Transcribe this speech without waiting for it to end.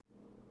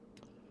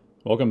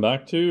Welcome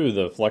back to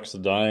the Flex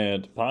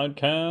Diet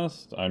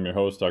podcast. I'm your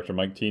host, Dr.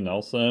 Mike T.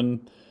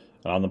 Nelson.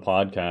 And on the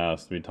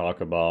podcast, we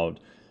talk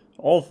about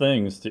all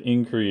things to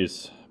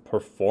increase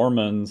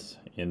performance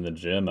in the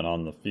gym and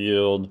on the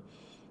field,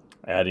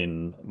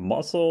 adding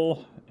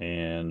muscle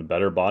and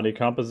better body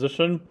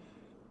composition,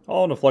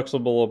 all in a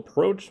flexible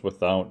approach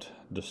without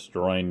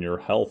destroying your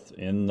health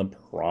in the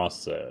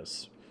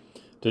process.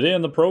 Today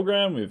on the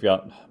program, we've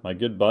got my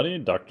good buddy,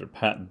 Dr.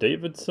 Pat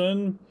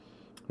Davidson,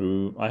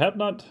 who I have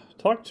not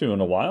talked to in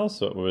a while,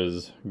 so it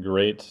was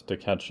great to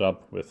catch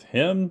up with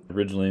him.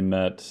 Originally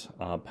met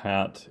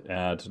Pat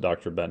at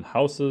Dr. Ben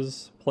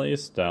House's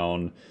place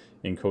down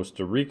in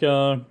Costa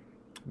Rica,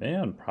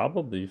 man,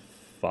 probably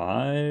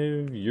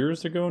 5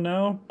 years ago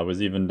now. I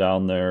was even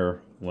down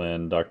there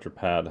when Dr.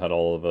 Pat had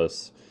all of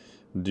us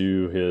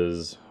do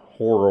his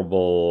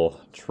horrible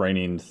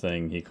training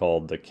thing he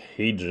called the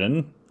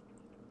Cajun.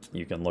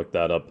 You can look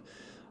that up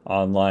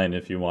online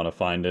if you want to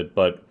find it,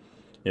 but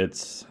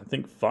it's, I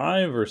think,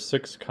 5 or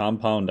 6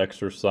 compound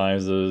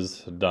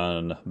exercises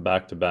done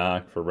back to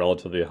back for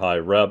relatively high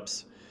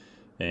reps.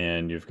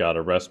 And you've got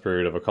a rest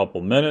period of a couple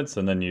minutes,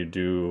 and then you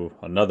do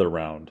another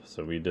round.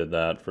 So we did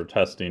that for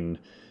testing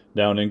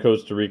down in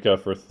Costa Rica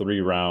for 3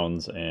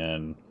 rounds,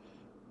 and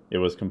it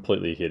was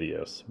completely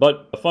hideous.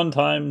 But fun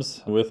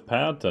times with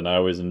Pat, and I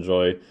always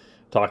enjoy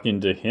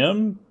talking to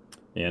him.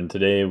 And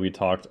today we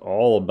talked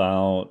all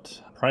about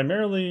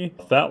primarily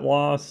fat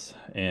loss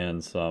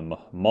and some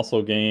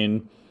muscle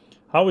gain.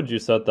 How would you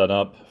set that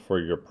up for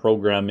your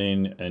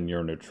programming and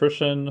your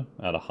nutrition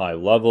at a high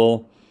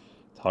level?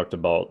 Talked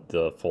about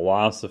the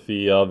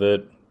philosophy of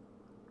it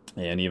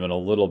and even a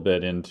little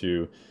bit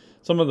into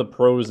some of the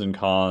pros and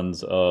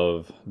cons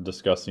of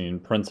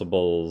discussing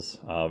principles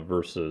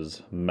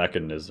versus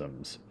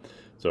mechanisms.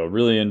 So I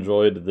really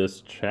enjoyed this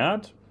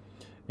chat,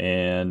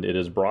 and it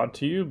is brought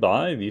to you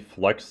by the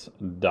Flex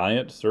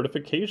Diet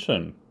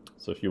certification.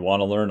 So if you want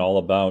to learn all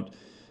about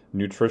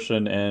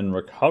nutrition and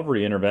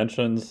recovery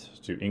interventions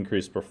to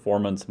increase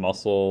performance,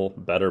 muscle,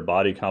 better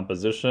body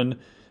composition,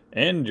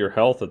 and your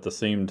health at the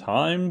same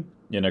time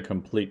in a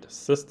complete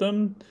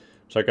system,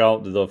 check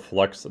out the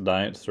Flex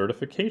Diet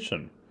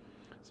certification.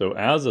 So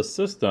as a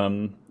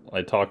system,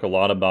 I talk a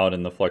lot about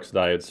in the Flex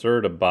Diet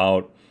Cert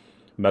about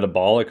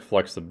metabolic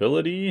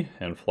flexibility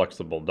and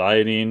flexible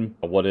dieting.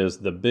 What is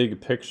the big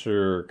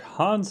picture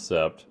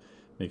concept?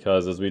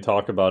 Because as we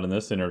talk about in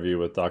this interview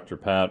with Dr.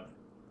 Pat,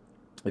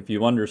 if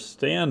you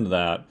understand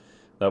that,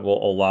 that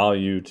will allow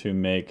you to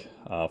make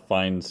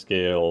fine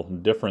scale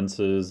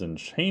differences and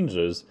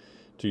changes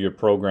to your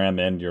program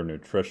and your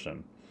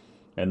nutrition.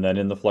 And then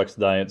in the Flex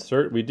Diet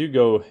Cert, we do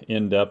go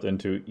in depth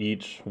into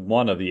each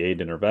one of the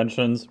 8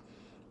 interventions,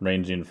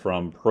 ranging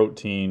from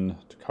protein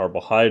to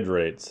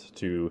carbohydrates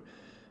to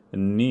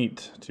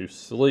NEAT to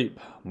sleep,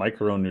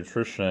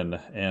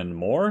 micronutrition, and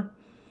more.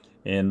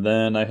 And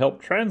then I help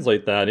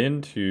translate that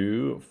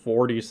into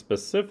 40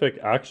 specific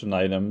action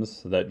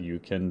items that you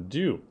can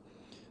do.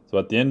 So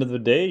at the end of the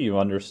day, you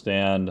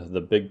understand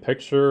the big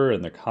picture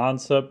and the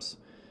concepts,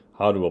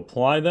 how to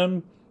apply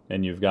them,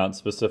 and you've got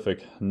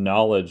specific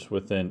knowledge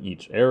within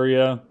each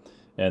area.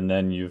 And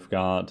then you've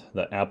got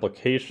the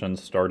application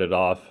started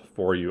off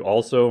for you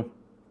also.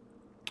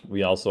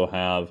 We also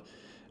have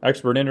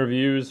expert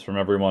interviews from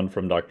everyone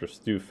from Dr.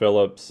 Stu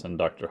Phillips and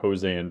Dr.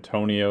 Jose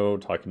Antonio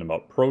talking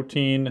about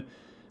protein,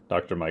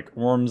 Dr. Mike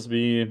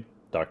Ormsby,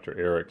 Dr.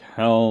 Eric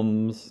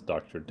Helms,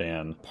 Dr.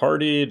 Dan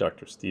Party,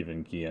 Dr.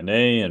 Stephen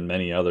Guillenet, and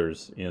many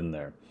others in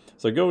there.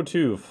 So go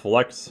to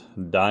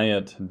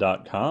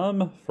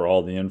flexdiet.com for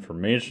all the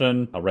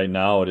information. Right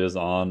now it is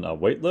on a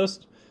wait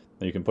list.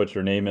 You can put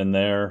your name in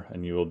there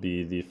and you will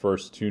be the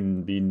first to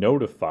be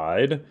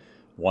notified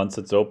once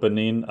it's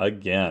opening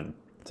again.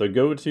 So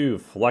go to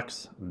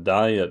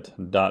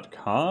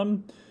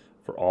flexdiet.com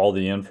for all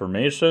the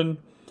information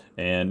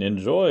and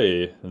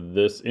enjoy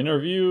this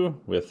interview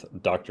with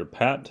Dr.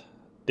 Pat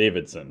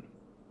Davidson.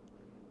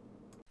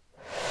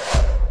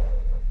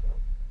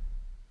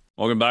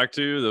 Welcome back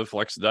to the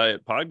Flex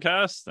Diet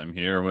podcast. I'm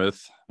here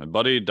with my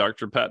buddy,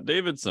 Dr. Pat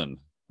Davidson.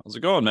 How's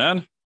it going,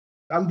 man?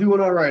 I'm doing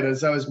all right.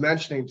 As I was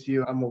mentioning to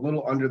you, I'm a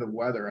little under the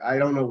weather. I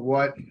don't know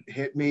what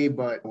hit me,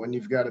 but when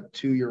you've got a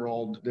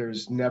 2-year-old,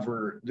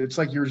 it's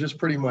like you're just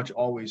pretty much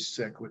always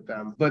sick with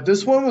them. But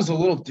this one was a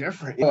little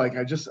different. Like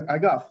I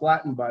got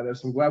flattened by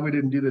this. I'm glad we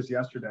didn't do this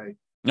yesterday.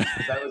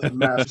 That was a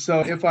mess. So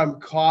if I'm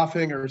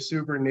coughing or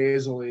super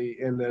nasally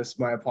in this,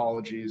 my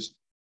apologies.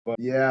 But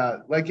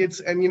yeah,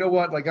 and you know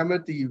what? Like I'm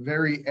at the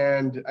very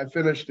end. I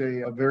finished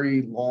a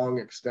very long,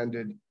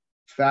 extended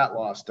fat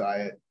loss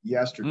diet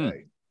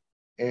yesterday.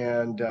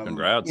 And,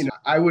 Congrats.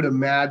 I would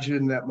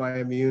imagine that my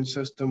immune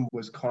system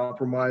was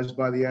compromised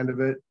by the end of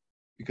it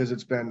because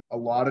it's been a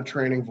lot of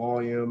training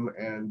volume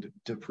and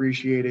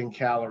depreciating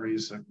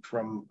calories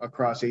from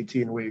across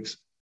 18 weeks.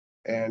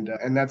 And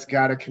that's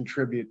got to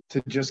contribute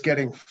to just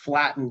getting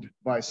flattened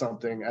by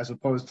something as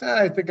opposed to,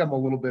 I think I'm a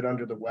little bit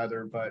under the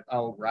weather, but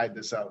I'll ride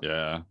this out.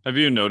 Yeah. Have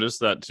you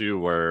noticed that too,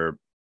 where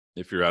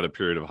if you're at a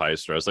period of high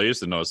stress, I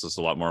used to notice this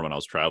a lot more when I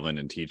was traveling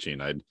and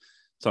teaching. I'd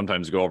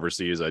sometimes go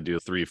overseas. I do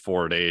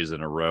 3-4 days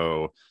in a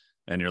row,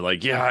 and you're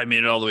like, yeah, I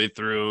made it all the way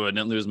through. I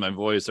didn't lose my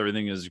voice.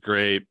 Everything is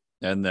great.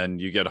 And then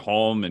you get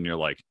home and you're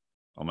like,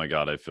 oh my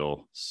God, I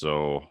feel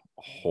so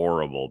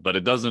horrible. But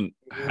it doesn't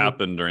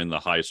happen during the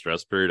high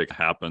stress period. It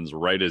happens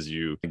right as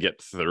you get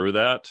through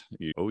that.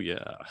 Oh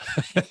yeah.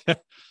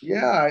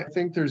 Yeah, I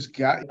think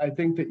I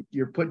think that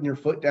you're putting your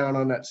foot down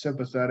on that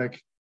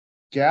sympathetic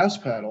gas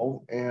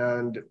pedal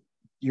and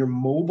you're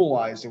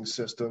mobilizing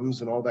systems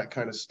and all that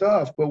kind of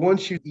stuff. But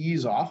once you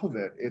ease off of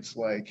it, it's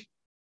like,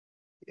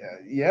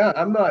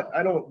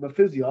 the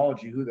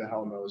physiology, who the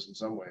hell knows in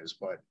some ways,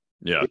 but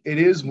yeah, it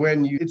is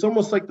when it's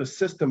almost like the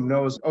system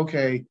knows,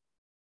 okay,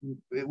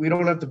 we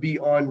don't have to be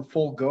on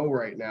full go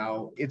right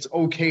now. It's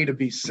okay to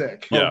be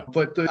sick. Yeah.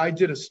 I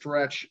did a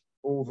stretch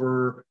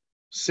over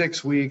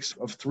 6 weeks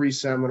of 3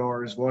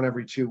 seminars, one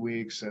every 2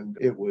 weeks. And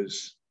it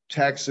was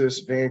Texas,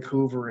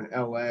 Vancouver, and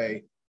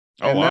LA.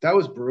 And that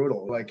was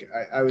brutal. Like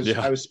I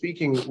was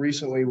speaking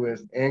recently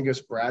with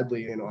Angus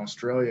Bradley in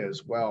Australia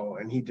as well.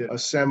 And he did a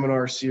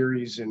seminar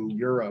series in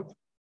Europe.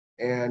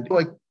 And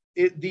like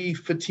the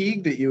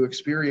fatigue that you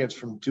experience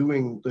from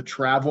doing the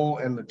travel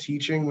and the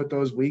teaching with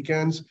those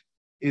weekends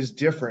is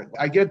different.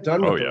 I get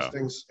done with those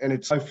things and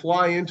I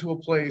fly into a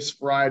place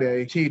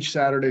Friday, teach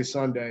Saturday,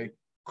 Sunday,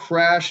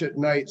 crash at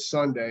night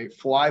Sunday,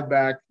 fly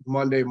back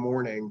Monday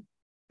morning.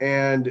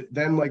 And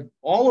then like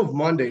all of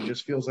Monday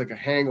just feels like a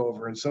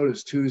hangover, and so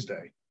does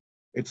Tuesday.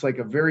 It's like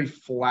a very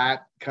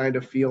flat kind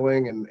of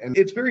feeling, and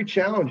it's very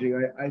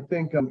challenging. I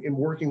think in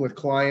working with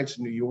clients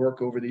in New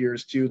York over the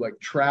years too, like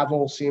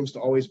travel seems to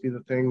always be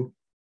the thing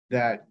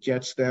that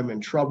gets them in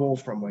trouble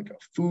from like a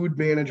food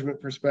management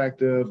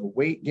perspective, a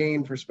weight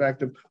gain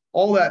perspective,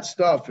 all that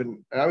stuff. And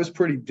I was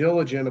pretty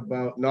diligent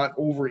about not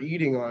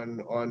overeating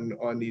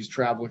on these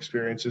travel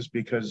experiences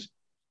because,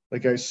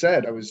 like I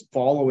said, I was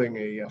following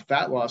a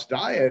fat loss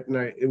diet, and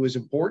it was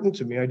important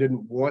to me. I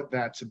didn't want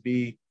that to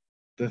be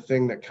the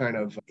thing that kind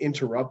of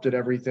interrupted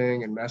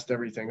everything and messed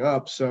everything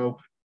up. So,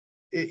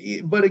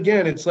 but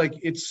again, it's like,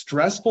 it's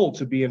stressful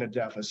to be in a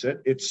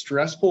deficit. It's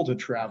stressful to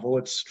travel.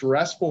 It's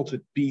stressful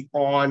to be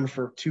on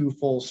for 2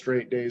 full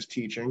straight days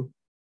teaching.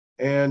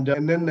 And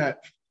then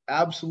that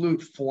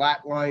absolute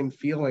flatline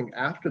feeling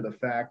after the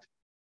fact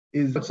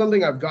is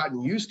something I've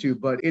gotten used to,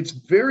 but it's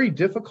very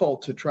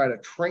difficult to try to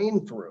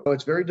train through.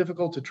 It's very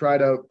difficult to try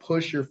to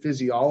push your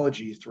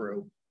physiology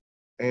through.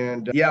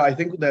 And I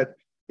think that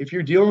if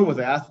you're dealing with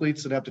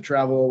athletes that have to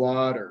travel a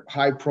lot or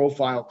high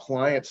profile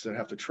clients that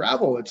have to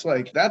travel, it's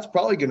like, that's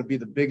probably going to be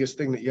the biggest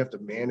thing that you have to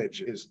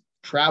manage is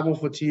travel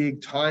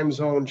fatigue, time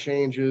zone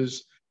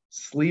changes,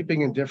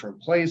 sleeping in different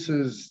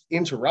places,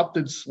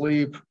 interrupted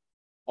sleep,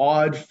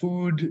 odd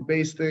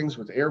food-based things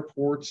with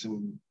airports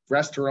and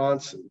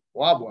restaurants and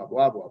blah, blah,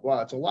 blah, blah,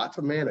 blah. It's a lot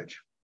to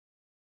manage.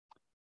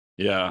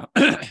 Yeah.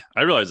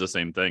 I realized the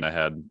same thing I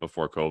had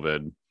before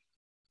COVID.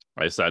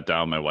 I sat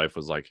down, my wife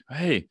was like,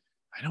 hey,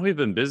 I know we've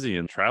been busy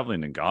and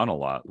traveling and gone a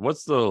lot.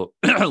 What's the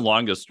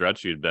longest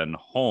stretch you'd been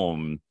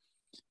home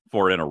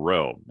for in a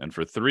row? And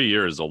for 3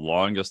 years, the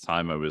longest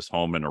time I was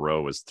home in a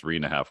row was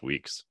 3.5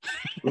 weeks.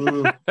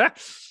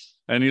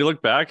 And you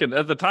look back, and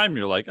at the time,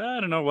 you're like,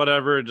 I don't know,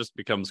 whatever. It just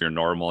becomes your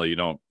normal. You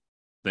don't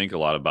think a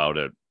lot about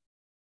it.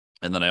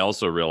 And then I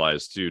also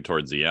realized, too,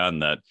 towards the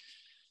end that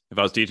if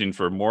I was teaching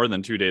for more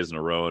than 2 days in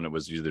a row and it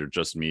was either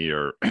just me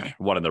or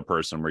one other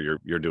person where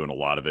you're doing a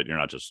lot of it, you're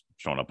not just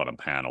showing up on a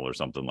panel or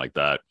something like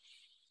that,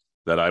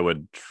 that I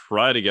would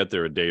try to get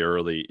there a day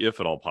early, if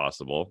at all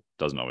possible.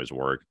 Doesn't always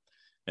work.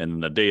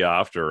 And the day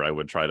after, I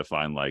would try to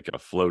find like a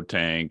float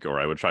tank,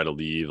 or I would try to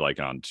leave like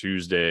on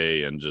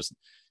Tuesday and just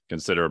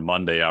consider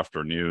Monday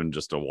afternoon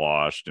just a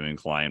wash, doing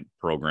client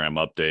program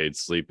updates,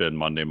 sleep in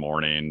Monday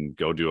morning,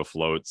 go do a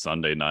float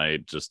Sunday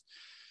night, just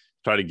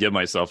try to give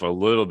myself a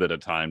little bit of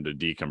time to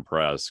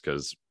decompress,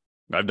 because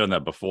I've done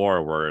that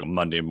before where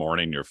Monday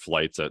morning your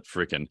flight's at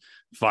freaking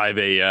 5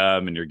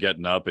 a.m. and you're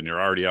getting up and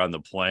you're already on the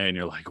plane.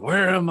 You're like,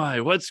 where am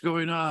I? What's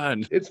going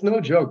on? It's no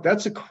joke.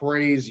 That's a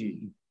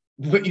crazy.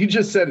 What you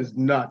just said is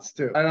nuts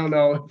too. I don't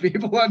know if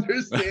people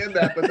understand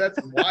that, but that's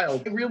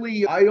wild.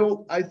 Really,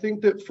 I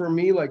think that for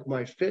me, like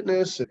my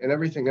fitness and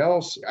everything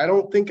else, I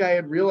don't think I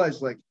had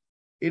realized like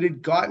it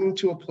had gotten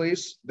to a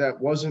place that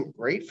wasn't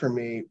great for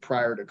me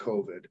prior to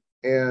COVID.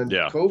 And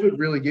COVID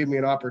really gave me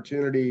an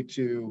opportunity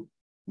to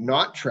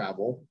not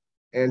travel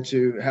and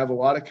to have a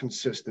lot of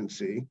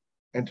consistency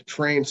and to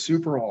train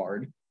super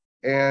hard.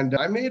 And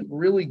I made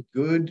really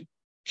good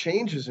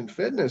changes in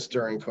fitness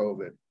during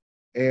COVID.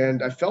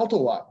 And I felt a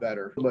lot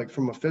better, like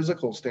from a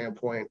physical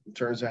standpoint, in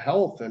terms of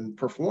health and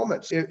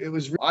performance. It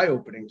was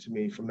eye-opening to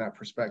me from that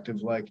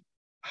perspective, like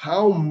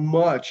how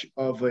much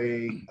of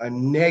a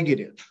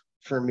negative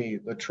for me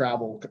the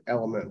travel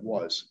element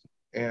was.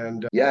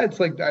 And it's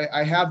like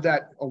I have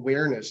that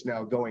awareness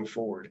now going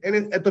forward.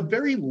 And at the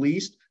very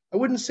least, I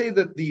wouldn't say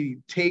that the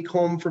take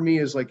home for me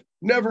is like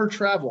never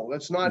travel.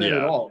 That's not it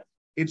at all.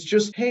 It's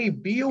just, hey,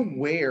 be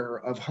aware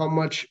of how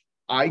much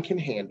I can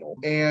handle.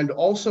 And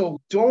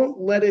also don't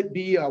let it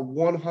be a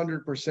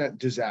 100%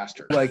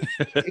 disaster. Like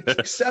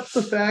accept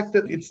the fact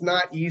that it's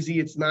not easy.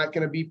 It's not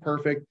going to be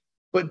perfect.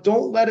 but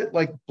don't let it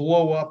like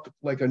blow up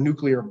like a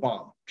nuclear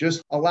bomb.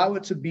 Just allow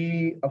it to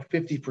be a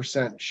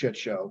 50% shit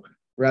show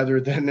rather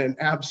than an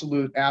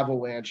absolute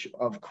avalanche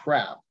of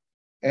crap.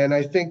 And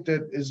I think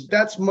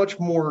that's much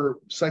more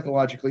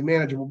psychologically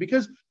manageable,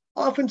 because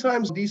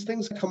oftentimes these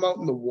things come out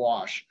in the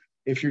wash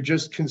if you're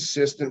just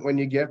consistent when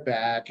you get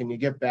back and you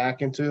get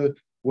back into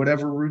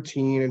whatever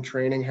routine and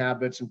training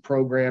habits and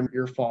program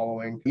you're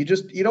following. You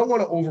don't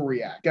want to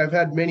overreact. I've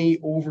had many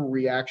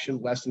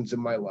overreaction lessons in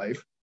my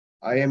life.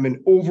 I am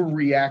an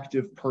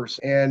overreactive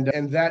person,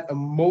 and that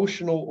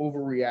emotional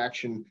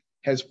overreaction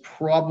has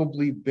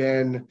probably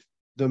been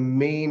the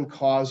main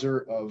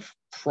causer of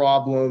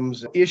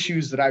problems,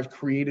 issues that I've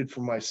created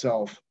for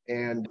myself.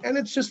 And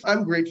it's just,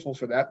 I'm grateful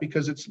for that,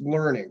 because it's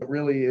learning. It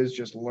really is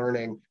just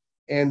learning.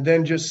 And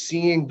then just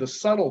seeing the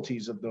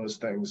subtleties of those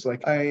things.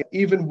 Like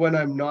even when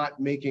I'm not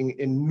making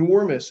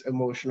enormous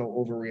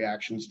emotional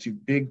overreactions to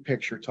big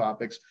picture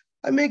topics,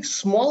 I make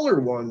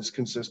smaller ones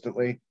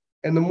consistently.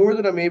 And the more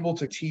that I'm able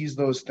to tease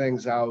those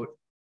things out,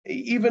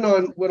 even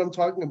on what I'm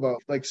talking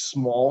about, like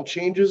small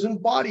changes in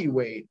body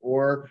weight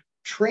or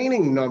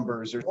training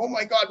numbers, or, oh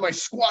my God, my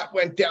squat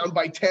went down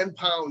by 10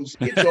 pounds.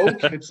 It's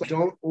okay. It's like,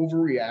 don't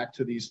overreact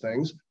to these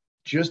things.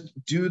 Just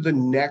do the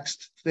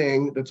next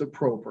thing that's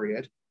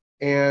appropriate.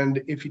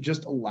 And if you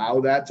just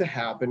allow that to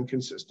happen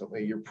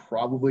consistently, you're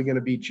probably going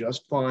to be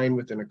just fine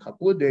within a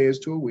couple of days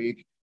to a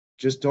week.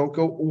 Just don't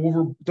go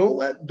over,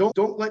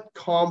 don't let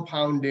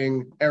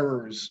compounding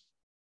errors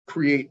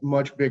create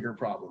much bigger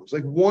problems.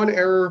 Like one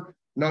error,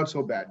 not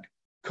so bad.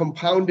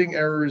 Compounding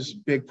errors,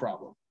 big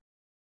problem.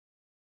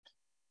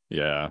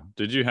 Yeah.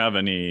 Did you have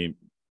any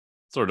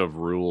sort of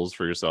rules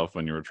for yourself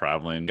when you were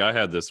traveling? I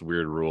had this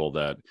weird rule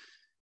that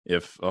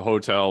if a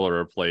hotel or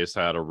a place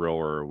had a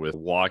rower with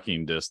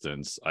walking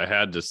distance, I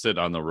had to sit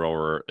on the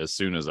rower as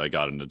soon as I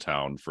got into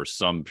town for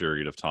some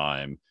period of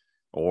time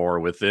or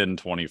within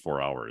 24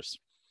 hours.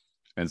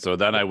 And so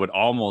then I would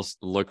almost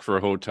look for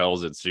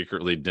hotels that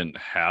secretly didn't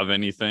have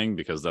anything,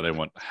 because then I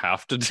wouldn't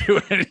have to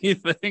do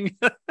anything.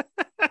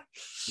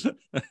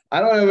 I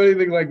don't have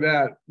anything like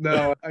that.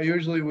 No,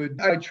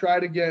 I try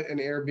to get an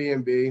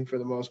Airbnb for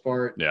the most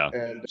part. Yeah.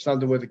 And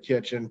something with a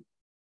kitchen.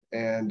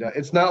 And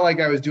it's not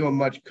like I was doing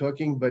much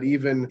cooking, but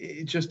even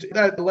it just,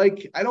 I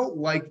don't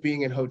like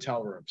being in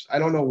hotel rooms. I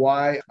don't know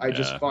why. I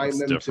just find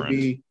them to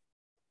be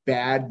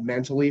bad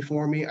mentally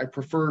for me. I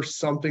prefer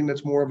something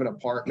that's more of an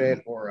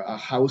apartment or a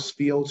house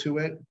feel to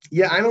it.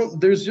 Yeah,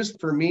 there's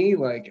just, for me,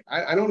 like,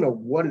 I don't know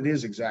what it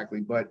is exactly,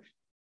 but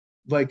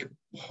like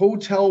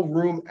hotel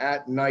room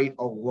at night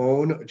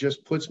alone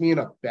just puts me in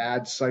a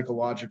bad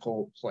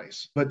psychological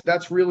place. But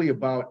that's really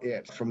about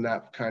it from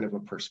that kind of a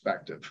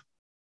perspective.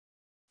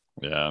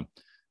 Yeah. And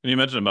you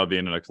mentioned about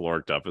being in a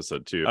caloric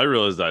deficit too. I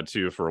realized that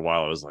too for a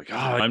while. I was like, oh,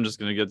 I'm just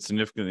going to get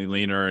significantly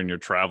leaner, and you're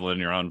traveling,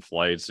 you're on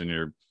flights,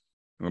 and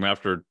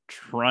after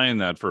trying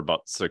that for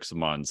about 6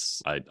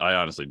 months, I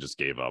honestly just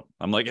gave up.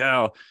 I'm like,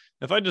 yeah,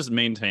 if I just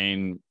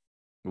maintain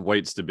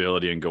weight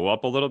stability and go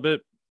up a little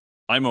bit,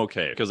 I'm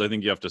okay. Because I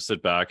think you have to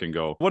sit back and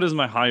go, what is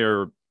my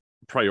higher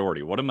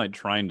priority? What am I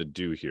trying to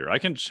do here? I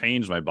can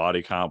change my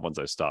body comp once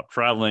I stop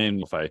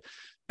traveling, if I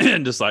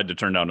decide to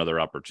turn down other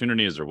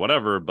opportunities or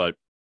whatever. But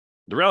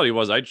the reality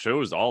was I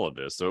chose all of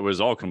this. So it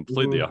was all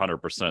completely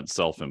 100%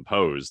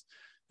 self-imposed.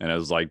 And I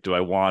was like, do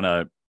I want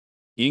to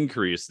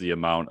increase the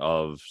amount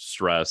of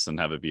stress and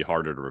have it be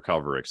harder to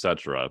recover,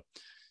 etc.?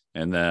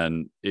 And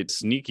then it's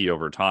sneaky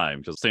over time,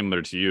 because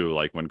similar to you,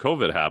 like when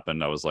COVID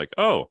happened, I was like,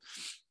 oh,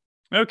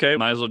 okay,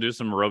 might as well do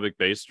some aerobic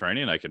based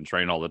training. I can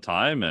train all the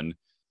time. And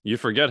you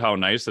forget how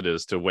nice it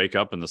is to wake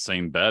up in the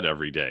same bed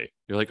every day.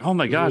 You're like, oh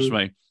my gosh,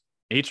 my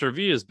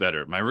HRV is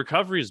better. My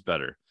recovery is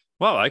better.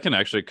 Well, I can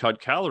actually cut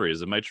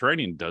calories and my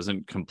training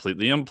doesn't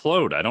completely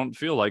implode. I don't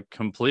feel like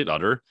complete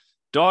utter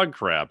dog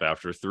crap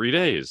after 3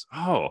 days.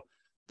 Oh,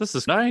 this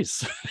is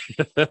nice.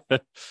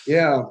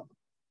 Yeah.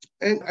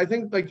 And I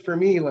think, like, for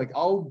me, like,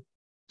 I'll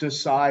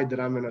decide that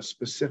I'm in a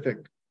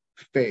specific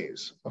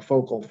phase, a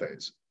focal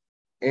phase.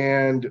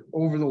 And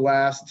over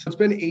it's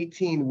been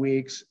 18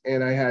 weeks,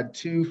 and I had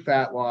 2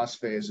 fat loss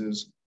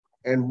phases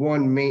and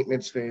 1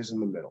 maintenance phase in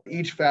the middle.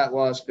 Each fat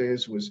loss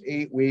phase was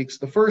 8 weeks.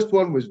 The first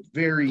one was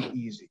very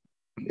easy.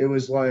 It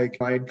was like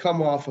I had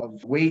come off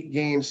of weight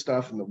gain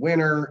stuff in the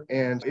winter,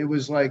 and it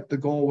was like the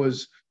goal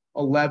was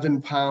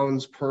 11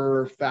 pounds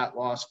per fat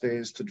loss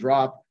phase to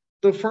drop.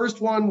 The first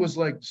one was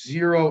like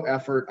 0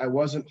 effort. I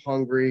wasn't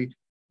hungry.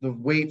 The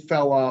weight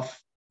fell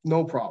off,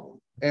 no problem.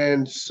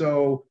 And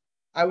so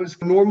I would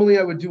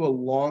do a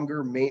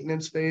longer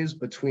maintenance phase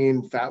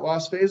between fat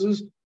loss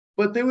phases,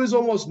 but there was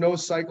almost no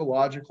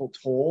psychological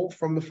toll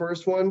from the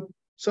first one.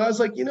 So I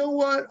was like, you know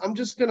what? I'm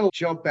just going to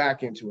jump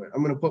back into it.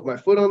 I'm going to put my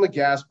foot on the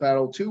gas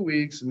pedal 2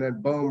 weeks and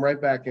then boom, right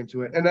back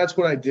into it. And that's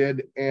what I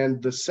did.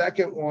 And the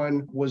second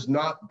one was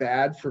not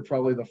bad for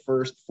probably the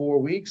first 4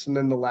 weeks. And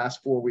then the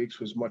last 4 weeks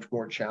was much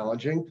more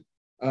challenging.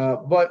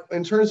 But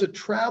in terms of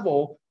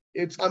travel,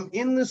 I'm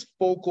in this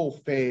focal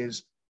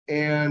phase,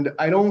 and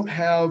I don't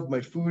have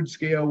my food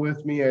scale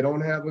with me. I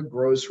don't have a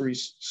grocery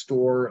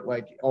store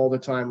like all the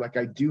time. Like,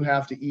 I do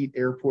have to eat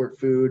airport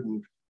food,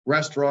 and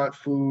restaurant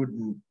food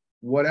and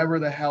whatever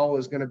the hell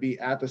is going to be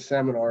at the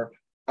seminar,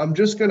 I'm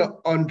just going to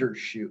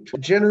undershoot.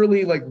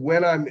 Generally, like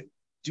when I'm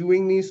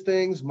doing these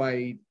things,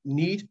 my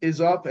NEAT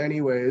is up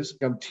anyways.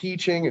 I'm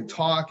teaching and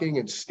talking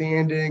and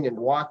standing and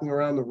walking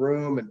around the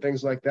room and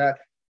things like that.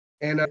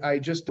 And I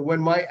just, when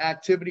my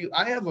activity,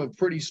 I have a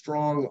pretty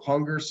strong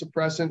hunger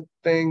suppressant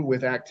thing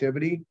with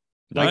activity.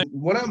 Like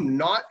when I'm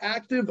not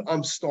active,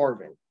 I'm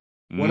starving.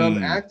 When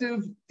I'm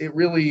active, it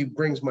really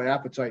brings my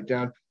appetite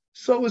down.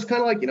 So it was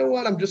kind of like, you know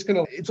what, I'm just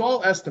going to, it's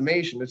all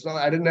estimation. It's not,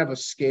 I didn't have a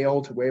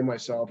scale to weigh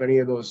myself, any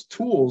of those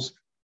tools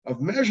of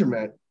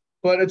measurement.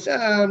 But it's,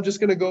 I'm just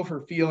going to go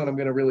for feel and I'm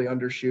going to really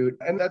undershoot.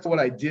 And that's what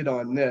I did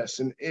on this.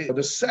 And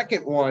the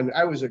second one,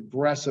 I was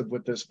aggressive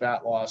with this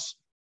fat loss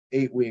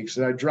 8 weeks.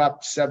 And I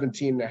dropped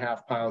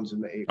 17.5 pounds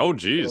in the 8 weeks. Oh,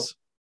 geez. So,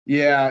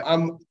 yeah,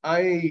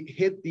 I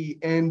hit the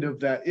end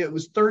of that. It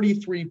was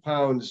 33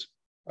 pounds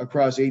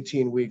across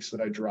 18 weeks that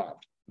I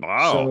dropped.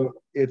 Wow.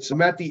 So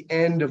I'm at the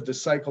end of the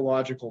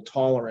psychological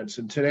tolerance.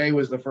 And today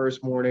was the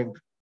first morning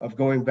of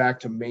going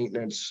back to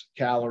maintenance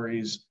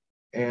calories.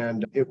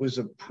 And it was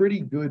a pretty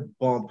good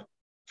bump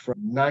from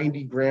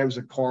 90 grams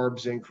of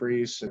carbs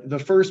increase. The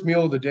first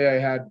meal of the day I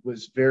had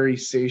was very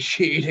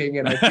satiating,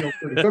 and I feel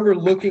pretty. I remember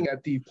looking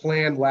at the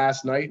plan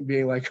last night and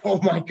being like, oh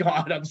my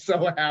God, I'm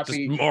so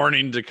happy. Just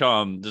morning to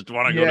come. Just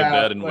want to go to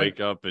bed and wake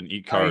up and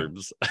eat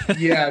carbs.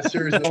 Yeah,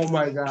 seriously. Oh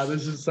my God,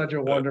 this is such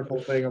a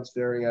wonderful thing I'm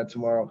staring at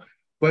tomorrow.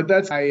 But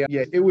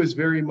it was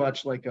very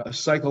much like a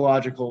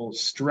psychological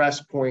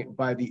stress point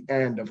by the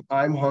end of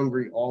I'm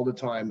hungry all the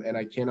time and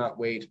I cannot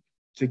wait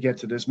to get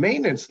to this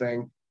maintenance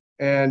thing.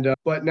 And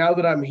but now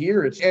that I'm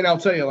here, and I'll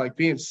tell you, like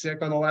being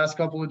sick on the last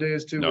couple of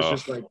days too was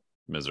just like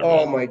miserable.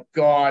 Oh my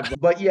God.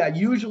 But yeah,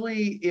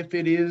 usually if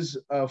it is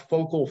a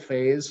focal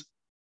phase,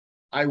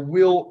 I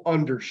will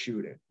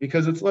undershoot it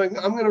because it's like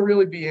I'm going to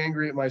really be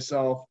angry at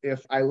myself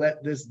if I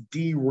let this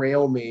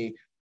derail me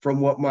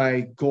from what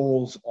my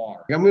goals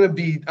are. I'm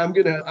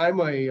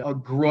a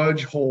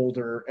grudge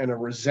holder and a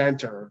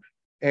resenter,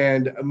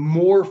 and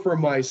more for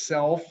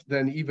myself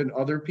than even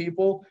other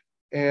people.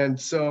 And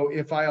so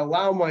if I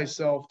allow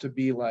myself to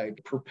be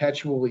like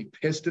perpetually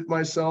pissed at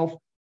myself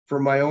for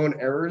my own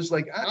errors,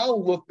 like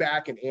I'll look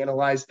back and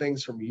analyze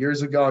things from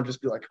years ago and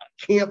just be like,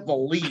 I can't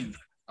believe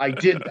I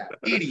did that,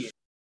 idiot.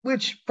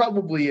 Which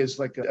probably is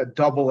like a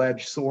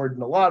double-edged sword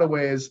in a lot of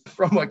ways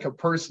from like a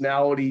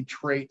personality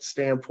trait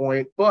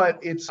standpoint.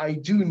 But I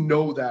do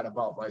know that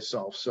about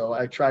myself. So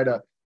I try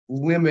to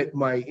limit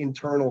my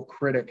internal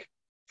critic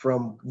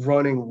from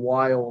running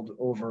wild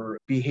over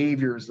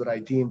behaviors that I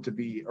deem to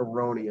be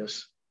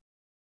erroneous.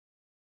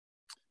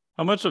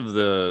 How much of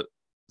the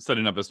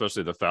setting up,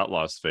 especially the fat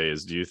loss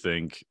phase, do you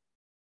think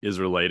is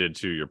related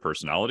to your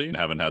personality? I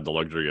haven't had the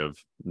luxury of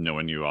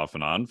knowing you off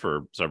and on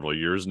for several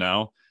years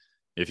now.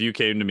 If you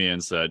came to me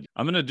and said,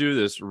 I'm going to do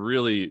this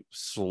really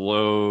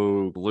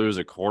slow, lose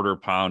a quarter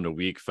pound a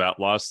week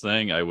fat loss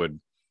thing, I would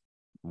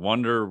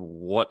wonder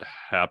what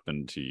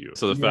happened to you.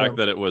 So the fact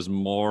that it was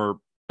more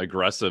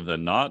aggressive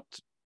than not,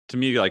 to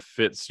me, like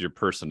fits your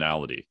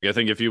personality. I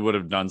think if you would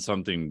have done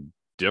something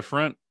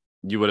different,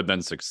 you would have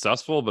been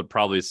successful, but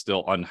probably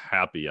still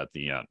unhappy at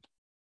the end.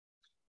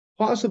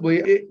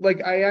 Possibly.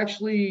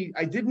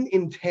 I didn't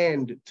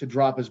intend to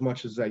drop as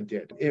much as I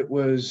did.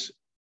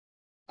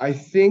 I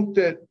think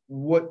that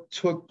what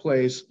took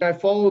place, I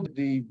followed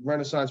the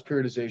Renaissance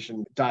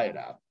Periodization diet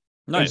app.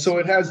 Nice. And so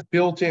it has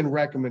built-in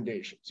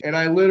recommendations. And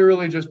I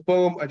literally I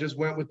just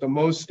went with the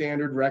most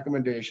standard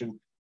recommendation,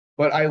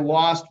 but I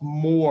lost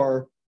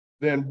more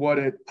than what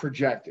it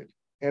projected.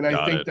 And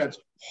I think that's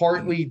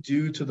partly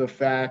due to the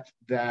fact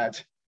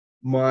that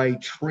my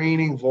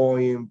training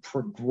volume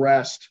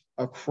progressed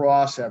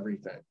across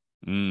everything.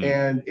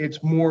 And it's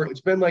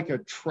been like a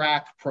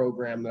track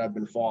program that I've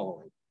been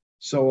following.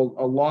 So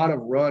a lot of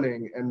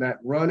running, and that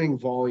running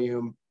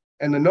volume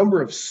and the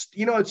number of,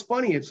 it's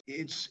funny.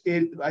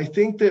 I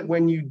think that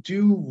when you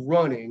do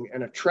running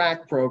and a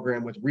track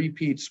program with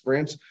repeat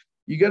sprints,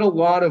 you get a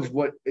lot of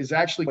what is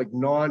actually like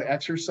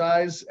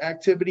non-exercise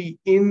activity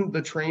in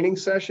the training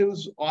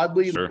sessions.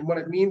 Oddly, sure. What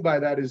I mean by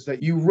that is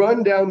that you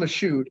run down the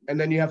chute and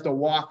then you have to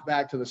walk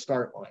back to the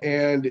start line.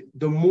 And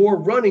the more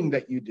running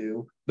that you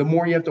do, the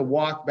more you have to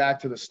walk back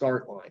to the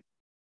start line.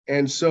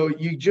 And so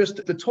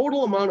the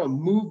total amount of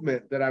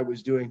movement that I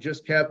was doing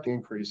just kept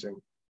increasing.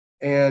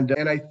 And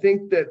I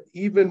think that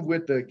even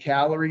with the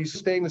calories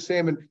staying the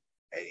same, and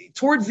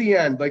towards the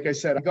end, like I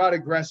said, I got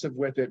aggressive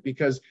with it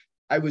because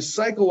I was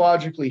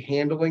psychologically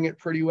handling it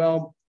pretty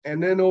well.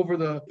 And then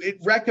it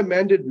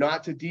recommended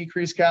not to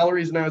decrease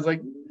calories. And I was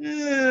like,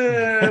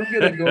 I'm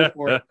going to go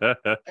for it.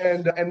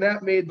 And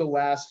that made the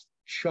last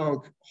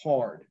chunk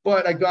hard,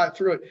 but I got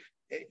through it.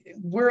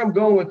 Where I'm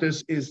going with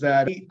this is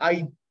that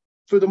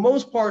for the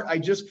most part, I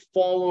just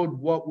followed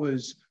what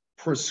was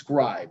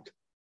prescribed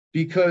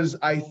because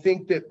I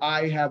think that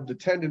I have the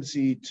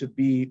tendency to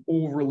be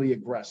overly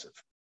aggressive.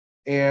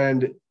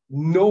 And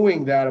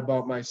knowing that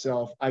about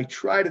myself, I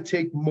try to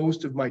take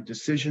most of my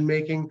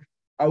decision-making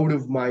out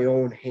of my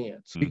own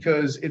hands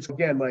because it's,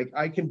 again, like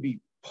I can be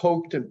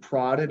poked and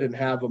prodded and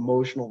have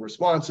emotional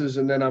responses.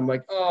 And then I'm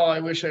like, oh, I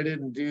wish I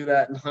didn't do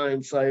that in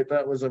hindsight.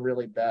 That was a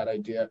really bad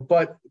idea.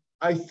 But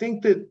I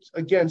think that,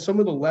 again, some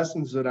of the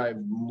lessons that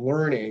I'm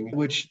learning,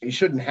 which you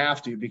shouldn't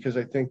have to, because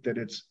I think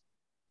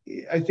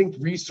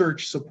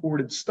research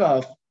supported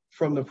stuff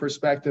from the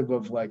perspective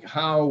of like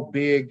how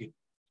big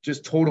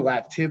just total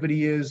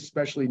activity is,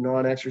 especially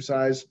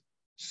non-exercise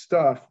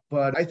stuff.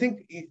 But I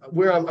think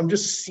where I'm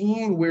just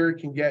seeing where it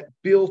can get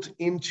built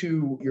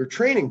into your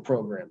training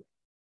program,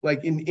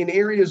 like in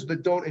areas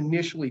that don't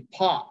initially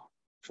pop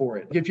for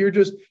it. If you're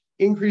just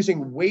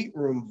increasing weight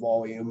room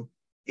volume,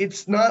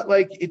 it's not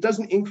like it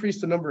doesn't increase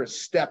the number of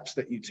steps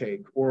that you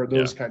take or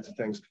those kinds of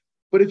things.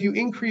 But if you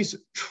increase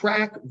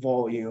track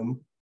volume,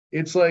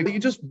 it's like you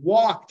just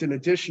walked an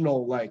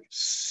additional like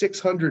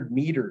 600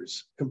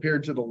 meters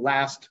compared to the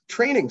last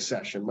training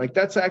session. Like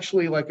that's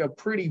actually like a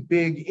pretty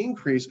big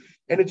increase.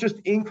 And it just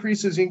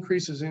increases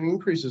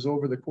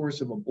over the course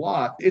of a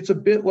block. It's a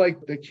bit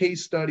like the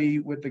case study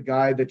with the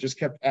guy that just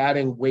kept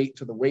adding weight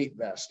to the weight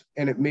vest.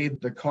 And it made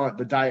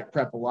the diet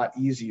prep a lot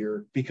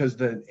easier because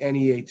the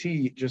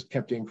NEAT just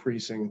kept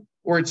increasing,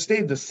 or it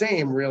stayed the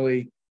same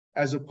really,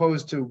 as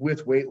opposed to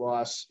with weight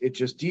loss, it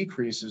just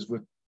decreases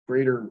with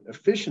greater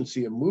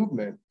efficiency of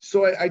movement.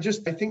 So I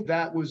think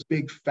that was a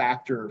big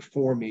factor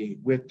for me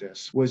with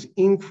this, was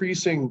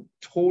increasing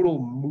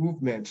total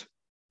movement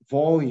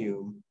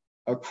volume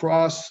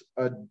across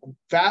a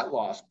fat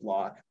loss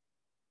block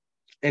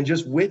and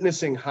just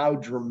witnessing how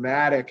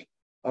dramatic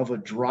of a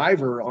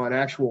driver on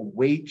actual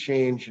weight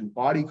change and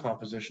body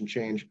composition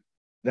change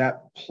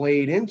that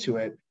played into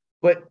it,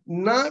 but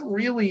not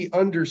really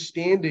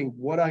understanding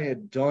what I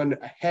had done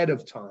ahead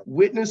of time.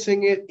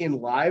 Witnessing it in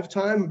live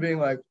time, being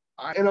like,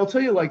 and I'll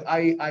tell you, like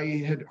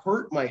I had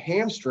hurt my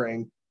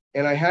hamstring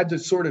and I had to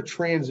sort of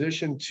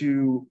transition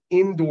to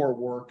indoor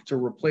work to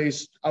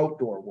replace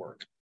outdoor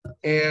work.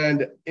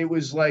 And it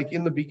was like,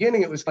 in the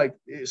beginning, it was like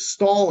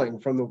stalling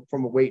from a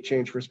weight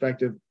change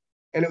perspective.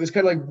 And it was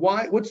kind of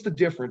like, what's the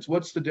difference?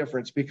 What's the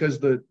difference? Because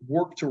the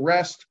work to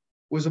rest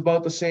was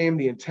about the same.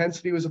 The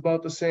intensity was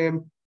about the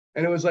same.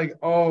 And it was like,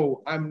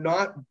 oh, I'm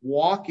not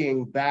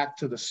walking back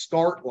to the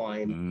start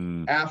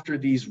line after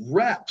these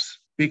reps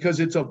because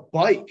it's a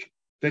bike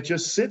that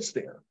just sits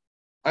there.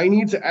 I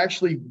need to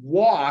actually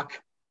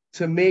walk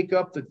to make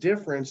up the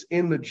difference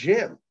in the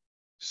gym.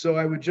 So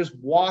I would just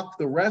walk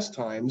the rest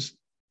times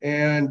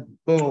and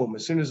boom,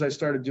 as soon as I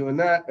started doing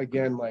that,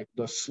 again, like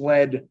the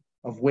sled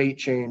of weight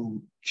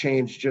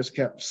change just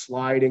kept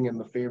sliding in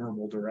the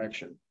favorable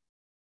direction.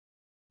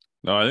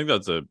 No, I think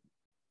that's a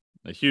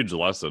huge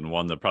lesson,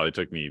 one that probably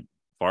took me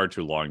far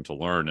too long to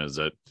learn, is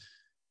that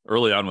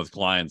early on with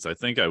clients, I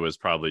think I was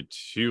probably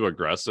too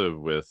aggressive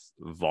with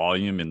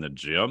volume in the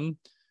gym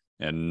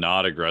and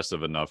not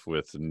aggressive enough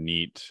with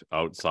NEAT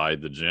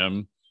outside the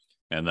gym.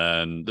 And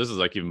then this is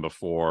like even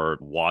before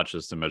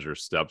watches to measure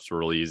steps were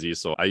really easy.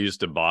 So I used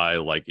to buy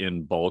like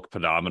in bulk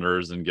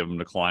pedometers and give them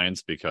to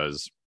clients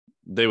because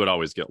they would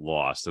always get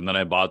lost. And then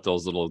I bought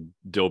those little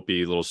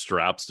dopey little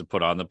straps to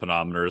put on the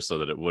pedometer so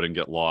that it wouldn't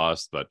get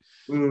lost. But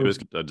it was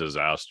a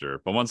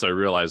disaster. But once I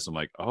realized, I'm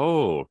like,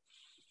 oh,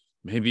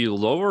 maybe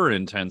lower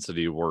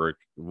intensity work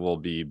will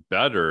be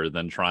better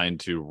than trying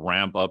to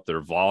ramp up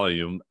their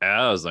volume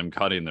as I'm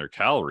cutting their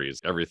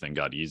calories. Everything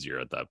got easier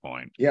at that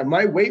point. Yeah,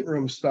 my weight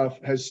room stuff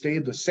has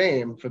stayed the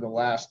same for the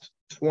last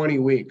 20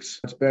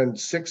 weeks. It's been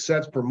 6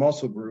 sets per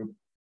muscle group,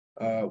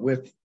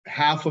 with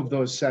half of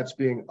those sets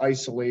being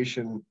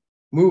isolation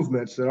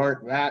movements that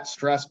aren't that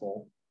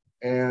stressful.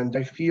 And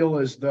I feel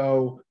as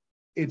though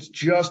it's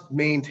just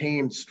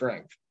maintained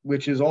strength,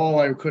 which is all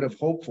I could have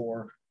hoped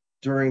for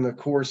during the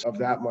course of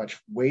that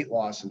much weight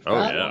loss and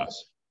fat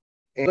loss.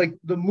 And like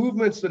the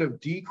movements that have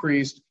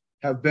decreased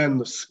have been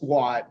the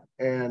squat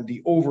and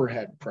the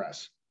overhead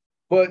press.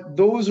 But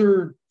those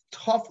are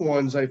tough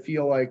ones, I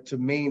feel like, to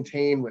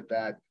maintain with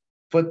that.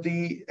 But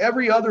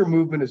every other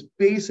movement is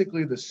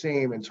basically the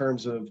same in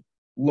terms of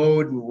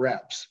load and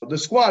reps. The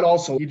squat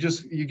also,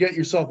 you get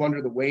yourself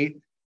under the weight,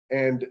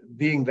 and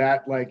being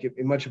that like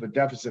in much of a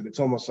deficit, it's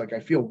almost like I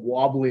feel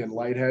wobbly and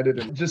lightheaded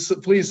and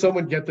just please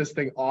someone get this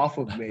thing off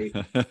of me.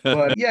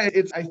 But yeah,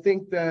 I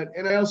think that,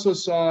 and I also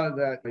saw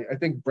that, I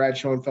think Brad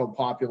Schoenfeld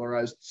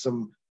popularized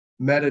some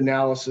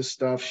meta-analysis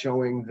stuff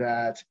showing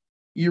that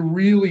you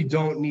really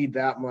don't need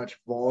that much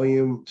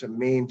volume to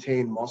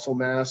maintain muscle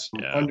mass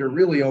under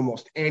really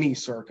almost any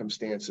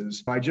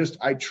circumstances.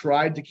 I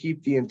tried to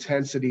keep the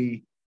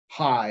intensity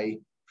high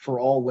for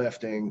all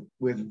lifting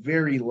with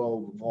very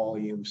low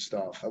volume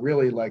stuff.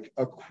 Really like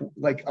a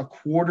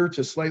quarter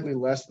to slightly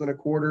less than a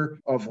quarter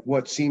of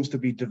what seems to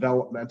be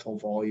developmental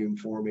volume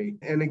for me.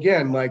 And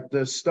again, like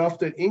the stuff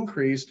that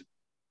increased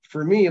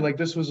for me, like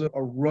this was a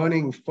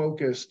running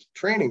focused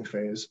training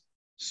phase.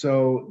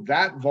 So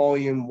that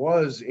volume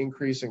was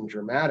increasing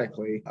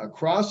dramatically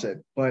across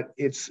it. But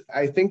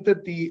I think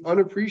that the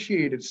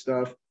unappreciated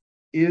stuff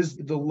is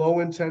the low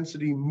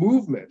intensity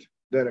movement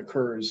that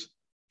occurs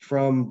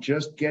from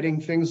just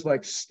getting things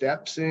like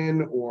steps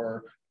in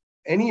or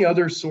any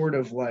other sort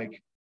of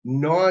like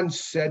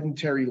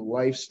non-sedentary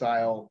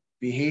lifestyle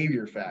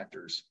behavior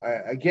factors.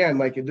 Again,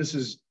 like this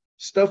is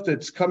stuff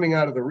that's coming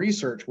out of the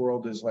research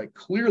world is like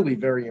clearly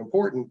very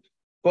important,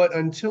 but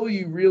until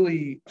you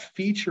really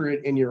feature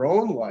it in your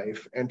own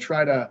life and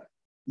try to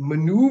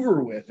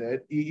maneuver with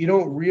it, you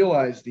don't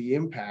realize the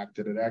impact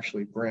that it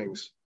actually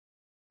brings.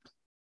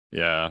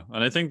 Yeah.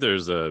 And I think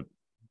there's a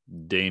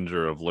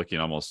danger of looking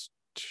almost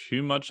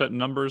too much at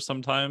numbers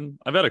sometimes.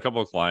 I've had a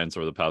couple of clients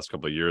over the past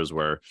couple of years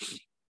where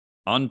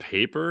on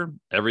paper,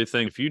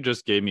 everything, if you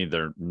just gave me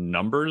their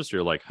numbers,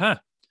 you're like, huh,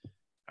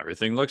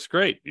 everything looks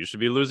great. You should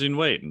be losing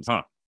weight. And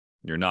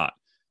you're not.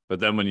 But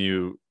then when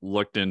you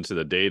looked into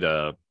the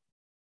data,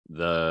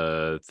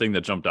 the thing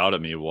that jumped out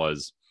at me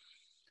was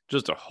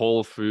just a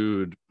whole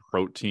food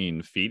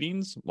protein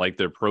feedings, like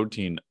their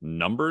protein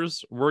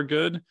numbers were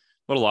good,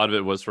 but a lot of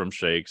it was from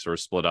shakes or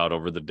split out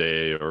over the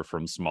day or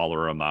from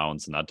smaller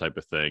amounts and that type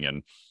of thing.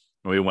 And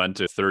we went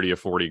to 30 or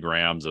 40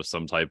 grams of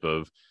some type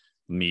of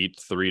meat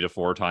 3 to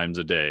 4 times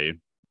a day,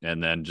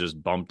 and then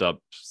just bumped up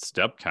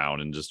step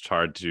count and just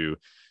tried to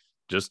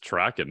just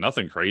track it.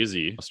 Nothing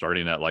crazy,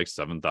 starting at like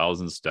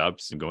 7,000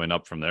 steps and going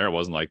up from there. It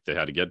wasn't like they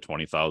had to get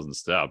 20,000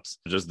 steps.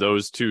 Just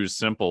those two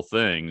simple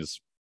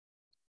things.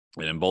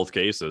 And in both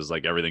cases,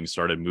 like everything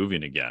started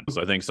moving again.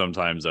 So I think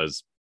sometimes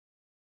as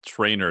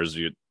trainers,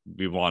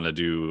 we want to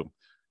do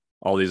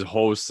all these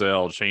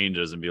wholesale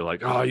changes and be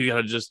like, oh, you got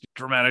to just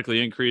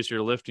dramatically increase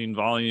your lifting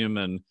volume.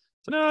 And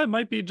so no, it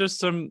might be just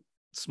some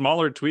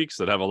smaller tweaks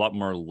that have a lot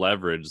more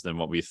leverage than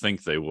what we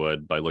think they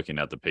would by looking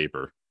at the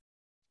paper.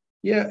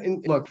 Yeah.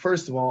 And look,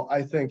 first of all,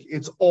 I think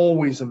it's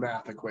always a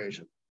math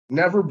equation.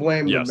 Never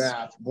blame the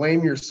math.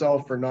 Blame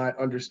yourself for not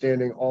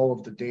understanding all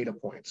of the data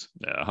points.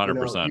 Yeah,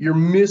 100%. You're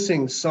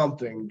missing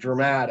something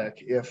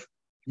dramatic if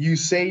you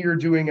say you're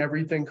doing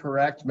everything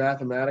correct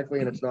mathematically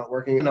and it's not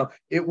working.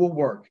 It will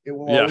work. It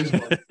will always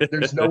work.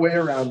 There's no way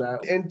around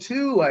that. And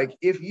two, like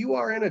if you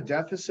are in a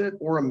deficit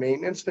or a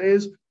maintenance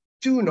phase,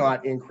 do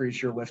not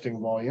increase your lifting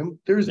volume.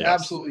 There's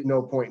absolutely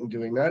no point in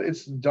doing that.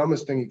 It's the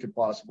dumbest thing you could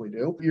possibly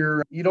do.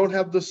 You don't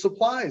have the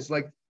supplies.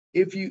 Like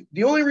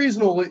the only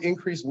reason to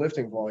increase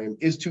lifting volume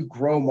is to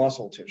grow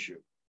muscle tissue.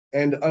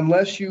 And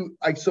unless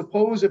I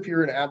suppose if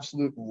you're an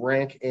absolute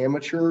rank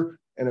amateur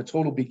and a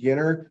total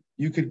beginner,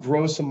 you could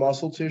grow some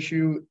muscle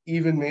tissue,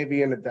 even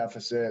maybe in a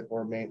deficit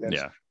or maintenance.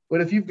 Yeah. But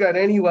if you've got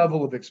any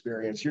level of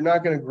experience, you're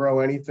not going to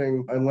grow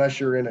anything unless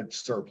you're in a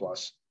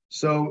surplus.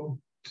 So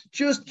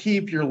just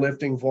keep your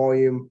lifting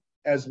volume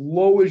as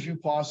low as you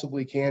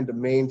possibly can to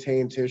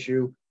maintain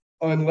tissue,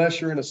 unless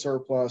you're in a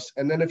surplus.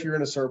 And then if you're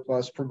in a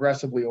surplus,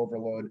 progressively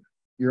overload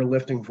your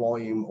lifting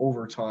volume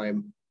over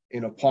time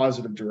in a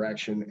positive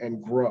direction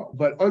and grow.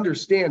 But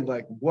understand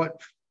like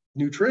what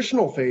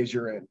nutritional phase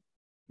you're in,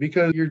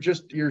 because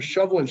you're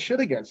shoveling shit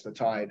against the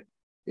tide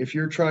if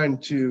you're trying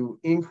to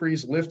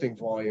increase lifting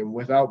volume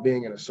without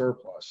being in a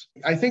surplus.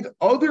 I think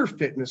other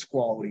fitness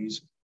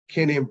qualities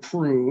can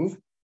improve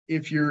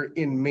if you're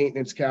in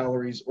maintenance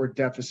calories or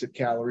deficit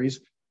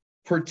calories,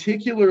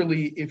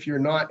 particularly if you're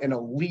not an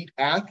elite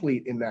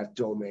athlete in that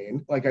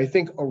domain. Like I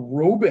think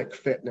aerobic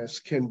fitness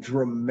can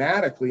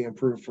dramatically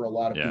improve for a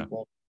lot of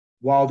people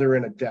while they're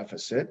in a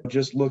deficit.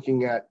 Just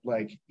looking at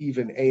like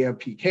even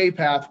AMPK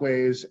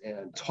pathways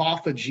and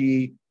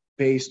autophagy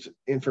based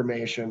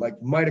information like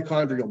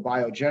mitochondrial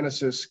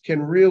biogenesis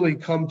can really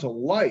come to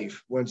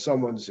life when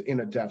someone's in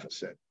a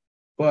deficit.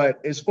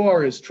 But as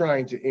far as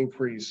trying to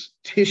increase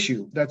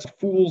tissue, that's a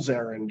fool's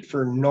errand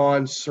for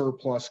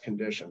non-surplus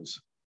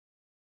conditions.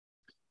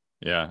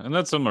 Yeah, and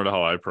that's similar to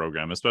how I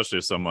program, especially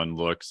if someone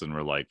looks and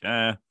we're like,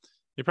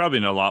 you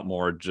probably know a lot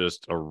more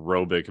just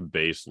aerobic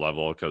base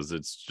level because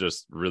it's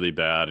just really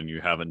bad and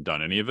you haven't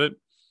done any of it.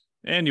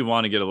 And you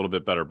want to get a little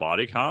bit better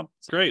body comp.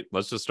 It's great.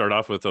 Let's just start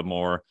off with a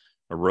more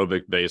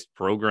aerobic based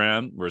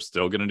program. We're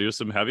still going to do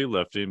some heavy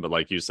lifting, but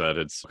like you said,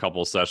 it's a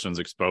couple sessions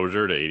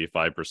exposure to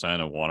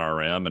 85% of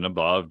 1RM and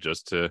above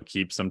just to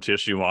keep some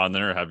tissue on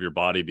there, have your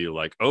body be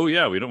like, oh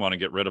yeah, we don't want to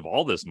get rid of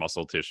all this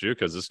muscle tissue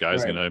because this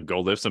guy's going to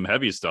go lift some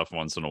heavy stuff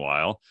once in a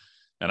while.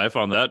 And I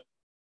found that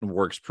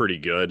works pretty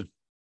good.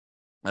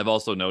 I've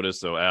also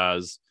noticed though,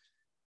 as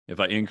if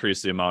I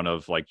increase the amount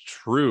of like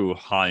true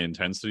high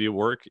intensity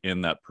work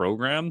in that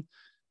program,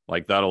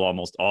 like that'll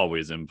almost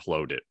always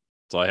implode it.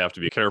 So I have to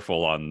be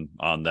careful on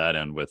that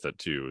end with it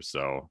too. So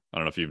I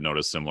don't know if you've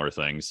noticed similar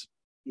things.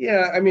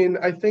 Yeah, I mean,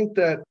 I think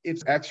that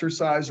it's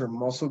exercise or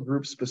muscle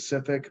group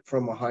specific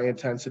from a high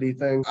intensity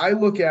thing. I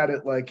look at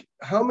it like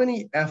how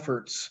many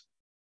efforts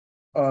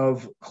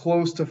of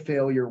close to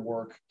failure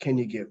work can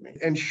you give me?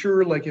 And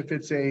sure, like if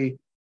it's a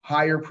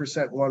higher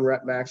percent 1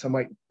 rep max, I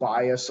might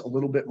bias a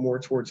little bit more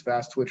towards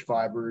fast twitch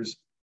fibers.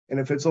 And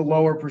if it's a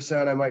lower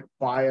percent, I might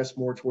bias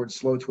more towards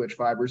slow twitch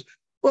fibers.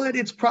 But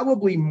it's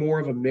probably more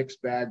of a mixed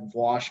bag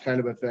wash kind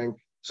of a thing.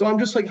 So I'm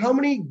just like, how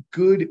many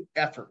good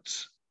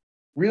efforts,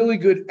 really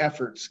good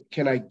efforts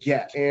can I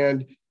get?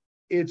 And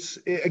it's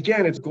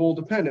goal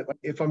dependent.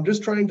 If I'm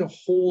just trying to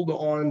hold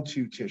on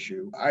to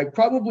tissue, I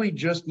probably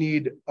just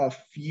need a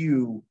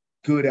few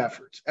good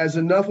efforts as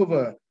enough of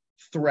a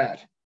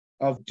threat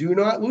of do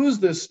not lose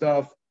this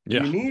stuff You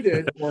Yeah. need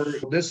it, or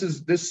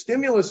this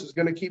stimulus is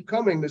going to keep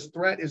coming. This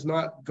threat is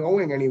not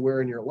going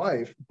anywhere in your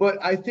life. But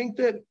I think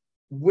that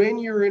when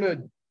you're in a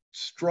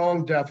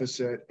strong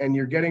deficit and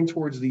you're getting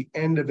towards the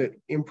end of it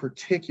in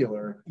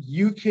particular,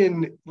 you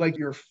can, like,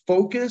 your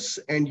focus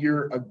and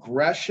your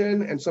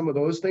aggression and some of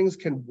those things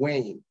can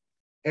wane.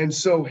 And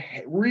so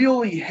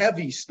really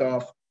heavy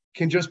stuff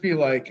can just be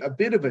like a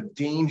bit of a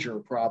danger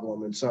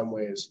problem in some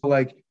ways.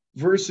 Like,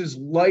 versus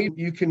light,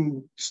 you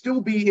can still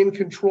be in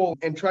control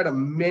and try to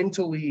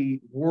mentally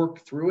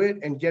work through it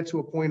and get to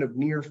a point of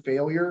near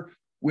failure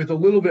with a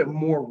little bit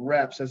more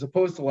reps, as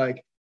opposed to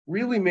like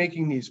really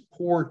making these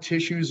poor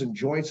tissues and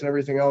joints and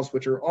everything else,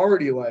 which are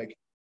already like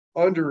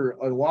under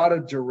a lot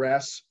of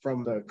duress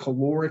from the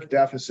caloric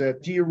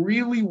deficit. Do you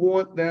really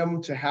want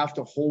them to have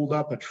to hold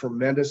up a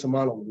tremendous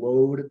amount of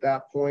load at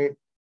that point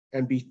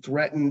and be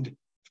threatened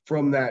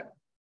from that?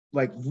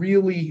 Like,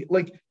 really,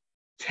 like,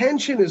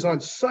 tension is on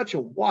such a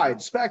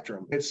wide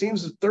spectrum. It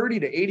seems that 30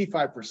 to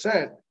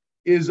 85%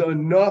 is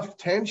enough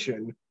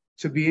tension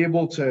to be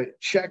able to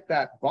check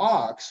that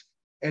box.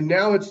 And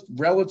now it's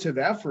relative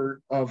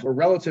effort of a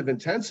relative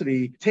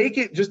intensity. Take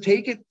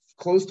it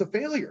close to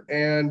failure.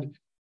 And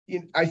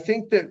I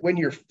think that when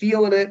you're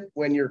feeling it,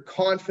 when you're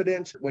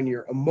confident, when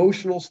your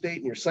emotional state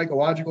and your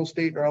psychological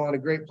state are all in a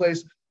great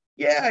place,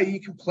 yeah, you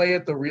can play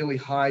at the really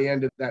high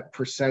end of that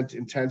percent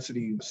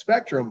intensity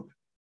spectrum.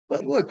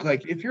 But look,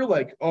 like, if you're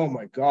like, oh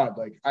my God,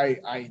 like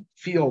I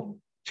feel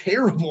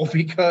terrible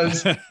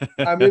because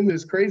I'm in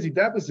this crazy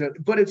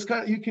deficit, but it's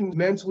kind of, you can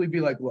mentally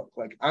be like, look,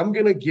 like, I'm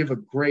going to give a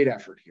great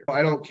effort here.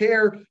 I don't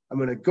care. I'm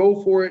going to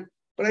go for it.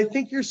 But I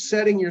think you're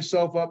setting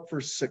yourself up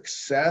for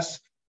success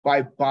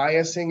by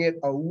biasing it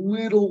a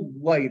little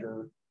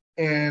lighter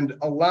and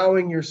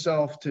allowing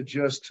yourself to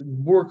just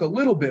work a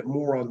little bit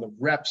more on the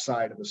rep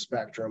side of the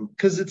spectrum,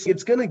 because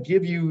it's going to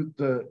give you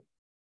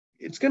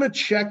it's going to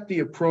check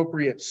the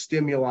appropriate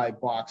stimuli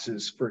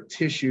boxes for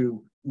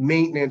tissue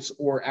maintenance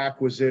or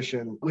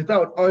acquisition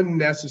without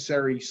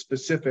unnecessary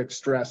specific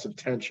stress of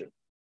tension.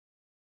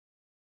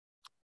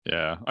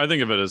 Yeah, I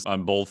think of it as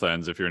on both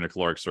ends, if you're in a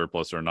caloric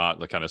surplus or not,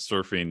 like kind of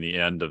surfing the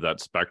end of that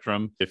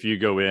spectrum. If you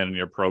go in and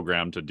you're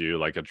programmed to do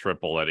like a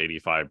triple at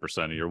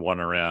 85% of your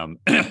 1RM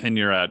and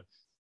you're at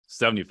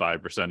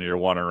 75% of your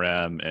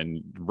 1RM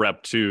and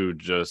rep 2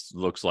 just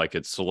looks like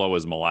it's slow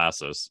as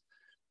molasses,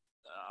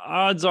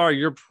 odds are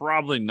you're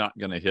probably not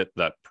going to hit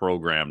that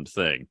programmed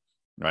thing,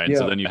 right? Yeah.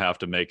 So then you have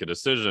to make a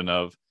decision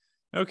of,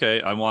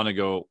 okay, I want to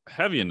go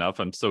heavy enough.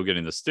 I'm still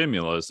getting the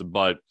stimulus,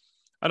 but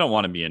I don't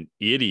want to be an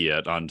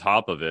idiot on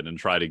top of it and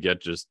try to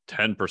get just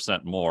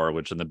 10% more,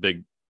 which in the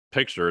big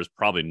picture is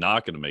probably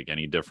not going to make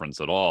any difference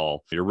at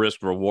all. Your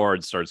risk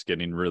reward starts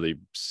getting really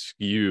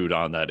skewed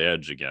on that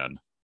edge again.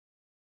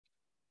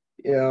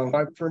 Yeah,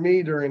 for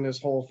me during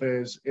this whole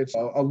phase, it's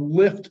a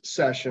lift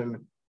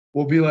session.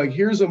 Will be like,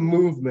 here's a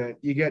movement,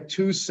 you get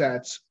 2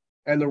 sets,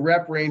 and the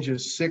rep range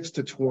is 6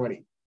 to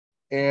 20.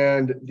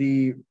 And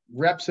the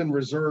reps in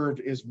reserve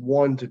is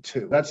 1 to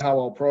 2. That's how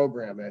I'll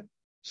program it.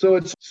 So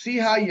it's see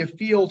how you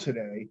feel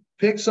today,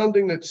 pick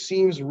something that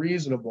seems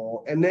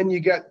reasonable, and then you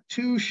get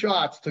 2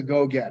 shots to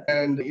go get.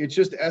 And it's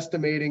just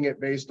estimating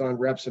it based on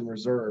reps in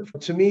reserve.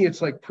 To me,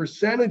 it's like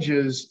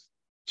percentages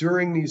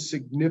during these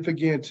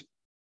significant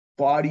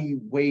body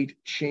weight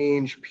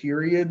change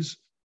periods,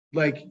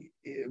 like,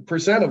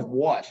 percent of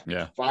what?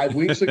 Yeah. 5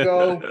 weeks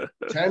ago,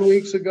 10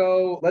 weeks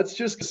ago. Let's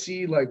just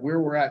see like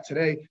where we're at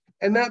today.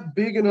 And that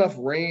big enough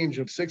range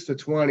of 6 to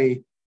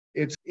 20,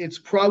 it's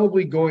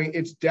probably going,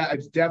 it's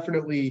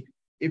definitely,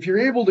 if you're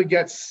able to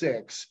get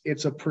 6,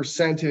 it's a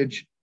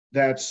percentage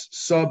that's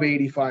sub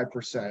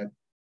 85%,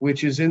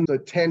 which is in the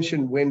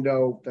tension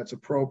window that's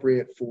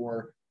appropriate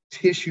for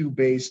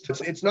tissue-based.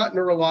 It's not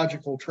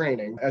neurological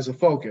training as a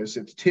focus,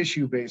 it's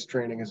tissue-based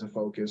training as a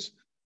focus.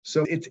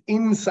 So it's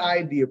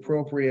inside the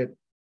appropriate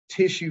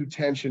tissue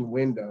tension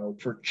window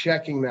for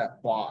checking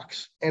that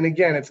box. And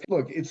again,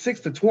 it's 6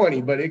 to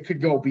 20, but it could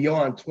go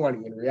beyond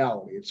 20 in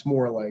reality. It's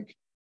more like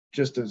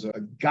just as a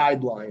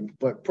guideline,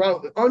 but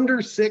probably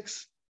under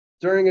 6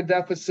 during a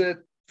deficit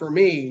for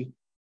me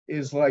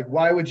is like,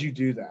 why would you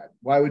do that?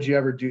 Why would you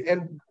ever do?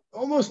 And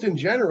almost in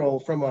general,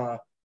 from a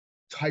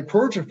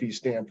hypertrophy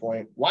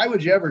standpoint, why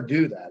would you ever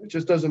do that? It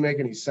just doesn't make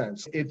any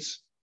sense.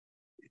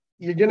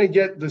 You're going to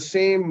get the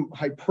same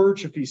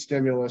hypertrophy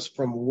stimulus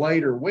from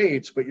lighter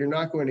weights, but you're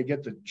not going to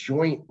get the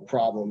joint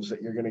problems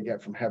that you're going to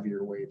get from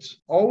heavier weights.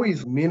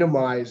 Always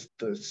minimize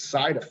the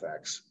side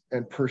effects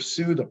and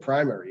pursue the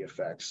primary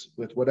effects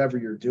with whatever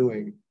you're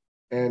doing.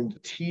 And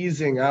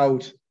teasing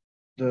out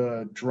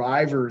the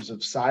drivers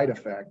of side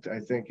effect,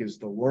 I think, is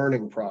the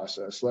learning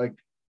process. Like,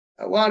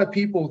 a lot of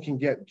people can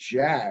get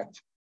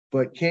jacked,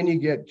 but can you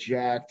get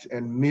jacked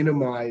and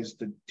minimize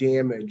the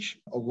damage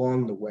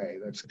along the way?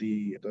 That's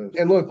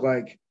and look,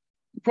 like,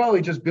 you're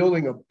probably just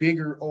building a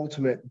bigger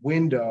ultimate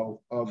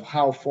window of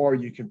how far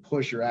you can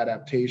push your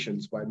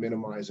adaptations by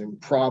minimizing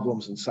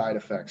problems and side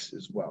effects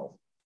as well.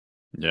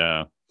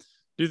 Yeah.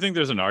 Do you think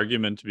there's an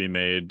argument to be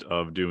made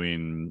of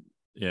doing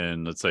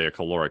in, let's say, a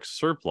caloric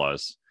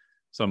surplus,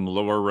 some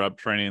lower rep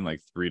training,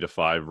 like 3 to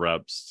 5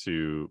 reps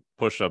to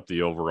push up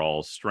the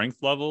overall strength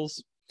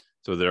levels.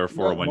 So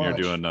therefore, Not when you're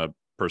much. doing a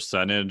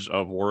percentage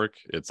of work,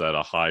 it's at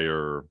a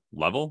higher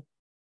level.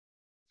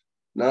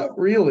 Not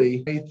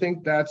really. I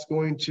think that's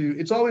going to,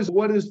 it's always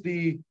what is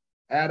the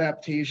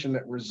adaptation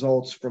that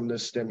results from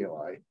this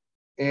stimuli?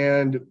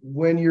 And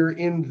when you're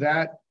in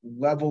that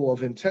level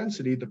of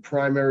intensity, the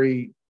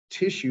primary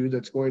tissue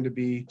that's going to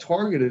be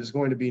targeted is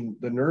going to be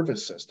the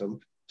nervous system.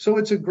 So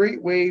it's a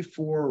great way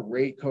for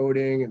rate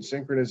coding and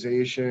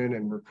synchronization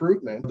and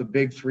recruitment, the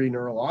big three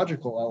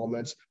neurological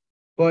elements.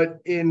 But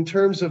in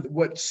terms of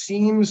what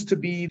seems to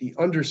be the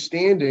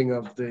understanding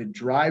of the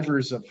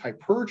drivers of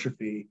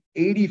hypertrophy,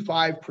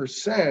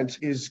 85%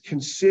 is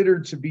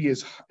considered to be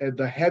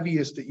the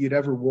heaviest that you'd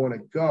ever want to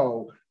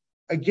go.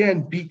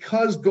 Again,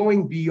 because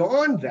going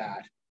beyond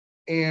that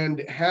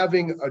and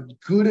having a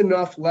good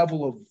enough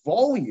level of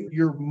volume,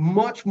 you're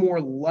much more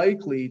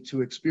likely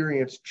to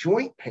experience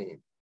joint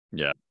pain.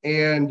 Yeah.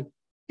 And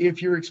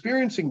if you're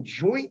experiencing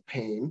joint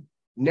pain,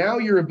 now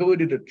your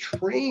ability to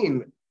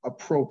train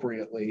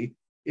appropriately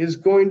is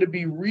going to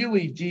be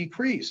really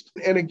decreased.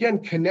 And again,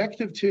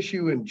 connective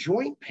tissue and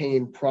joint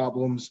pain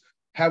problems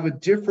have a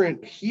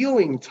different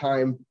healing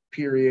time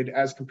period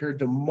as compared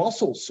to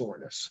muscle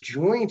soreness.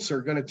 Joints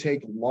are going to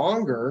take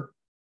longer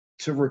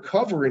to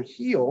recover and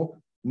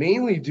heal,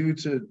 mainly due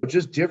to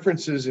just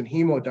differences in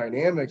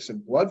hemodynamics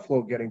and blood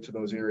flow getting to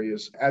those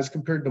areas as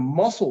compared to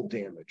muscle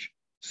damage.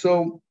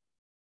 So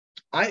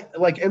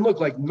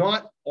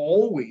not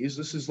always,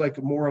 this is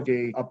like more of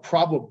a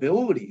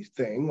probability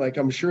thing. Like,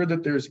 I'm sure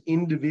that there's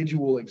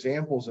individual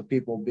examples of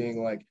people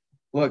being like,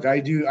 look, I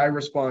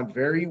respond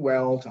very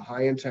well to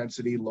high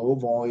intensity, low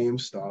volume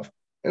stuff.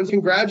 And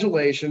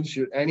congratulations,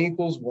 N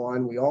equals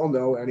 1. We all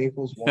know N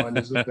equals 1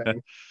 is a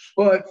thing.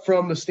 But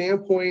from the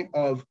standpoint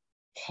of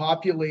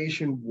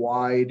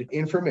population-wide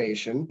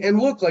information, and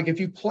look, like if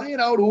you play it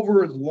out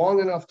over a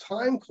long enough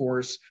time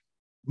course,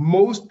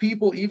 most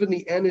people, even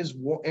the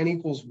N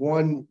equals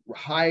 1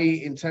 high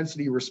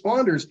intensity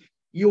responders,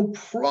 you'll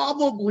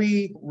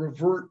probably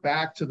revert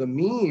back to the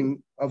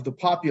mean of the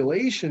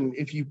population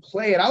if you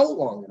play it out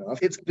long enough.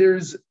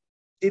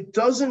 It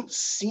doesn't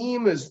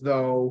seem as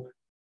though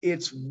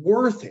it's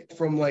worth it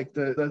from like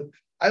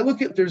I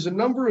look at, there's a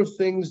number of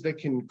things that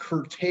can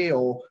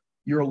curtail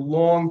your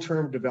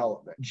long-term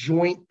development.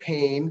 Joint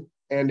pain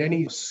and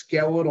any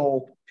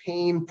skeletal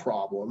pain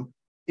problem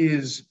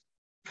is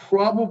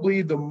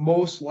probably the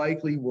most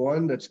likely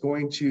one that's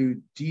going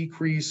to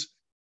decrease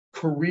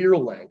career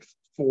length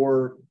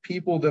for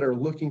people that are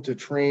looking to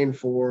train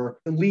for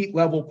elite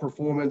level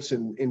performance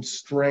in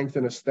strength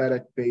and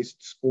aesthetic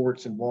based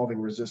sports involving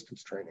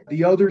resistance training.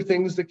 The other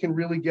things that can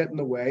really get in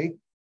the way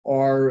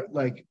are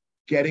like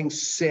getting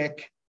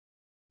sick,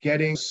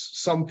 getting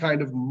some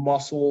kind of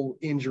muscle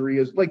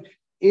injury, like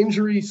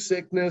injury,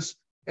 sickness,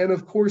 and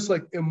of course,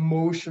 like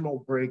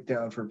emotional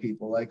breakdown for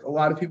people. Like a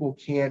lot of people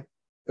can't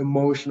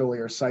emotionally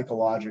or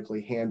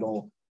psychologically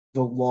handle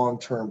the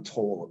long-term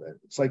toll of it.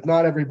 It's like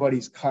not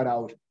everybody's cut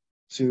out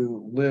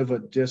to live a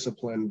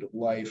disciplined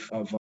life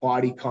of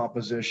body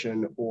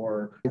composition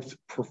or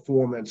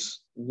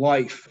performance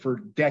life for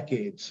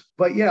decades.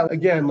 But yeah,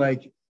 again,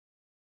 like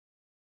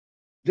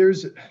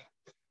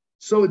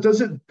so does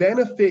it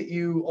benefit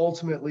you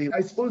ultimately?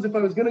 I suppose if I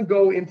was going to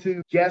go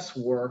into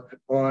guesswork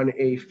on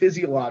a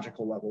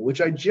physiological level,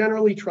 which I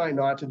generally try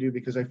not to do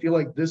because I feel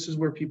like this is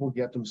where people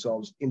get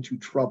themselves into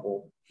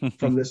trouble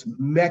from this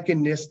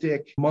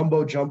mechanistic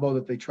mumbo jumbo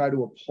that they try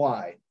to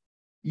apply,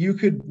 you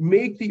could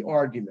make the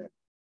argument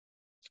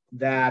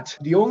that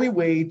the only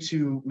way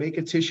to make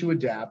a tissue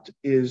adapt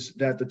is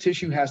that the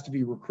tissue has to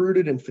be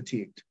recruited and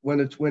fatigued.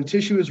 When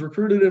tissue is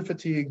recruited and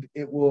fatigued,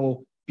 it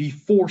will be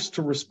forced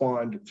to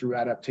respond through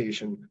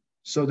adaptation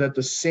so that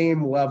the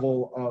same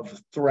level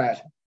of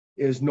threat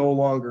is no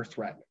longer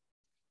threatening.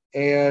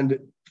 And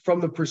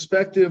from the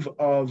perspective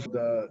of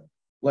the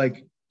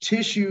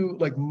tissue,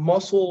 like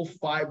muscle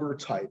fiber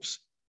types,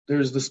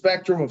 there's the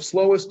spectrum of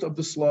slowest of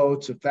the slow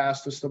to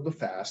fastest of the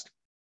fast.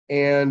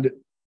 And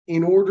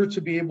in order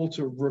to be able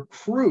to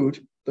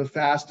recruit the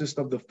fastest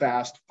of the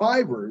fast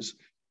fibers,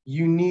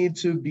 you need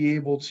to be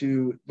able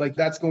to,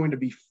 that's going to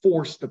be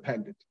force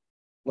dependent.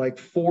 Like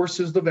force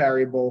is the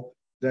variable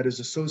that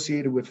is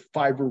associated with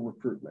fiber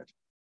recruitment.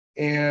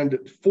 And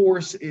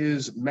force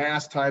is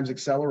mass times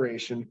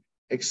acceleration.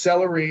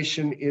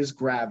 Acceleration is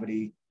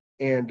gravity,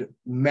 and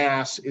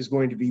mass is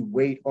going to be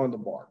weight on the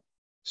bar.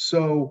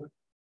 So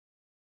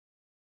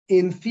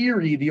in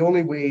theory, the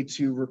only way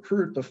to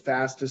recruit the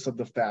fastest of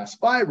the fast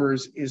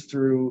fibers is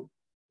through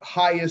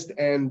highest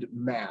end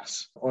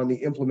mass on the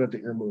implement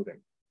that you're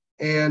moving.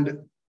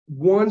 And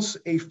once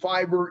a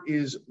fiber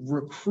is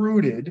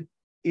recruited,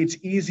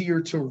 it's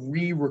easier to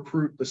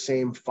re-recruit the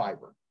same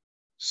fiber.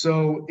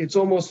 So it's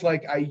almost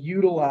like I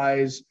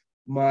utilize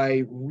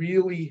my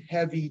really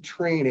heavy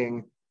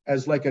training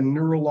as like a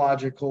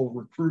neurological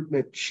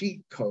recruitment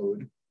cheat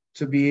code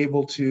to be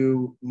able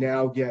to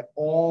now get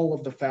all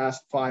of the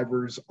fast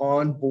fibers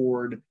on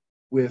board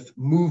with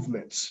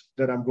movements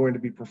that I'm going to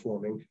be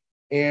performing.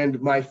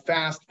 And my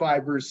fast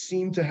fibers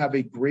seem to have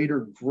a greater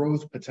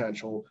growth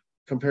potential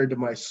compared to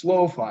my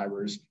slow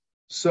fibers.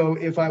 So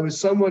if I was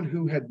someone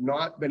who had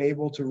not been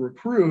able to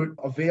recruit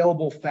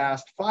available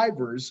fast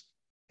fibers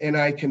and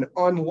I can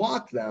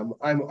unlock them,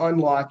 I'm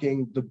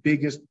unlocking the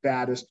biggest,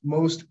 baddest,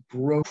 most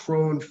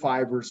growth-prone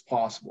fibers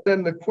possible.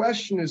 Then the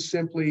question is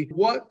simply,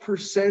 what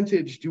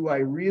percentage do I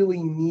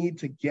really need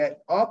to get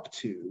up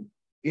to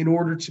in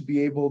order to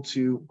be able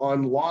to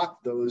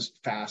unlock those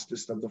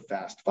fastest of the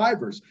fast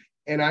fibers?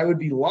 And I would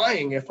be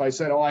lying if I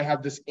said, oh, I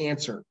have this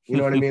answer. You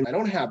know what I mean? I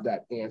don't have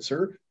that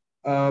answer.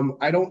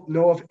 I don't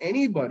know if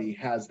anybody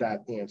has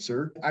that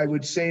answer. I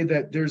would say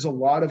that there's a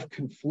lot of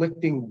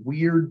conflicting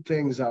weird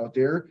things out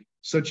there,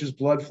 such as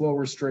blood flow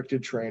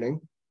restricted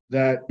training,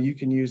 that you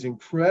can use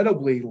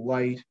incredibly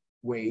light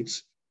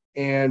weights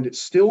and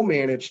still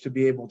manage to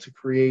be able to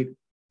create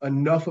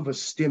enough of a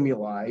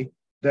stimuli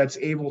that's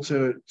able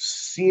to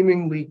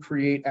seemingly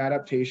create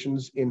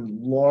adaptations in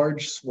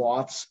large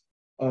swaths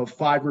of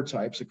fiber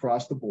types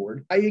across the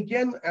board.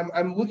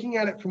 I'm looking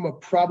at it from a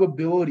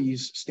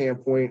probabilities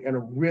standpoint and a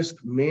risk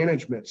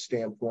management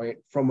standpoint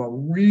from a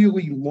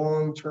really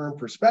long-term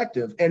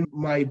perspective. And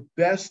my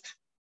best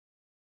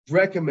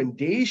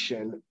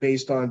recommendation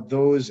based on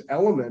those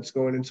elements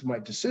going into my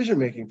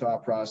decision-making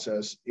thought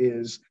process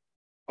is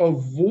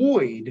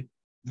avoid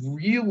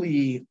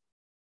really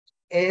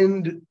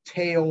end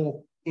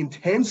tail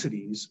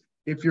intensities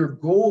if your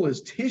goal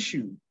is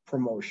tissue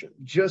promotion.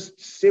 Just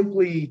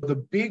simply the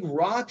big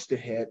rocks to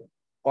hit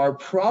are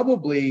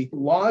probably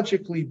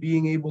logically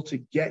being able to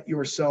get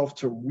yourself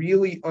to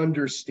really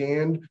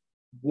understand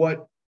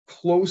what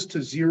close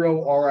to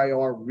zero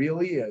RIR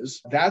really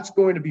is. That's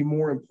going to be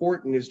more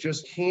important, is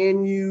just,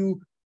 can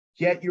you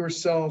get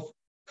yourself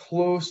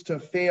close to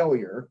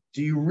failure?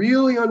 Do you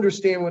really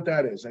understand what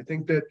that is? I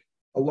think that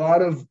a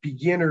lot of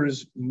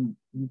beginners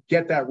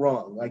get that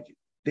wrong. Like,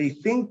 they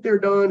think they're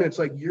done. It's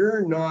like,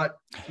 you're not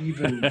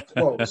even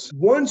close.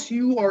 Once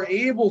you are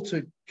able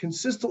to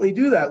consistently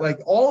do that, like,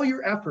 all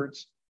your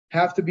efforts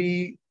have to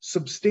be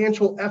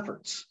substantial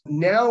efforts.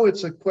 Now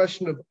it's a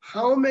question of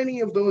how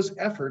many of those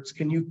efforts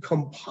can you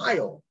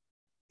compile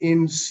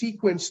in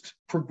sequenced,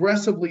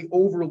 progressively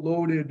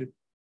overloaded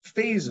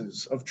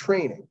phases of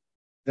training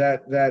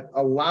that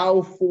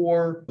allow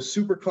for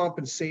super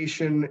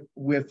compensation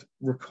with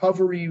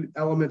recovery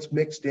elements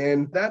mixed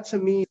in. That to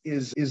me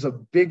is a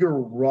bigger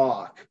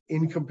rock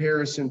in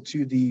comparison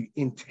to the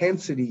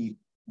intensity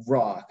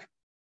rock,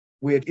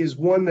 which is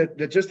one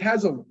that just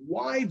has a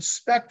wide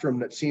spectrum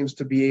that seems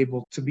to be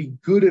able to be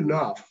good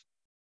enough.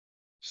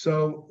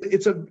 So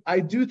I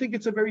do think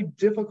it's a very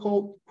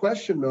difficult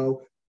question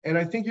though. And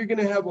I think you're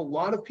going to have a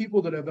lot of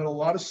people that have had a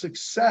lot of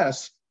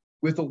success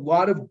with a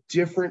lot of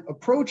different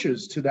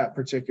approaches to that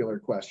particular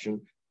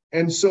question.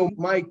 And so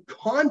my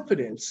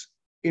confidence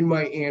in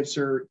my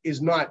answer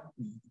is not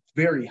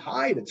very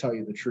high, to tell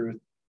you the truth.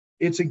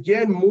 It's,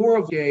 again, more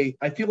of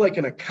I feel like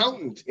an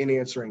accountant in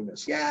answering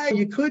this. Yeah,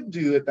 you could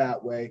do it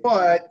that way,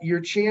 but your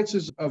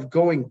chances of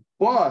going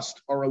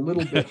bust are a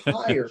little bit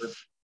higher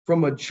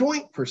from a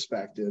joint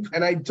perspective.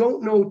 And I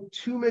don't know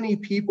too many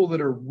people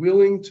that are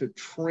willing to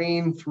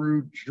train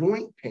through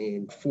joint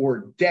pain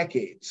for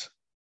decades.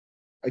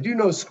 I do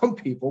know some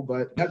people,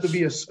 but have to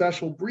be a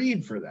special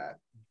breed for that.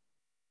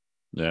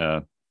 Yeah.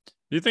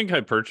 Do you think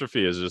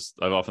hypertrophy is just,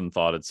 I've often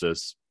thought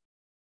it's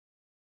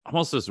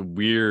almost this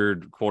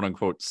weird, quote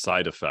unquote,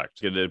 side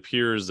effect. It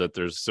appears that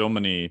there's so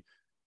many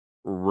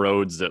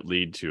roads that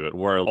lead to it,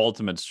 where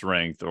ultimate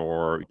strength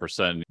or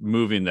percent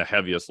moving the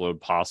heaviest load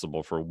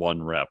possible for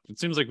one rep. It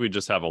seems like we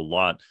just have a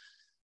lot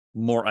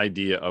more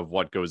idea of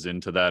what goes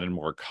into that and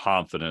more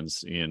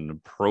confidence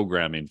in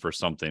programming for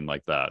something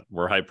like that.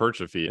 Where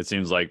hypertrophy, it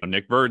seems like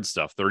Nick Bird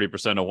stuff,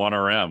 30% of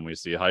 1RM, we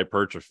see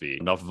hypertrophy.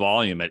 Enough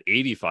volume at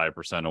 85%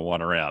 of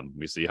 1RM,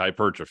 we see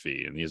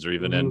hypertrophy. And these are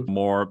even in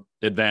more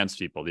advanced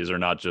people. These are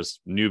not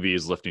just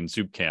newbies lifting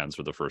soup cans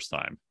for the first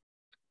time.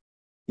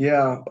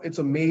 Yeah, it's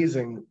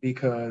amazing,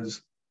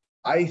 because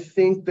I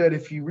think that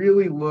if you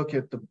really look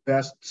at the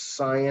best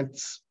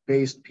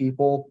science-based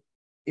people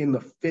in the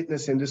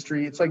fitness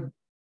industry, it's like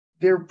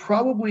they're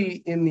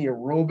probably in the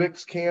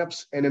aerobics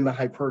camps and in the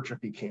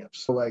hypertrophy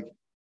camps. So like,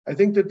 I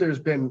think that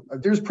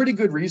there's pretty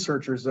good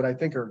researchers that I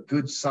think are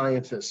good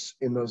scientists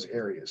in those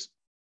areas.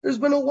 There's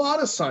been a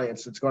lot of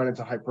science that's gone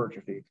into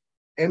hypertrophy.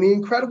 And the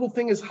incredible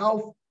thing is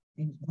how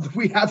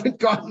we haven't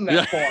gotten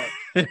that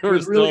far.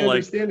 We're still really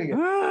understanding it.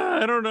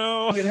 I don't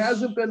know. It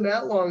hasn't been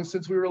that long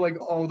since we were like,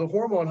 oh, the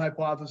hormone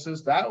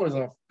hypothesis, that was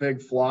a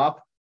big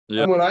flop.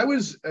 Yeah. When I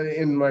was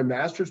in my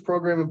master's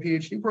program and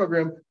PhD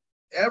program,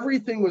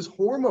 everything was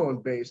hormone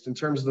based in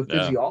terms of the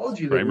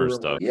physiology. Kramer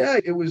stuff. Yeah,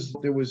 there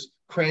was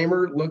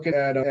Kramer looking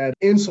at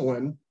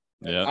insulin,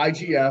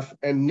 IGF,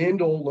 and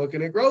Nindle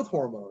looking at growth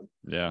hormone.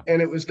 Yeah.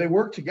 And they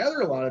worked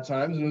together a lot of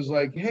times. And it was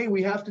like, hey,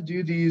 we have to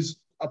do these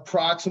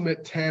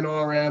approximate 10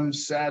 RM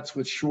sets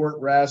with short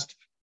rest.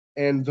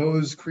 And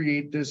those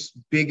create this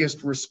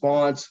biggest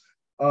response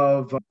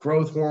of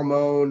growth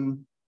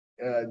hormone,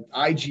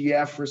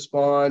 IGF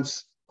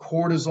response,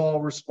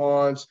 cortisol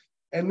response.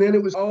 And then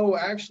it was, oh,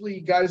 actually,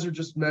 you guys are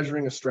just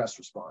measuring a stress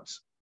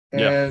response.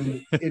 Yeah.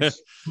 And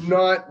it's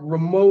not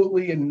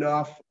remotely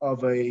enough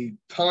of a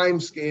time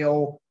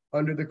scale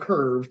under the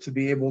curve to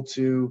be able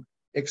to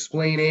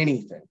explain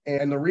anything.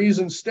 And the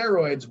reason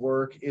steroids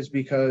work is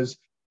because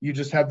you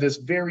just have this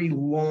very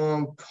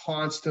long,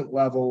 constant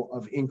level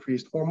of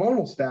increased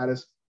hormonal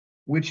status,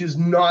 which is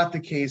not the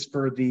case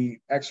for the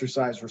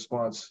exercise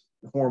response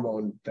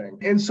hormone thing.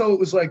 And so it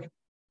was like,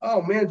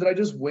 oh man, did I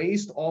just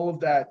waste all of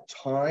that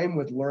time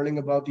with learning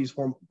about these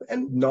hormones?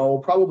 And no,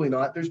 probably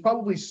not. There's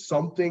probably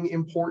something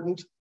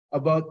important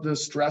about the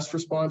stress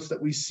response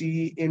that we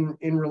see in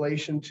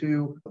relation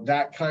to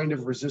that kind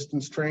of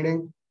resistance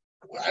training.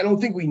 I don't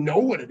think we know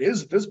what it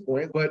is at this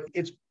point, but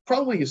it's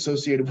probably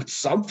associated with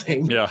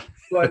something. Yeah.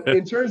 But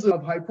in terms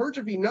of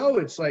hypertrophy, no,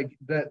 it's like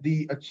that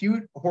the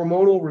acute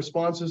hormonal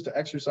responses to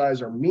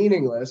exercise are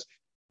meaningless.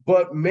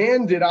 But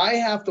man, did I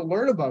have to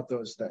learn about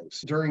those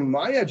things during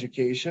my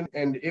education.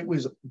 And it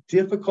was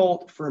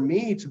difficult for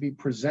me to be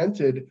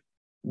presented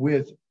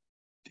with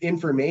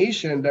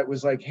information that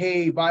was like,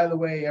 hey, by the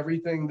way,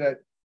 everything that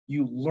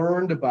you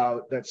learned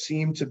about that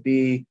seemed to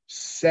be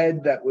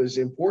said that was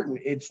important,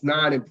 it's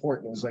not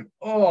important. It was like,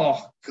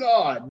 oh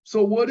God,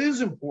 so what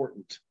is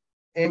important?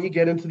 And you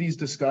get into these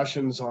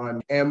discussions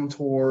on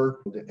mTOR,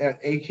 the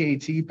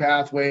AKT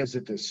pathway. Is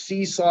it the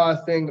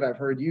seesaw thing that I've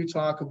heard you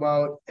talk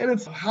about? And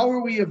it's how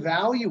are we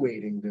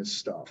evaluating this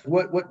stuff?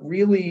 What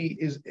really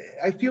is,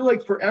 I feel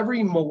like for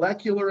every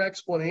molecular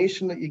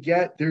explanation that you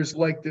get, there's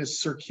like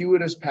this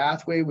circuitous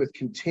pathway with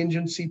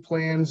contingency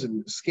plans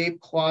and escape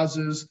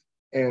clauses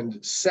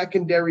and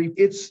secondary.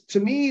 It's, to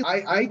me,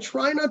 I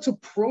try not to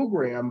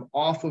program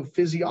off of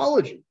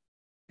physiology,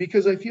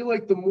 because I feel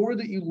like the more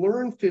that you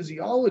learn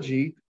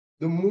physiology,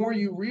 the more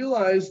you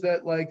realize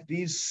that like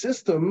these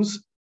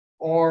systems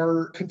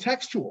are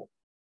contextual.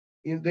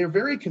 They're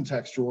very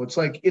contextual. It's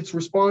like it's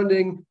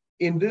responding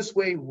in this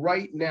way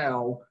right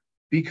now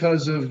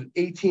because of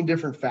 18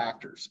 different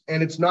factors.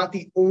 And it's not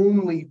the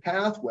only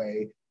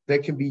pathway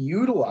that can be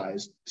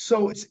utilized.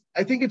 So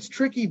I think it's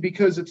tricky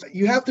because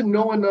you have to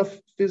know enough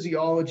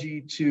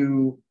physiology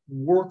to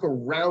work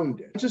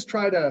around it.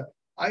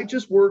 I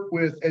just work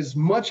with as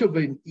much of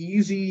an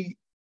easy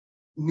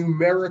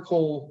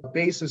numerical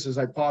basis as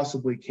I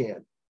possibly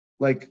can,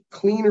 like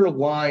cleaner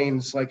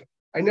lines. Like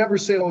I never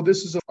say, oh,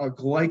 this is a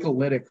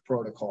glycolytic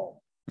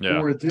protocol,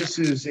 or this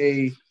is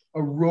a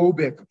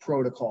aerobic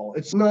protocol.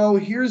 It's no,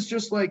 here's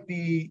just like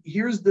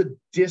here's the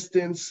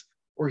distance,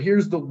 or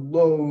here's the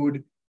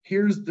load,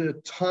 here's the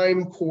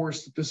time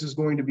course that this is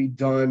going to be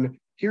done,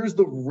 here's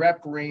the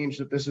rep range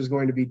that this is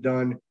going to be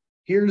done,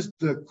 here's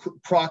the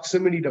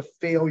proximity to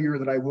failure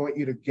that I want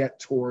you to get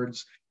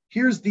towards,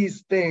 here's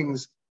these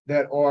things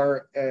that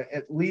are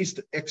at least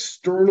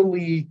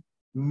externally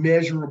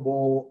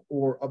measurable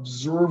or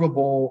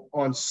observable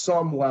on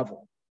some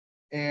level.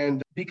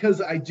 And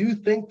because I do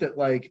think that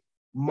like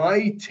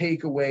my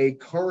takeaway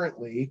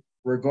currently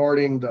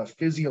regarding the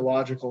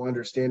physiological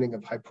understanding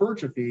of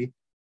hypertrophy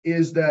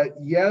is that,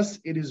 yes,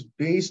 it is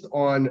based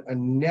on a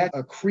net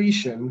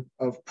accretion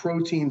of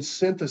protein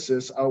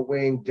synthesis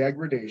outweighing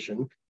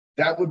degradation.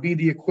 That would be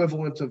the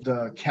equivalent of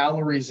the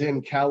calories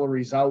in,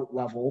 calories out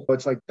level.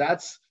 It's like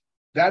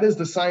that is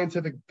the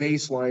scientific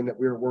baseline that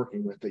we're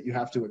working with, that you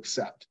have to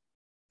accept.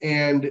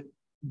 And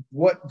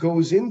what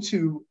goes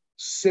into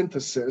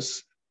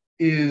synthesis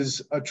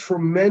is a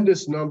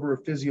tremendous number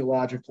of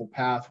physiological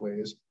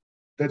pathways.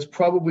 That's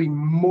probably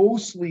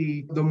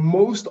mostly the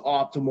most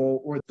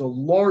optimal, or the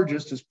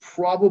largest is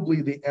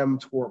probably the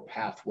mTOR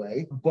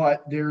pathway.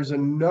 But there's a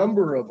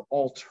number of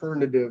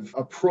alternative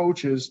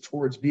approaches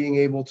towards being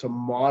able to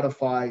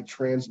modify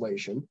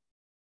translation.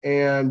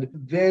 And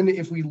then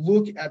if we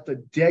look at the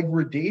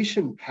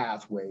degradation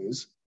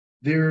pathways,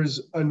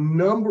 there's a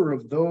number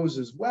of those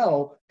as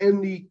well.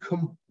 And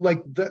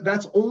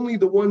that's only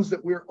the ones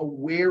that we're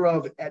aware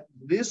of at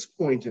this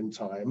point in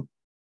time,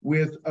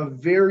 with a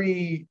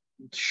very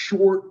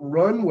short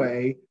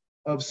runway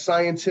of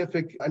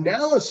scientific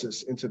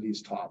analysis into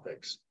these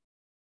topics.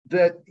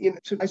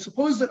 I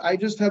suppose that I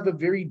just have a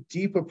very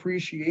deep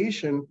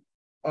appreciation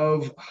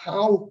of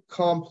how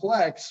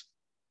complex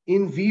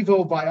in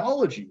vivo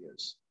biology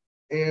is.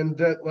 And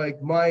that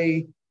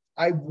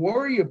I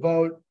worry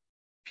about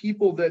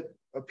people that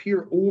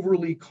appear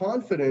overly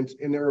confident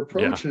in their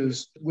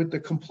approaches with the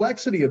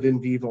complexity of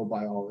in vivo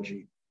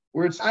biology,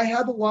 where I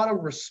have a lot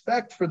of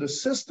respect for the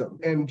system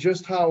and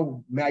just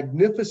how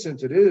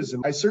magnificent it is.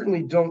 And I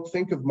certainly don't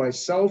think of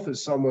myself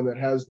as someone that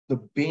has the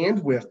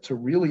bandwidth to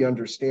really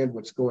understand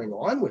what's going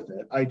on with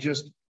it.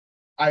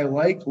 I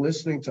like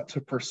listening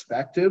to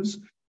perspectives,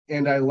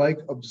 and I like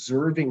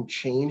observing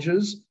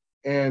changes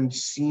and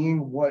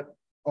seeing what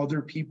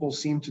other people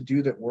seem to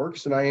do that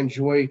works. And I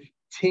enjoy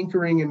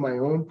tinkering in my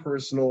own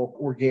personal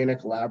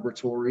organic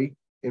laboratory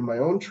in my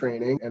own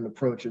training and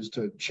approaches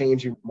to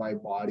changing my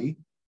body.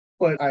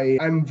 But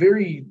I'm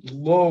very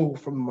low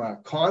from a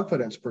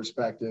confidence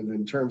perspective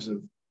in terms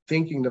of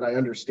thinking that I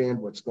understand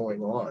what's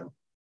going on.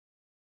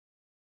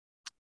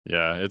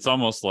 Yeah, it's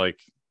almost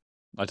like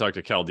I talked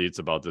to Cal Dietz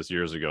about this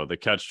years ago, the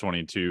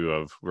catch-22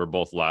 of, we're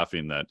both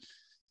laughing that,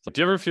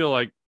 do you ever feel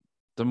like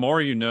the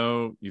more you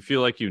know, you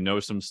feel like you know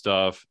some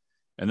stuff,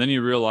 and then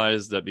you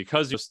realize that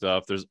because you know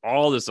stuff, there's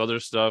all this other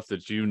stuff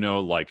that you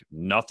know like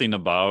nothing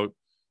about.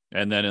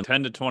 And then in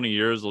 10 to 20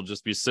 years, we'll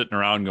just be sitting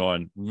around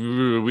going,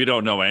 we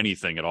don't know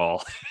anything at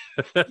all.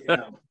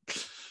 Yeah.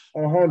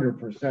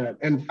 100%.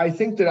 And I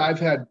think that I've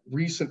had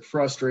recent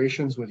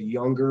frustrations with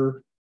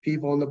younger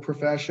people in the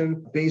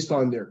profession based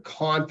on their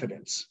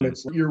confidence.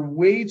 It's you're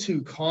way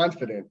too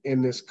confident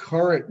in this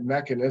current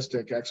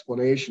mechanistic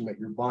explanation that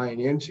you're buying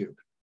into.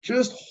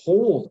 Just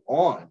hold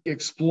on,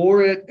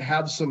 explore it,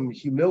 have some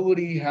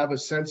humility, have a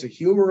sense of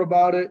humor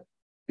about it.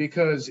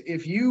 Because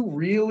if you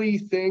really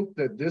think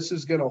that this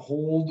is going to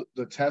hold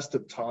the test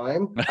of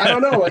time, I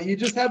don't know, you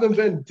just haven't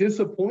been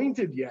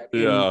disappointed yet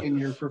in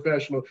your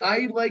professional.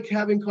 I like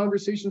having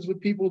conversations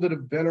with people that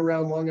have been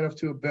around long enough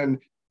to have been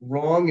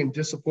wrong and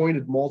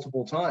disappointed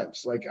multiple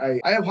times. Like I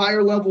have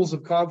higher levels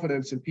of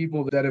confidence in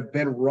people that have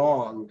been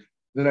wrong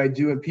than I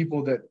do in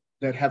people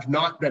that have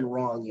not been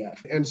wrong yet.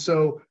 And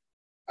so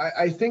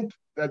I think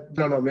that, I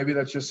don't know, maybe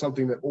that's just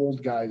something that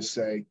old guys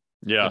say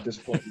at this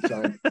point in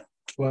time.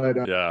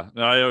 But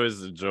I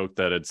always joke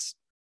that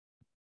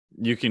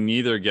you can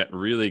either get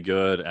really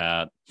good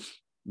at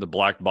the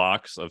black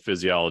box of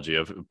physiology,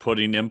 of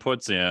putting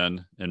inputs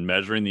in and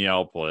measuring the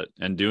output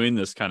and doing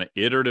this kind of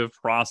iterative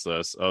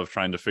process of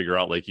trying to figure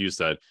out, like you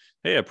said,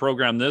 hey, I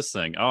programmed this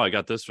thing. Oh, I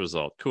got this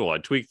result. Cool. I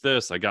tweaked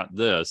this. I got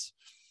this.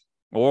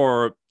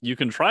 Or you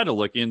can try to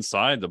look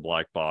inside the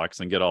black box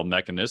and get all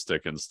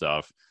mechanistic and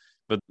stuff,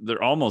 but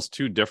they're almost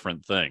two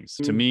different things.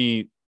 To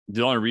me,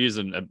 the only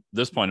reason at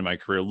this point in my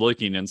career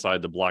looking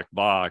inside the black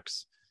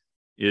box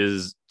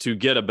is to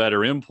get a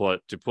better input,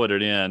 to put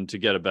it in, to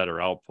get a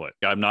better output.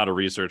 I'm not a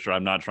researcher.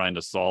 I'm not trying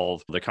to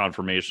solve the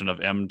conformation of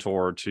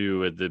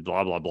mTOR2, the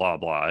blah, blah, blah,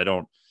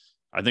 blah.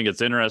 I think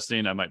it's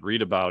interesting. I might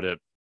read about it,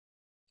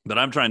 but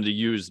I'm trying to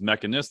use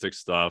mechanistic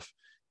stuff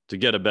to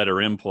get a better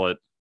input,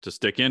 to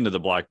stick into the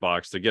black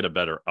box, to get a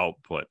better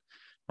output.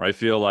 Or I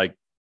feel like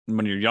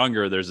when you're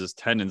younger, there's this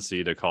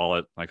tendency to call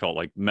it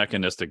like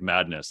mechanistic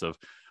madness of,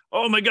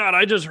 oh my God,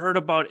 I just heard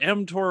about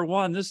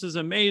mTOR1. This is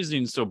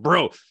amazing. So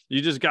bro, you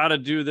just got to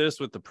do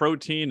this with the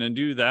protein and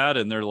do that.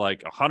 And they're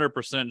like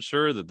 100%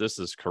 sure that this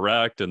is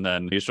correct. And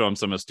then you show them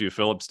some of Stu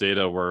Phillips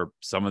data where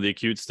some of the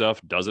acute stuff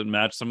doesn't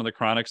match some of the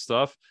chronic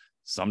stuff.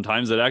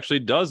 Sometimes it actually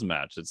does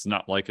match. It's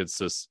not like it's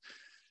this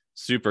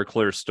super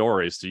clear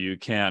story. So you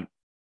can't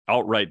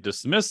outright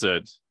dismiss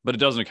it, but it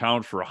doesn't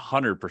account for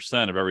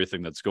 100% of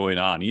everything that's going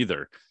on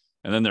either.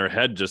 And then their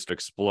head just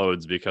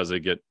explodes because they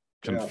get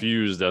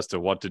confused as to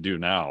what to do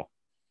now.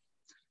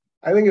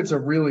 I think it's a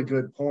really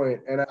good point.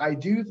 And I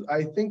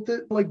think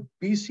that like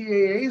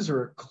BCAAs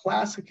are a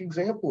classic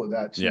example of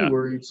that too,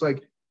 where it's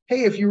like,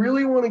 hey, if you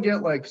really want to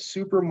get like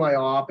super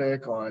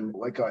myopic on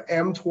like a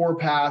mTOR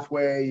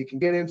pathway, you can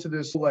get into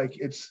this, like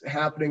it's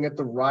happening at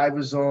the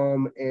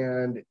ribosome,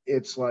 and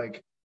it's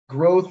like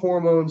growth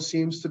hormone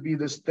seems to be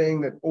this thing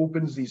that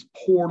opens these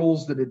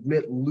portals that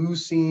admit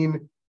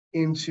leucine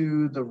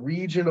into the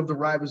region of the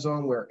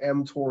ribosome where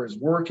mTOR is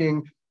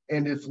working.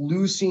 And if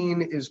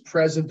leucine is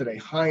present at a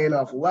high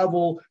enough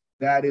level,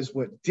 that is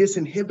what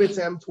disinhibits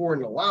mTOR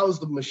and allows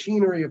the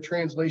machinery of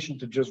translation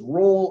to just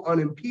roll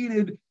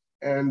unimpeded.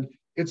 And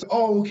it's,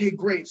 oh, okay,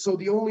 great. So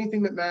the only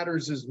thing that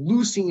matters is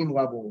leucine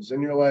levels.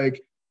 And you're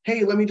like,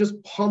 hey, let me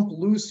just pump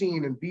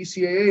leucine and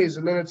BCAAs.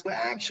 And then it's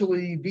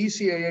actually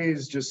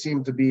BCAAs just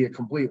seem to be a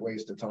complete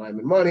waste of time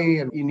and money.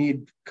 And you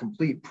need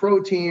complete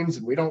proteins.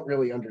 And we don't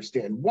really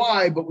understand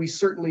why, but we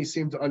certainly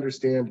seem to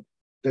understand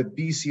that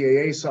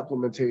BCAA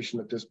supplementation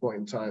at this point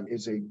in time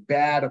is a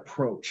bad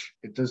approach.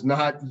 It does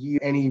not yield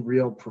any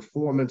real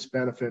performance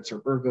benefits or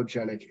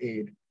ergogenic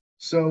aid.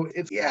 So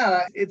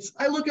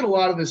I look at a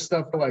lot of this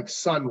stuff like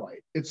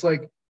sunlight. It's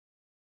like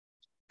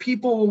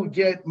people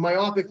get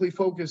myopically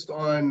focused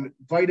on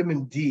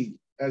vitamin D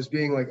as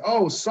being like,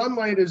 oh,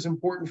 sunlight is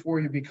important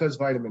for you because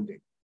vitamin D.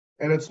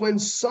 And it's when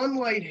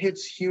sunlight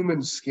hits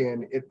human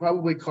skin, it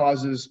probably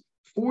causes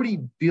 40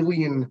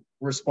 billion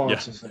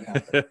responses that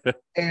happen.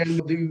 And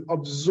the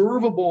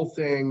observable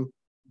thing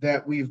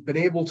that we've been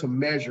able to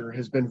measure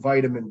has been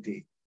vitamin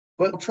D.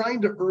 But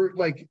trying to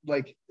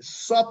like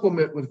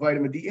supplement with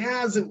vitamin D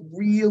hasn't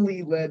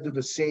really led to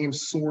the same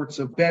sorts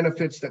of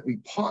benefits that we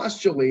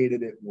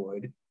postulated it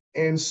would.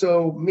 And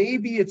so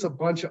maybe it's a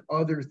bunch of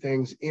other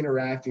things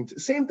interacting.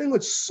 Same thing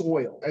with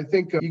soil. I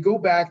think you go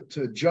back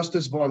to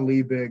Justus von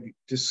Liebig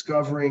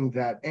discovering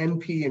that N,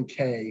 P, and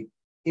K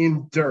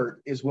in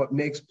dirt is what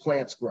makes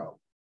plants grow.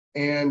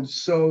 And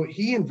so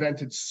he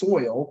invented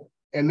soil,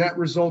 and that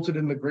resulted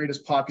in the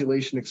greatest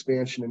population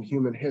expansion in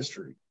human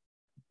history.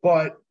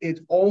 But it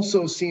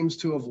also seems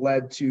to have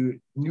led to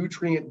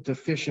nutrient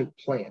deficient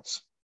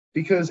plants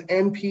because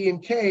N, P,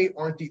 and K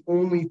aren't the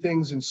only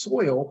things in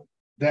soil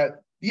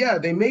that,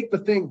 they make the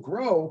thing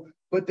grow,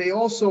 but they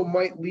also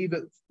might leave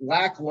it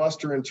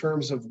lackluster in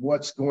terms of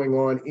what's going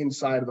on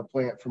inside of the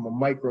plant from a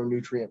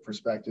micronutrient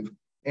perspective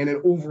and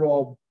an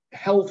overall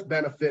health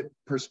benefit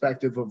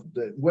perspective of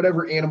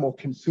whatever animal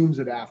consumes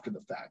it after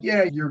the fact.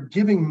 Yeah, you're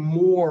giving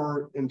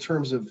more in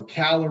terms of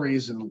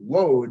calories and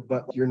load,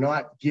 but you're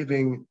not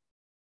giving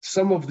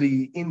some of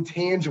the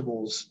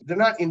intangibles. They're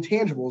not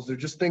intangibles. They're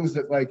just things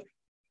that like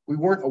we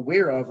weren't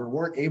aware of or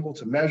weren't able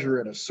to measure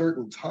at a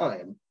certain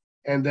time,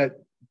 and that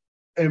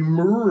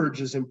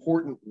emerge as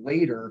important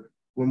later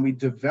when we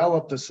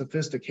develop the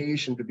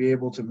sophistication to be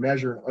able to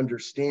measure and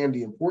understand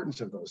the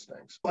importance of those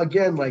things.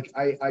 Again, like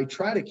I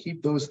try to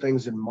keep those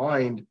things in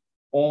mind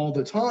all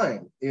the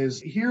time.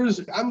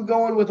 I'm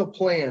going with a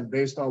plan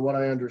based on what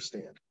I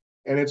understand.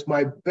 And it's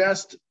my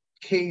best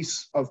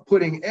case of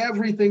putting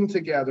everything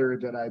together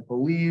that I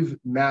believe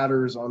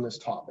matters on this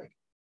topic.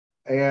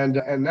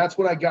 And that's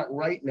what I got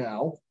right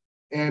now.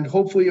 And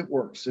hopefully it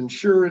works. And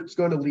sure, it's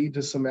going to lead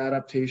to some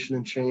adaptation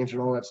and change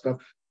and all that stuff.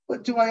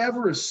 But do I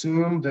ever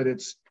assume that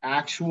it's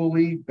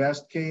actually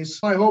best case?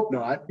 I hope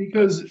not,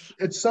 because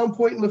at some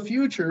point in the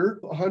future,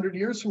 100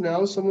 years from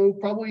now, someone will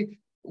probably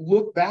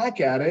look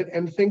back at it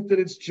and think that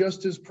it's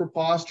just as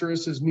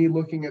preposterous as me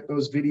looking at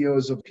those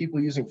videos of people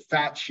using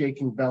fat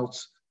shaking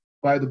belts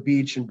by the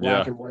beach in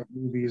black and white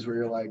movies where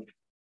you're like,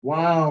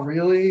 wow,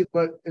 really?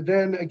 But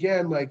then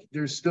again, like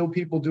there's still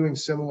people doing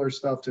similar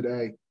stuff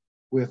today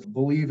with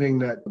believing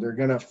that they're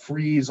going to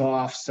freeze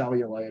off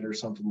cellulite or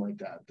something like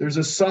that. There's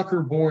a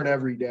sucker born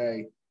every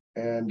day.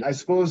 And I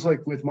suppose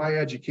like with my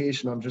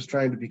education, I'm just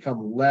trying to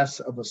become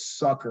less of a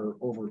sucker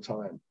over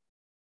time.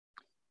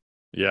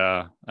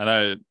 Yeah. And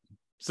I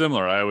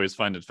always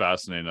find it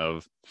fascinating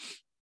of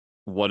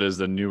what is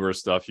the newer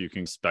stuff you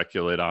can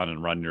speculate on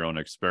and run your own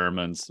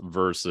experiments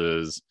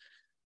versus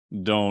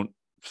don't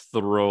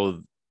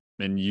throw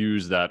and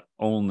use that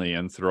only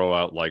and throw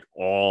out like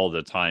all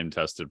the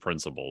time-tested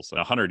principles.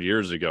 100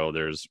 years ago,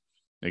 there's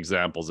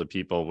examples of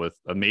people with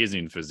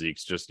amazing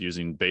physiques just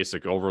using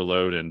basic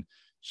overload and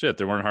shit.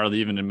 There weren't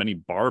hardly even many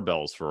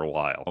barbells for a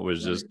while. It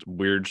was just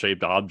weird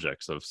shaped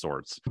objects of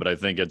sorts. But I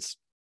think it's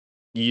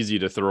easy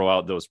to throw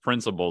out those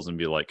principles and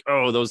be like,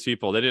 oh, those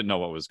people, they didn't know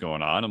what was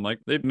going on. I'm like,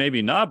 they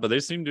maybe not, but they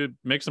seem to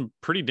make some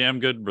pretty damn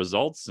good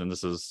results. And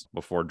this is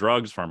before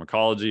drugs,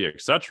 pharmacology,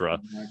 etc.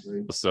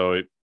 Exactly.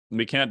 So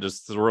we can't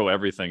just throw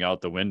everything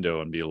out the window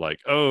and be like,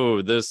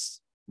 oh, this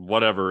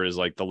whatever is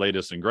like the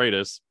latest and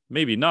greatest.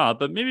 Maybe not,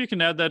 but maybe you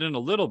can add that in a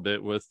little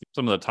bit with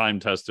some of the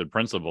time-tested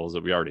principles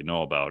that we already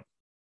know about.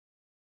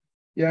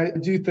 Yeah, I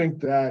do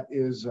think that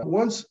is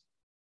once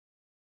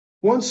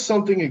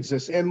something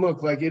exists, and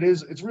look, like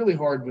it's really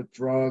hard with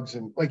drugs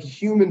and like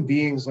human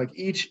beings, like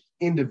each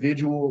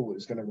individual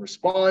is going to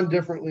respond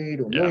differently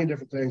to a million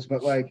different things,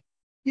 but like,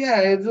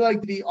 yeah, it's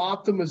like the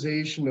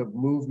optimization of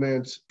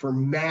movements for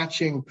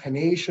matching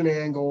pennation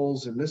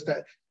angles and this,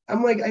 that.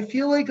 I'm like, I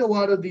feel like a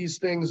lot of these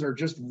things are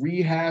just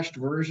rehashed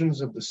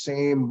versions of the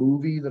same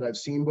movie that I've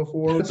seen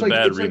before. It's a like,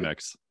 bad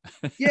remix.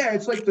 Like, yeah,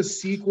 it's like the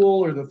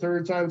sequel or the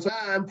third time. It's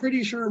like, I'm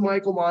pretty sure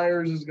Michael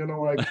Myers is going to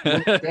like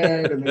look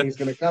dead and then he's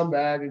going to come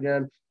back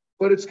again.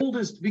 But it's cool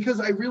because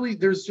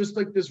there's just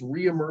like this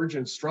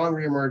strong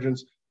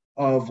reemergence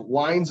of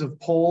lines of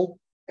pull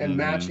and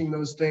matching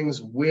those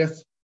things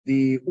with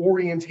the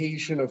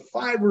orientation of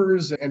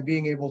fibers and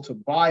being able to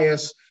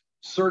bias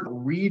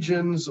certain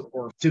regions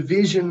or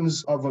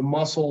divisions of a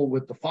muscle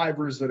with the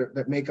fibers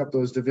that make up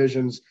those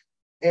divisions.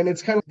 And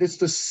it's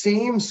the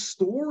same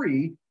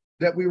story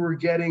that we were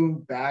getting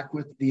back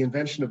with the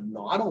invention of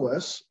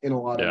Nautilus in a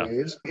lot of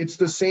ways. It's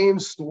the same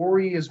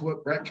story as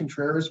what Bret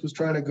Contreras was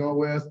trying to go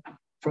with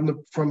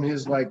from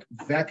his like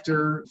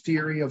vector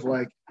theory of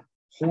like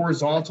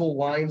horizontal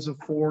lines of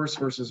force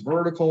versus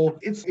vertical.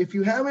 If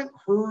you haven't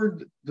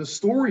heard the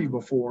story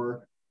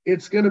before,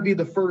 it's going to be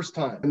the first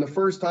time. And the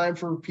first time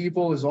for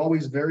people is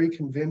always very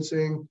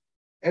convincing.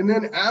 And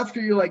then after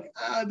you're like,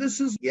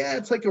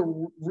 it's like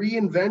a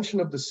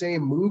reinvention of the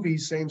same movie,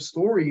 same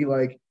story.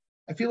 Like,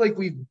 I feel like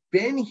we've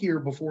been here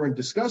before and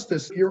discussed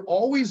this. You're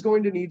always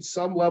going to need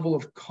some level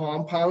of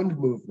compound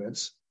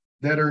movements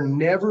that are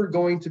never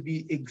going to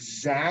be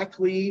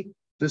exactly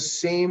the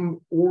same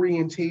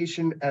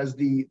orientation as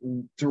the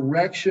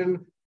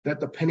direction that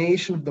the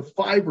pennation of the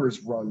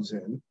fibers runs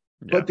in,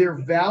 but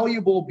they're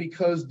valuable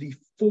because the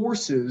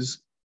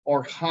forces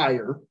are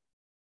higher.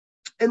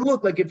 And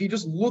look, like if you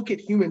just look at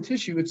human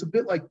tissue, it's a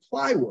bit like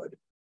plywood,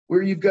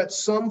 where you've got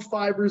some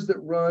fibers that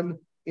run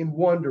in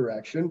one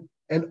direction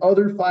and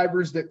other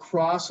fibers that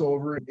cross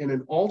over in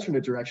an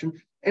alternate direction.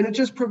 And it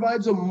just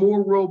provides a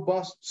more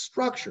robust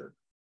structure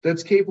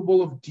that's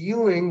capable of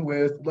dealing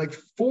with like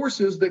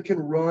forces that can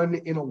run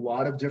in a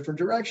lot of different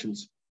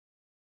directions.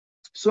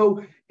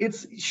 So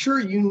it's sure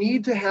you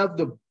need to have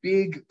the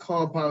big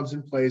compounds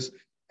in place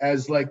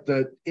as like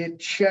it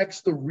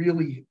checks the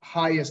really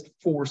highest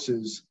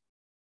forces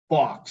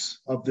box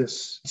of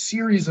this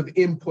series of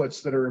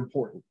inputs that are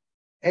important.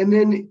 And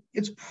then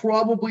it's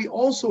probably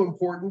also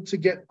important to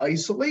get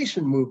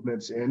isolation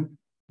movements in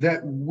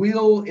that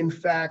will in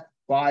fact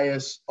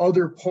bias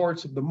other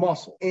parts of the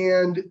muscle.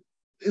 And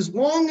as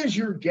long as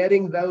you're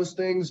getting those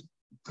things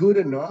good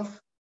enough,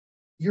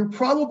 you're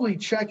probably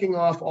checking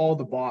off all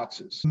the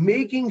boxes,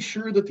 making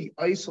sure that the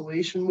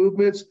isolation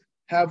movements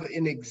have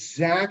an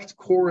exact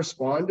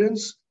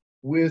correspondence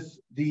with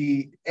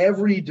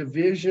every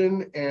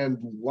division and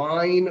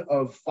line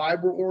of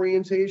fiber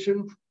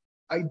orientation,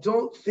 I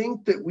don't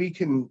think that we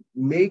can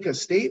make a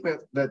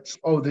statement that,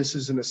 oh, this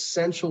is an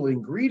essential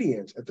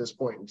ingredient at this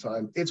point in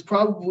time. It's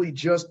probably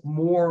just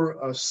more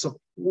a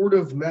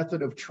supportive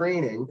method of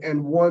training,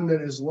 and one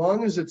that, as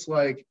long as it's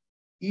like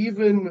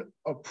even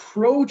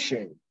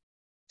approaching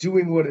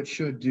doing what it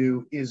should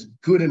do, is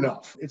good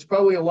enough. It's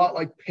probably a lot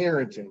like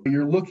parenting.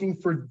 You're looking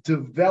for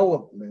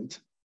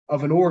development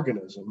of an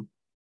organism,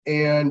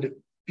 and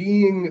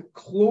being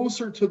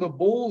closer to the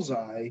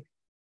bullseye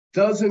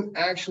doesn't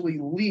actually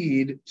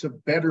lead to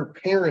better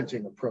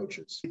parenting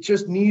approaches. It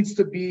just needs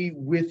to be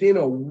within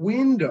a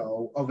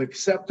window of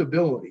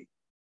acceptability.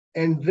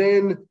 And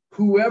then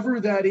whoever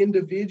that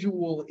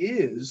individual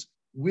is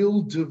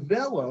will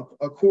develop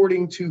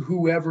according to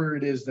whoever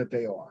it is that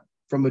they are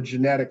from a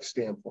genetic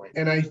standpoint.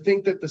 And I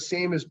think that the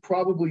same is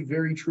probably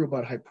very true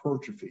about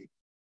hypertrophy.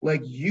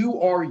 Like,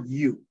 you are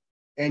you,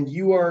 and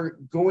you are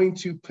going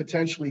to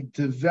potentially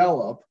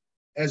develop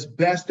as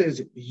best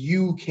as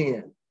you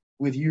can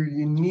with your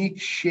unique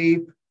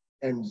shape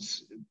and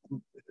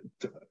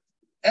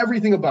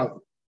everything about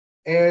you.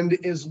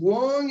 And as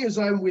long as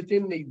I'm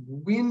within a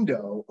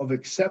window of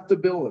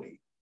acceptability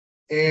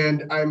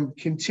and I'm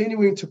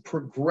continuing to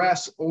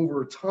progress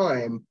over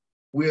time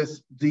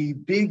with the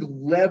big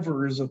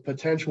levers of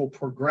potential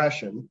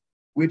progression,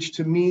 which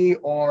to me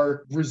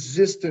are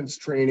resistance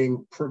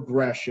training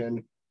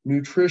progression,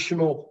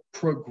 nutritional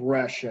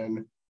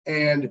progression,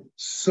 and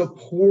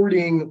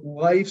supporting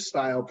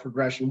lifestyle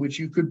progression, which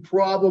you could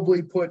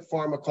probably put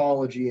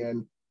pharmacology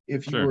in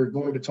if you were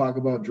going to talk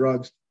about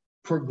drugs,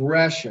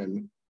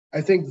 progression.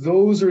 I think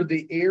those are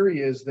the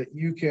areas that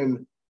you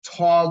can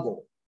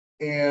toggle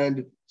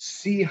and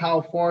see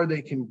how far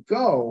they can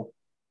go,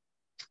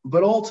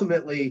 but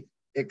ultimately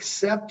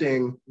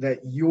accepting that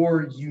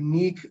your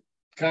unique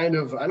kind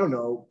of,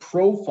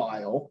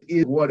 profile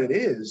is what it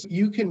is.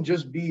 You can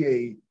just be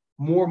a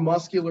more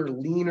muscular,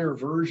 leaner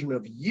version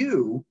of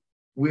you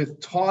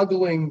with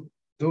toggling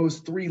those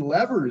three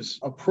levers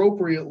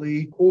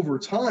appropriately over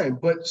time,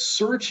 but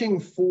searching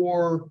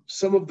for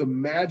some of the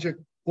magic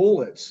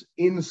bullets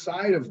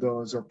inside of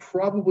those are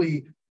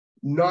probably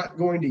not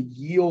going to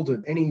yield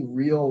any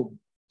real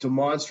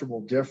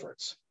demonstrable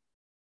difference.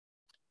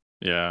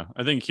 Yeah,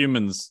 I think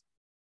humans,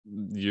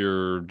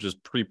 you're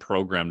just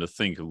pre-programmed to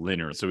think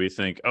linear. So we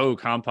think, oh,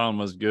 compound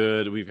was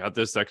good. We've got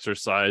this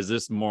exercise,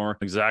 this more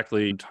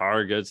exactly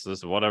targets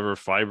this whatever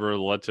fiber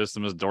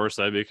latissimus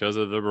dorsi because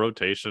of the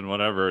rotation,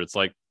 whatever. It's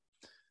like,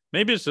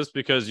 maybe it's just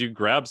because you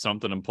grabbed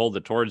something and pulled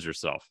it towards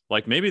yourself.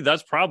 Like, maybe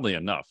that's probably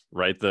enough,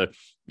 right? The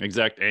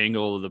exact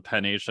angle of the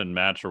pennation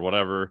match or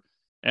whatever.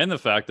 And the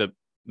fact that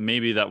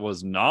maybe that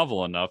was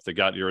novel enough that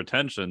got your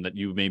attention that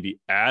you maybe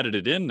added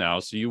it in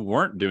now, so you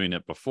weren't doing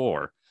it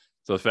before.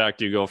 So the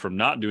fact you go from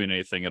not doing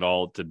anything at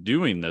all to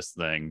doing this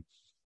thing,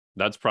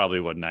 that's probably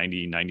what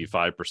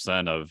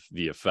 95% of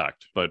the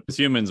effect. But as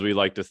humans, we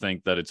like to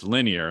think that it's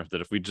linear,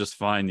 that if we just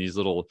find these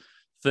little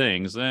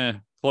things,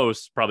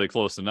 probably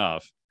close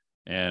enough.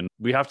 And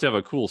we have to have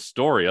a cool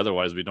story.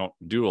 Otherwise, we don't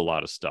do a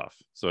lot of stuff.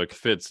 So it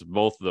fits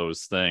both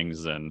those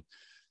things. And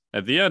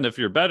at the end, if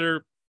you're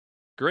better,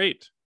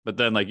 great. But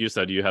then, like you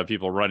said, you have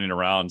people running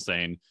around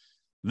saying,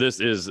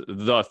 this is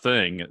the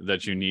thing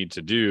that you need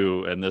to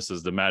do, and this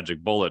is the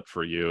magic bullet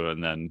for you.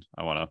 And then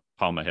I want to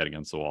pound my head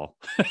against the wall.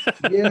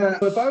 Yeah,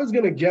 if I was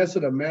going to guess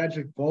at a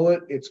magic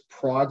bullet, it's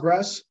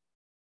progress.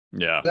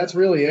 Yeah. That's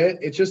really it.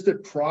 It's just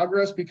that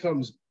progress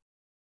becomes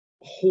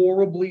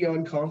horribly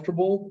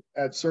uncomfortable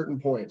at certain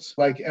points.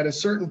 Like, at a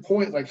certain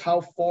point, like,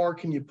 how far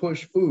can you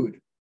push food?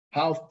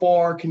 How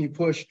far can you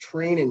push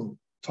training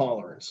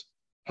tolerance?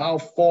 How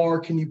far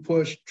can you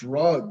push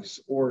drugs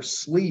or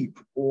sleep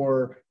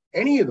or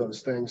any of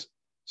those things?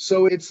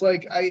 So it's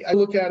like, I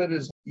look at it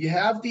as, you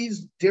have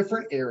these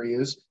different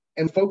areas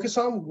and focus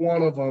on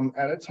one of them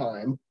at a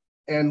time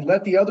and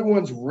let the other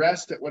ones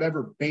rest at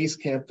whatever base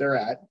camp they're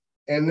at.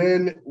 And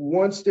then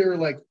once they're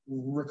like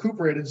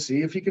recuperated,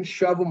 see if you can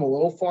shove them a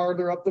little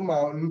farther up the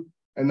mountain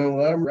and then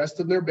let them rest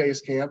in their base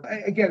camp.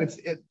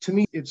 To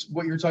me, it's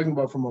what you're talking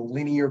about from a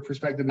linear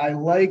perspective. I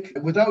like,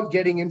 without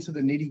getting into the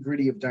nitty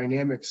gritty of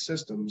dynamic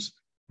systems,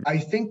 I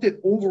think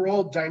that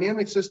overall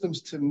dynamic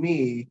systems to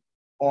me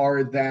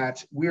are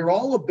that we're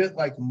all a bit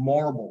like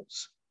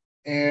marbles,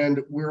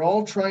 and we're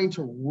all trying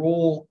to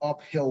roll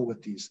uphill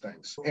with these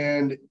things.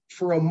 And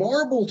for a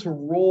marble to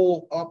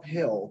roll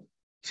uphill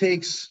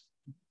takes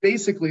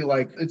basically,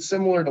 like, it's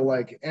similar to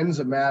like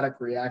enzymatic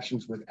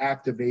reactions with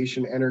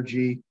activation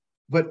energy,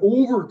 but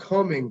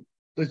overcoming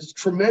the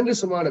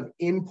tremendous amount of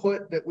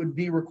input that would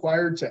be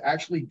required to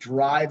actually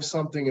drive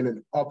something in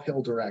an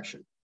uphill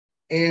direction.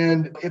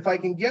 And if I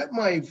can get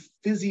my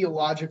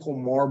physiological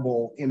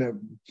marble in a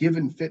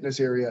given fitness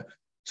area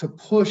to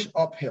push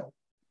uphill,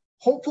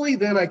 hopefully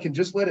then I can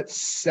just let it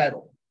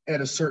settle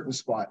at a certain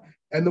spot.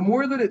 And the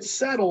more that it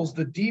settles,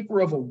 the deeper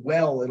of a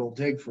well it'll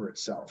dig for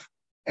itself.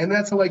 And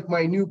that's like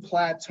my new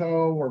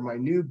plateau or my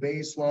new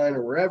baseline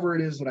or wherever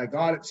it is that I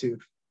got it to.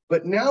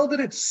 But now that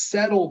it's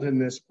settled in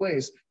this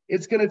place,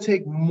 it's going to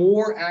take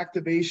more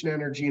activation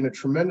energy and a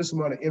tremendous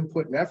amount of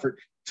input and effort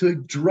to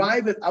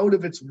drive it out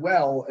of its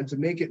well and to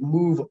make it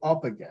move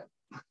up again.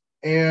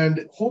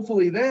 And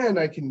hopefully then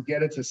I can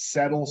get it to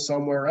settle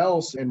somewhere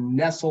else and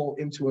nestle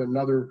into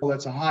another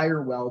that's a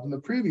higher well than the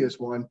previous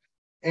one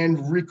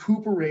and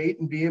recuperate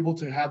and be able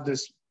to have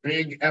this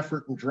big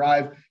effort and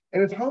drive.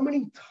 And it's how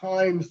many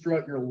times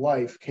throughout your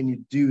life can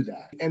you do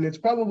that? And it's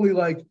probably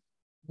like,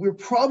 we're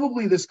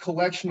probably this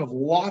collection of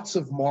lots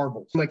of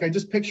marbles. Like I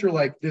just picture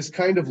like this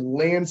kind of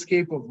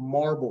landscape of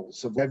marbles.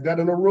 So I've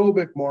got an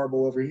aerobic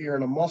marble over here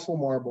and a muscle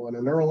marble and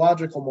a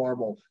neurological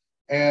marble.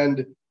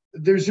 And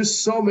there's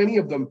just so many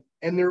of them.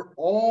 And they're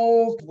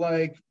all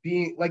like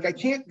being like, I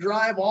can't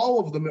drive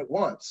all of them at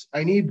once.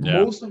 I need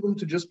most of them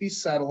to just be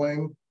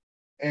settling.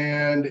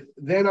 And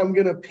then I'm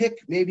going to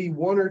pick maybe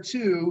one or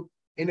two.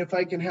 And if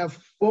I can have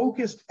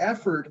focused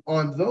effort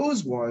on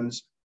those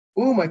ones,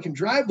 boom, I can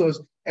drive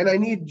those. And I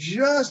need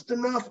just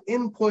enough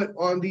input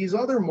on these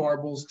other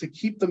marbles to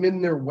keep them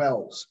in their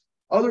wells.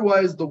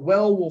 Otherwise, the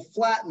well will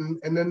flatten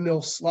and then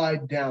they'll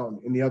slide down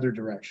in the other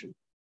direction.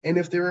 And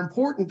if they're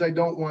important, I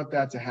don't want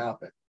that to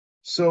happen.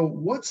 So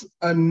what's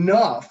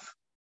enough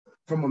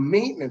from a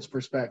maintenance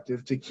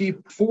perspective to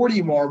keep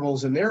 40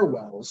 marbles in their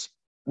wells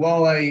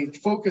while I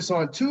focus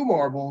on 2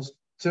 marbles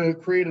to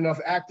create enough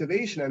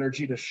activation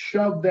energy to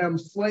shove them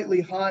slightly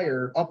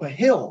higher up a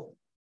hill?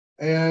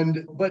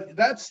 But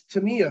that's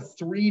to me a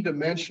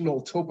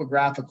 3-dimensional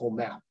topographical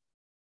map.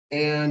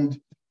 And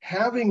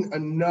having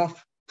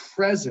enough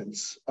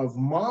presence of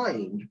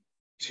mind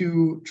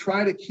to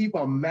try to keep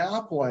a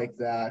map like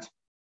that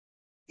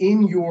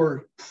in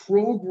your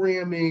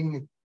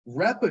programming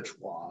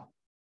repertoire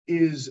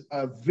is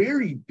a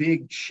very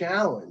big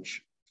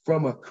challenge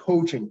from a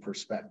coaching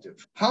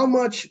perspective. How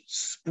much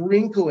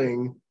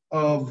sprinkling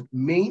of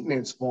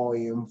maintenance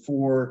volume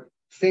for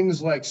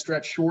things like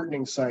stretch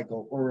shortening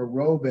cycle or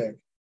aerobic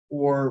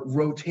or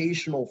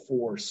rotational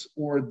force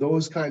or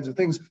those kinds of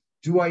things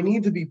do I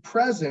need to be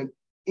present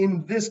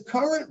in this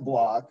current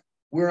block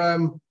where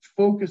I'm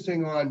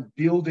focusing on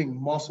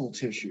building muscle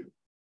tissue?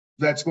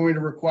 That's going to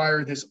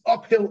require this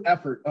uphill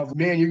effort of,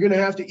 man, you're going to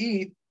have to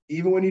eat.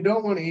 Even when you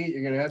don't want to eat,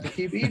 you're going to have to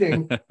keep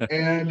eating.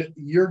 And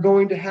you're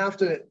going to have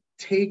to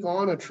take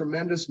on a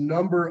tremendous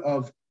number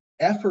of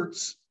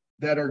efforts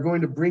that are going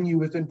to bring you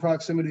within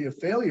proximity of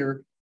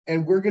failure.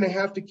 And we're going to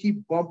have to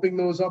keep bumping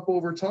those up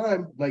over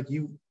time,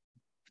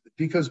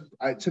 because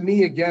to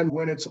me, again,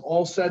 when it's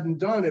all said and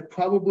done, it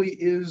probably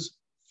is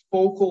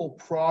focal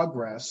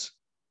progress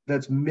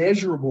that's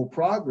measurable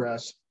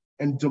progress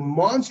and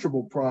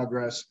demonstrable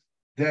progress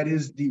that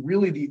is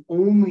really the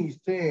only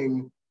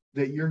thing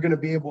that you're going to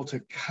be able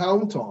to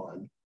count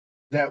on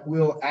that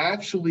will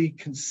actually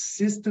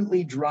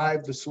consistently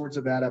drive the sorts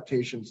of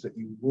adaptations that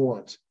you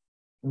want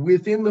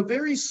within the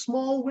very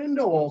small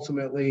window,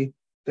 ultimately,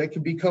 that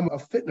can become a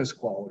fitness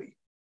quality.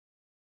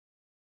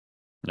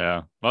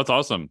 Yeah, that's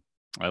awesome.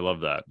 I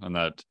love that. And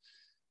that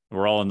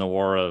we're all in the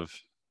war of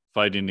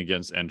fighting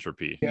against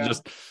entropy. Yeah.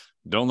 Just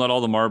don't let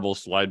all the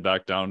marbles slide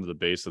back down to the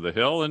base of the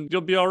hill and you'll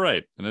be all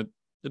right. And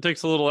it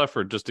takes a little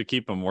effort just to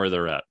keep them where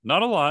they're at.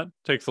 Not a lot,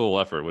 takes a little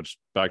effort, which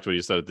back to what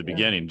you said at the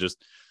beginning,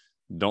 just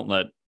don't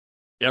let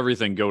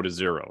everything go to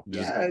zero.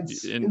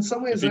 In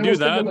some ways, if you do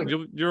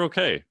that, you're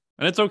okay.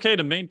 And it's okay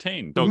to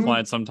maintain. Tell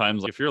clients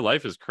sometimes, like, if your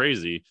life is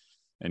crazy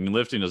and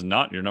lifting is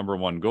not your number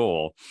one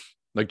goal,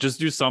 like, just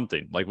do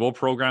something. Like, we'll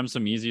program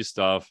some easy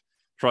stuff.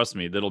 Trust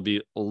me, that'll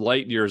be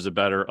light years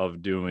better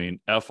of doing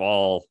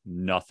all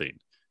nothing.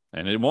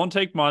 And it won't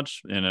take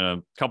much. In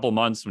a couple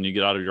months, when you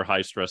get out of your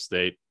high stress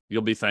state,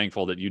 you'll be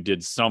thankful that you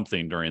did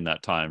something during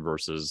that time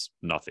versus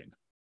nothing.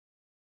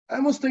 I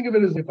almost think of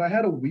it as if I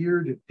had a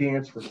weird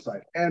dance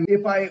recital, and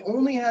if I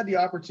only had the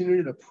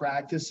opportunity to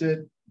practice it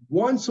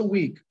once a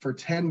week for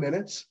 10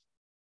 minutes,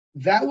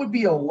 that would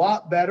be a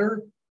lot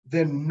better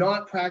than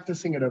not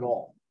practicing it at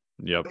all.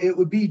 Yep. It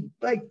would be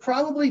like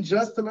probably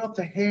just enough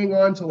to hang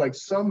on to like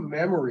some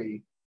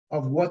memory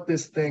of what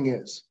this thing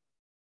is.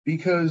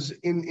 Because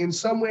in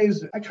some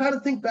ways, I try to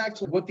think back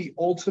to what the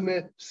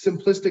ultimate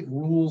simplistic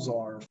rules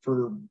are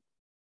for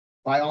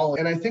biology.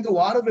 And I think a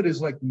lot of it is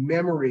like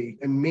memory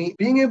and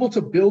being able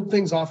to build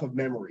things off of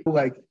memory.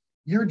 Like,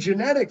 your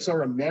genetics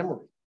are a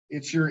memory.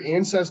 It's your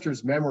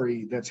ancestors'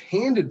 memory that's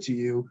handed to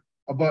you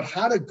about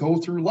how to go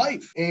through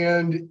life.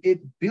 And it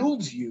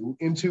builds you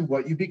into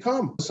what you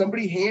become.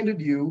 Somebody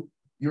handed you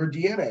your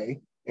DNA,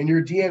 and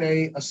your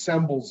DNA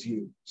assembles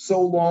you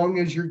so long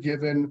as you're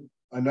given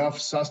enough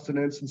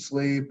sustenance and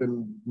sleep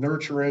and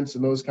nurturance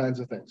and those kinds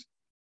of things.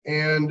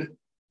 And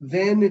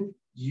then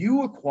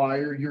you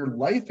acquire your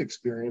life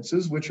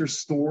experiences, which are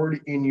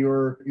stored in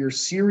your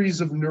series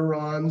of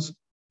neurons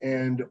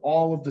and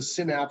all of the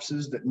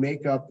synapses that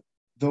make up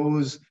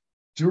those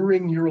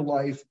during your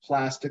life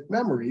plastic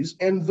memories.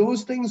 And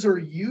those things are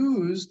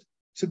used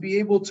to be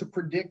able to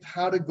predict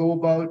how to go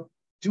about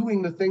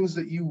doing the things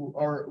that you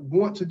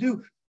want to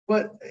do.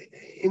 But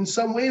in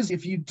some ways,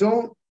 if you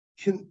don't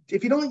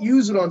if you don't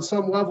use it on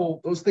some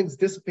level, those things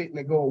dissipate and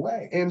they go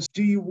away. And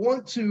do you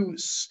want to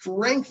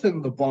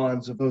strengthen the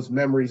bonds of those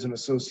memories and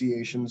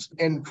associations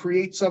and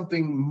create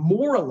something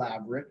more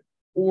elaborate?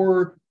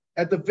 Or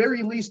at the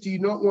very least, do you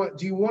want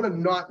to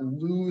not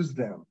lose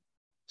them?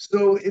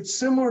 So it's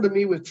similar to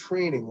me with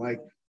training. Like,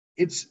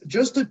 it's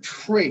just a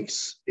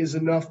trace is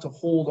enough to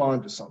hold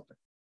on to something.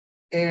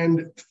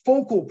 And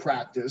focal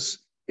practice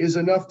is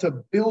enough to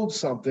build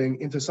something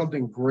into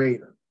something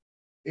greater.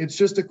 It's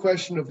just a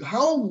question of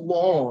how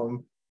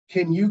long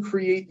can you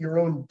create your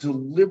own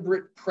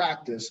deliberate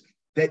practice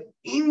that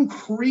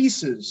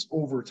increases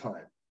over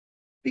time?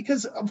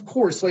 Because of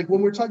course, like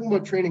when we're talking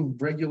about training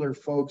regular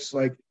folks,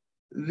 like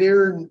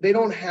they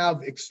don't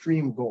have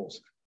extreme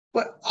goals.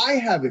 But I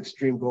have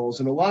extreme goals,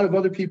 and a lot of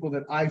other people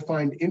that I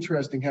find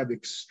interesting have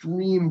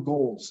extreme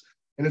goals.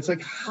 And it's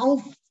like,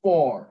 how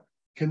far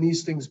can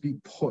these things be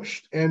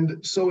pushed?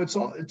 And so it's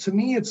all, to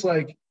me, it's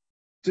like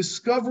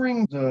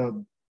discovering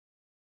the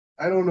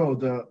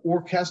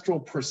orchestral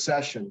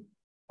procession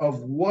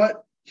of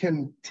what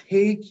can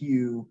take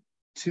you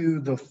to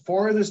the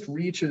farthest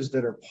reaches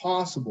that are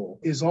possible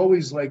is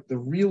always like the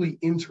really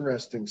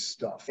interesting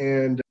stuff.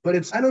 But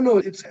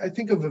I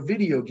think of a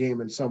video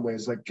game in some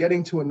ways, like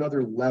getting to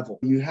another level.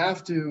 You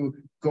have to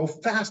go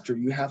faster.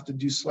 You have to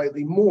do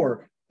slightly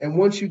more. And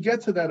once you get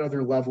to that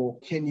other level,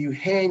 can you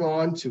hang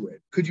on to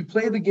it? Could you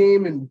play the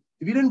game? And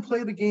if you didn't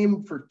play the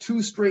game for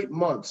 2 straight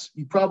months,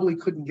 you probably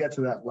couldn't get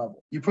to that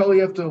level. You probably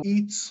have to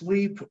eat,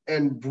 sleep,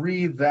 and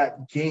breathe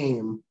that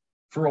game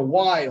for a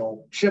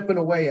while, chipping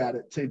away at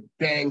it to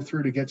bang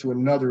through to get to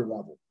another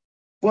level.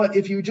 But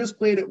if you just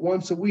played it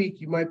once a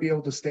week, you might be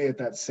able to stay at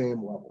that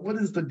same level. What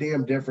is the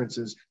damn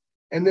differences?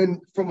 And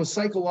then from a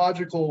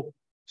psychological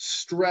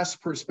stress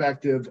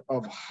perspective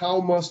of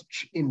how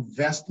much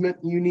investment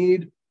you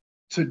need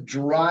to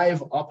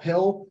drive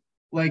uphill,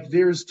 like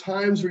there's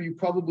times where you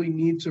probably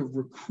need to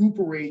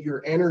recuperate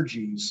your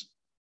energies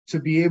to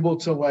be able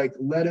to like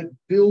let it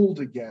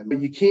build again.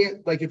 But you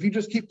can't, like if you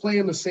just keep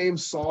playing the same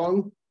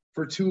song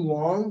for too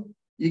long,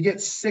 you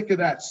get sick of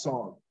that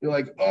song. You're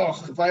like,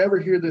 oh, if I ever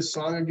hear this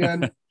song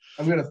again,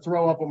 I'm going to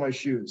throw up on my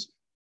shoes.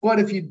 But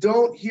if you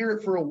don't hear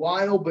it for a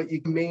while, but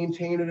you can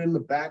maintain it in the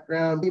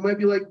background, you might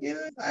be like,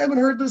 yeah, I haven't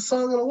heard this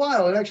song in a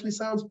while. It actually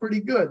sounds pretty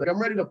good. Like I'm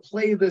ready to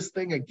play this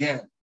thing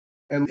again.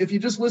 And if you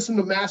just listen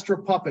to Master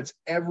of Puppets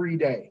every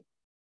day,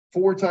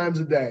 4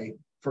 times a day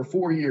for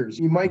 4 years,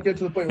 you might get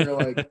to the point where you're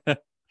like,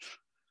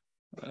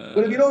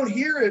 but if you don't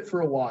hear it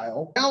for a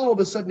while, now all of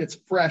a sudden it's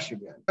fresh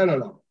again. I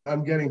don't know.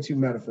 I'm getting too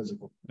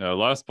metaphysical. Yeah,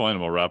 last point,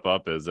 and we'll wrap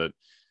up, is that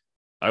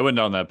I went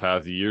down that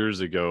path years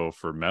ago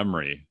for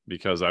memory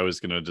because I was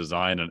going to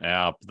design an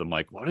app. I'm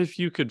like, what if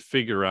you could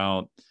figure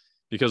out,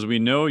 because we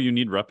know you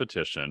need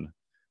repetition,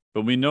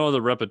 but we know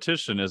the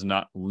repetition is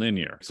not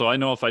linear. So I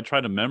know if I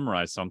try to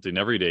memorize something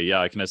every day,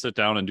 can I sit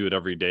down and do it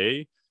every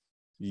day?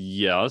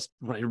 Yes,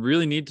 but I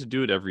really need to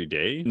do it every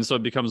day. And so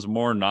it becomes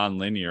more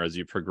non-linear as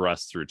you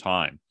progress through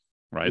time,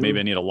 right? Mm-hmm. Maybe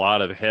I need a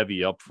lot of heavy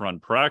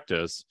upfront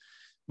practice,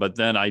 but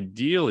then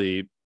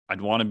ideally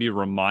I'd want to be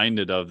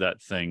reminded of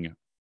that thing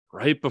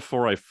right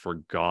before I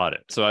forgot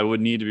it. So I would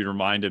need to be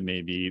reminded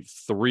maybe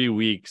 3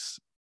 weeks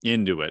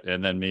into it,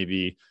 and then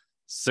maybe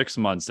 6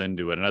 months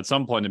into it. And at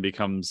some point it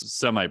becomes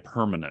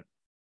semi-permanent.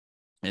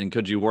 And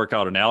could you work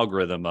out an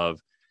algorithm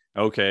of,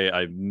 okay,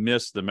 I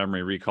missed the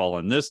memory recall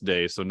on this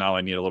day, so now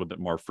I need a little bit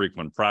more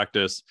frequent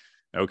practice.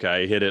 Okay,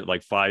 I hit it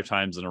like 5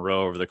 times in a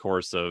row over the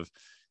course of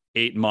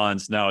 8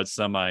 months. Now it's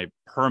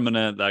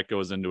semi-permanent. That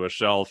goes into a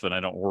shelf and I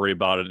don't worry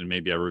about it. And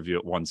maybe I review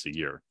it once a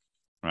year.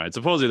 All right.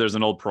 Supposedly there's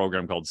an old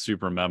program called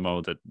Super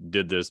Memo that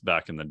did this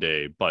back in the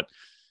day, but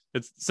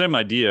it's the same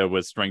idea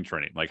with strength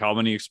training. Like, how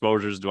many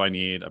exposures do I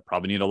need? I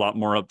probably need a lot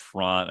more up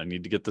front. I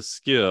need to get the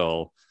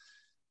skill,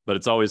 but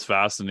it's always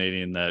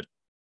fascinating that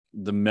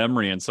the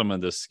memory and some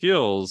of the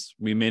skills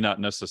we may not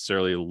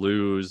necessarily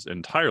lose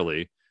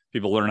entirely.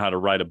 People learn how to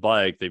ride a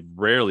bike. They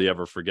rarely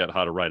ever forget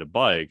how to ride a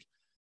bike.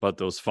 But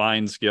those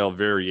fine scale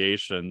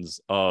variations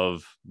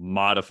of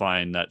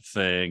modifying that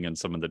thing and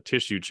some of the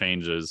tissue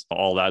changes,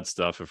 all that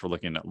stuff, if we're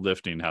looking at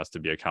lifting, has to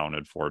be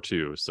accounted for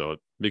too. So it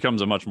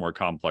becomes a much more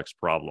complex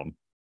problem.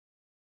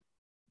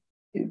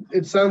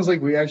 It sounds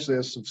like we actually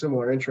have some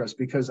similar interests,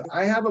 because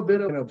I have a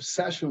bit of an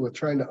obsession with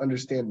trying to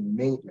understand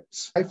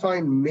maintenance. I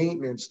find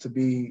maintenance to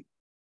be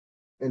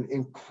an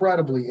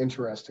incredibly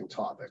interesting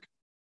topic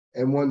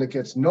and one that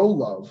gets no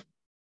love.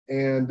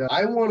 And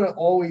I want to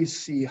always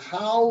see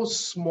how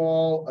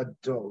small a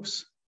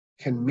dose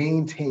can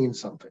maintain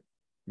something.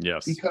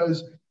 Yes.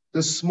 Because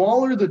the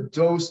smaller the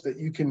dose that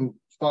you can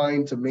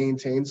find to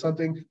maintain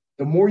something,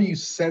 the more you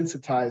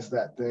sensitize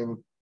that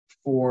thing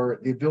for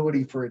the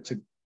ability for it to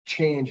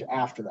change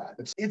after that.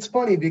 It's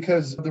funny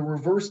because the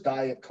reverse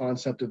diet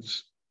concept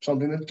is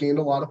something that gained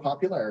a lot of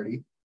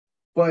popularity.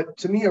 But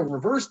to me, a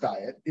reverse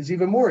diet is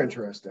even more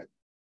interesting,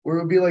 where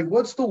it would be like,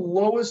 what's the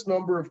lowest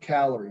number of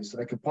calories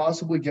that I could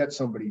possibly get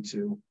somebody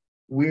to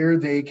where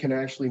they can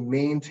actually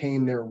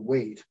maintain their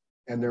weight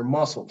and their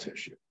muscle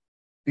tissue?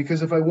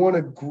 Because if I want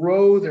to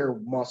grow their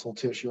muscle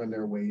tissue and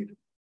their weight,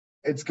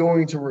 it's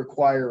going to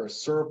require a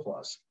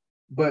surplus.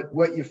 But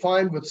what you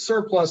find with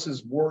surplus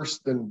is worse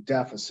than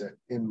deficit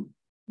in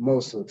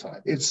most of the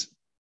time. It's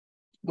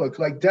look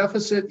like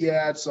deficit.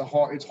 Yeah, it's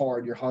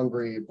hard. You're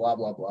hungry, blah,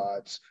 blah, blah.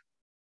 It's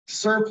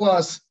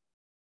surplus.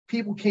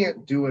 People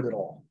can't do it at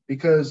all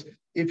because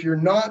if you're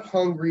not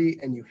hungry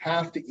and you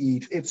have to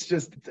eat, it's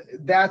just,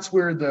 that's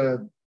where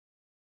the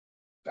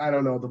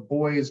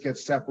boys get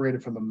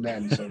separated from the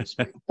men, so to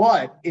speak.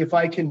 But if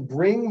I can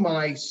bring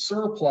my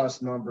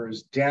surplus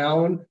numbers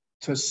down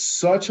to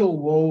such a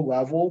low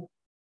level,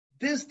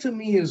 this to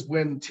me is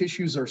when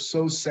tissues are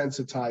so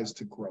sensitized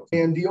to growth.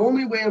 And the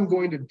only way I'm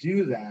going to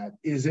do that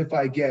is if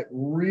I get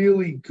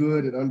really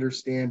good at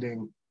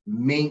understanding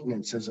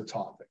maintenance as a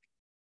topic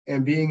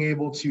and being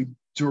able to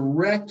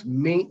direct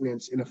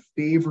maintenance in a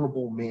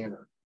favorable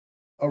manner.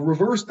 A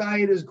reverse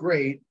diet is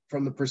great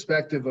from the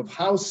perspective of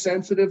how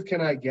sensitive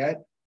can I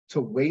get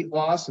to weight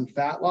loss and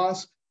fat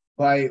loss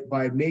by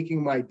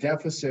making my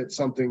deficit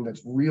something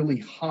that's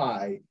really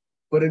high.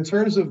 But in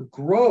terms of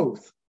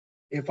growth,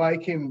 if I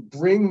can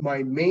bring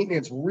my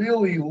maintenance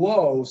really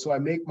low, so I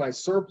make my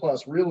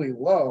surplus really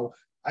low,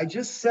 I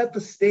just set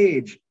the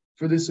stage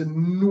for this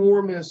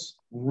enormous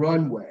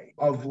runway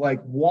of like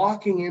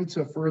walking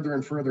into further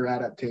and further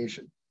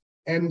adaptation.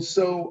 And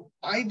so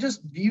I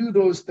just view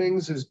those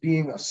things as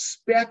being a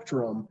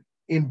spectrum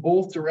in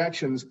both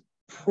directions,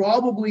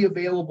 probably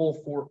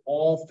available for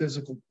all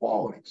physical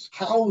qualities.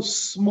 How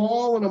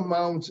small an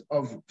amount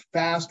of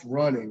fast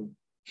running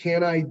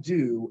can I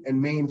do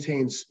and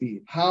maintain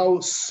speed? How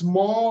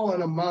small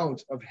an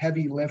amount of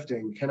heavy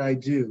lifting can I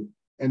do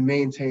and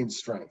maintain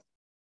strength?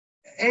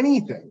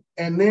 Anything.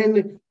 And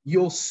then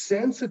you'll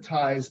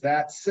sensitize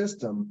that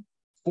system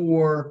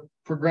for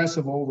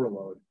progressive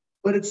overload.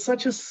 But it's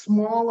such a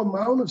small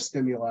amount of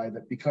stimuli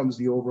that becomes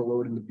the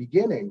overload in the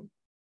beginning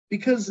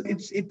because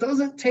it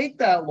doesn't take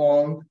that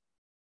long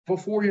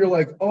before you're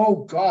like,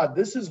 oh God,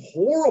 this is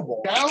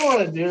horrible. I don't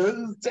want to do it.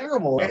 This is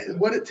terrible.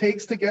 What it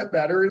takes to get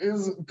better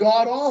is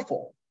god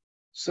awful.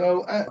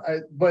 So,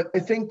 but I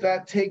think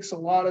that takes a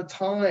lot of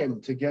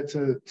time to get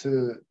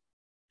to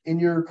in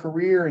your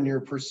career and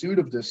your pursuit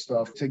of this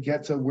stuff to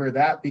get to where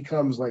that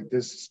becomes like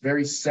this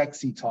very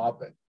sexy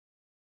topic.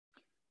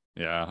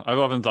 Yeah, I've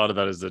often thought of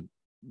that as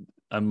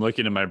I'm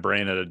looking in my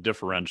brain at a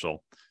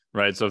differential.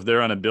 Right. So if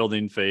they're on a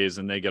building phase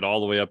and they get all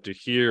the way up to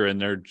here and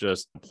they're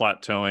just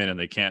plateauing and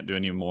they can't do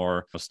any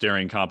more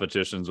staring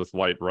competitions with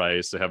white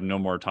rice, they have no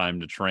more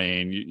time to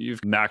train.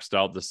 You've maxed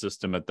out the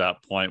system at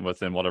that point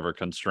within whatever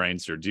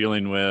constraints you're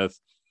dealing with.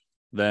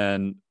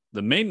 Then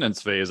the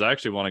maintenance phase, I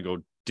actually want to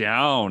go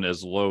down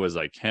as low as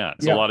I can.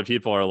 So a lot of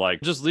people are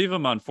like, just leave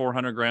them on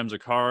 400 grams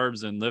of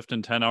carbs and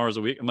lifting 10 hours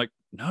a week. I'm like,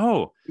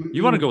 no,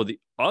 you want to go the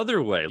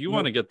other way. You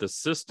want to get the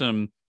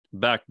system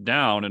back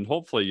down and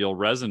hopefully you'll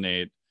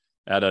resonate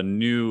at a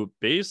new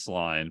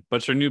baseline,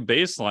 but your new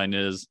baseline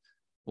is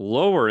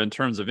lower in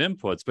terms of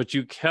inputs, but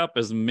you kept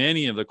as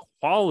many of the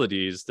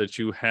qualities that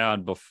you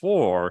had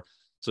before.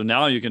 So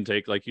now you can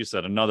take, like you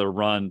said, another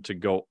run to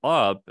go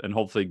up and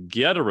hopefully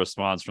get a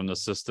response from the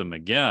system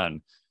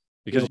again,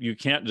 because you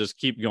can't just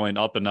keep going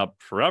up and up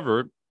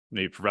forever.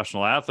 Maybe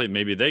professional athlete,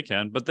 maybe they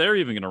can, but they're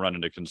even going to run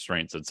into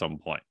constraints at some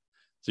point.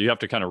 So you have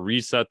to kind of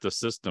reset the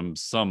system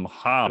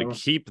somehow to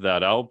keep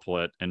that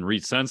output and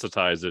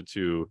resensitize it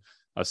to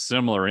a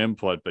similar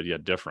input, but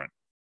yet different.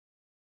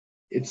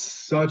 It's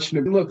such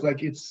look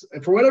like it's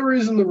for whatever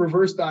reason, the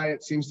reverse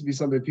diet seems to be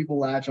something people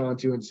latch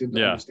onto and seem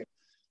to understand.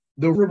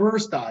 The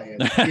reverse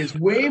diet is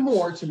way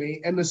more to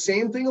me. And the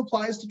same thing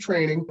applies to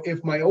training.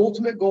 If my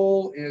ultimate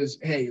goal is,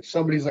 hey, if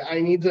somebody's like,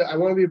 I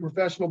want to be a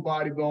professional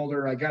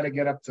bodybuilder, I got to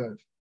get up to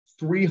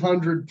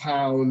 300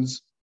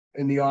 pounds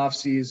in the off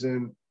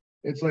season.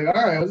 It's like, all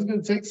right, this is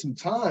going to take some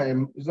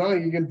time. It's not like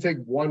you're going to take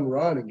one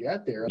run and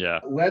get there. Yeah.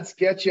 Let's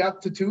get you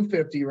up to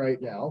 250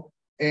 right now.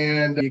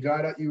 And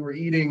you were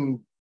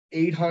eating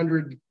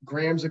 800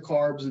 grams of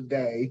carbs a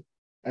day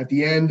at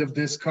the end of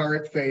this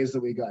current phase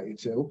that we got you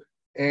to.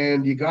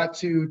 And you got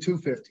to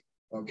 250.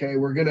 Okay.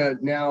 We're going to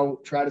now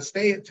try to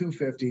stay at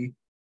 250.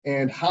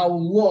 And how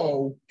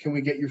low can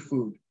we get your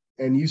food?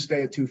 And you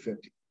stay at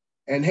 250.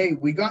 And hey,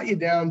 we got you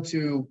down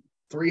to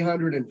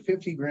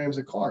 350 grams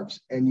of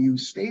carbs and you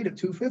stayed at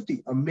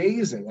 250.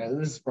 Amazing.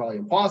 And this is probably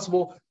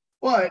impossible,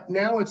 but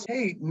now it's,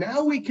 hey,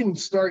 now we can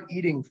start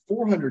eating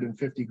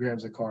 450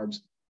 grams of carbs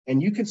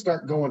and you can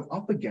start going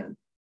up again.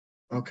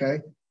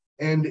 Okay.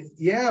 And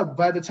yeah,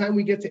 by the time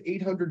we get to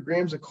 800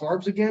 grams of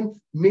carbs again,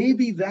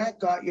 maybe that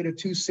got you to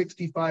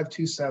 265,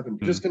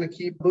 270. Just going to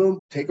keep, boom,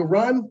 take a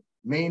run,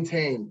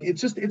 maintain.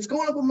 It's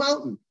going up a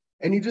mountain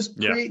and you just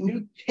create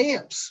new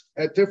camps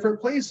at different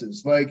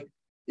places. Like,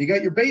 you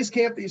got your base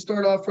camp that you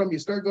start off from, you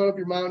start going up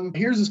your mountain.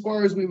 Here's as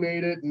far as we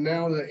made it. And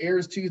now the air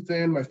is too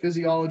thin. My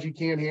physiology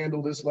can't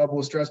handle this level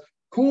of stress.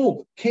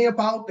 Cool. Camp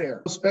out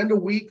there. Spend a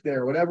week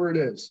there, whatever it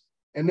is.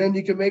 And then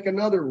you can make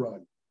another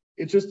run.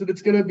 It's just that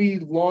it's going to be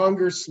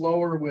longer,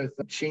 slower with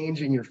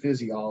changing your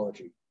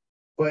physiology.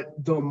 But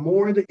the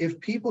more that if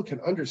people can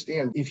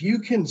understand, if you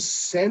can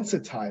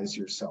sensitize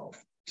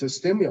yourself to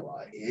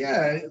stimuli,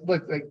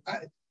 look,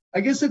 like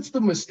I guess it's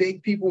the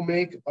mistake people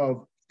make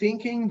of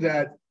thinking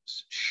that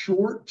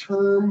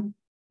short-term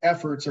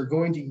efforts are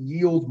going to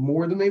yield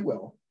more than they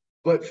will,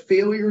 but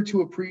failure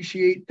to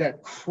appreciate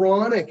that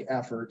chronic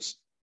efforts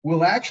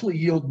will actually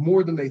yield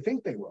more than they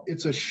think they will.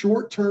 It's a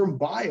short-term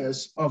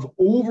bias of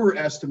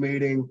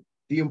overestimating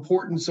the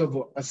importance of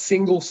a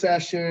single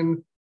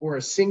session or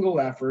a single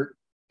effort,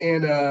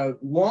 and a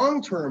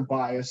long-term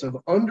bias of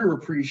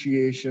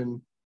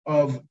underappreciation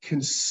of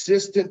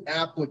consistent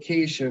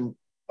application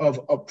of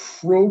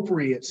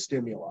appropriate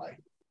stimuli.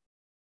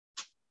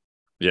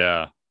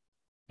 Yeah.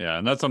 Yeah.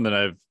 And that's something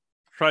I've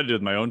tried to do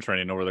with my own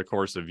training over the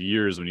course of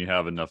years when you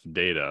have enough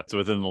data. So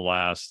within the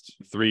last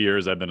 3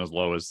 years, I've been as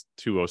low as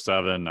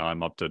 207. Now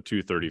I'm up to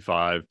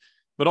 235,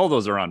 but all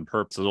those are on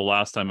purpose. So the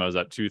last time I was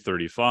at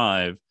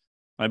 235,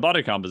 my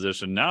body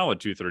composition now at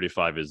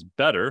 235 is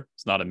better.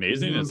 It's not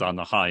amazing. It's on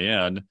the high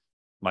end.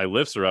 My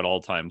lifts are at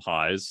all-time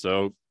highs.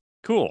 So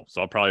cool.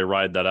 So I'll probably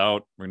ride that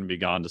out. We're going to be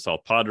gone to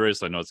South Padre.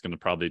 So I know it's going to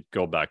probably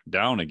go back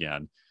down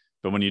again.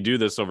 But when you do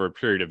this over a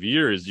period of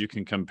years, you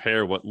can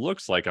compare what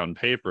looks like on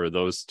paper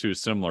those two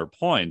similar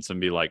points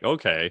and be like,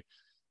 okay,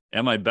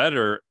 am I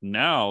better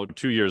now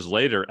 2 years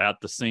later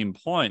at the same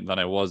point than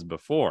I was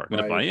before?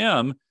 And if I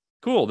am,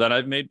 cool, then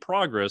I've made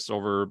progress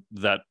over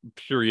that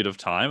period of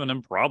time, and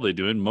I'm probably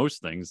doing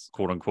most things,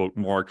 quote unquote,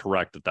 more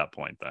correct at that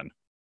point then.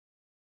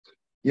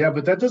 Yeah,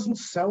 but that doesn't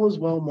sell as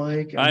well,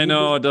 Mike. I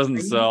know it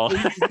doesn't sell.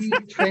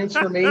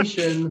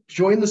 Transformation.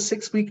 Join the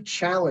 6-week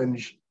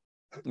challenge.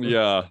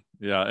 Yeah.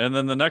 And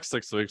then the next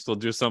 6 weeks, we'll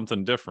do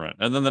something different.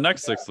 And then the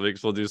next 6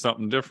 weeks, we'll do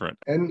something different.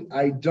 And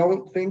I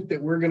don't think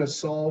that we're going to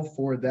solve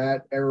for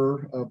that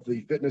error of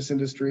the fitness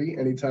industry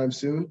anytime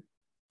soon,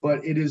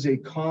 but it is a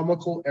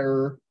comical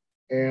error.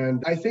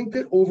 And I think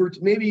that over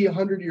maybe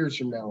 100 years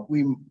from now,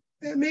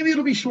 maybe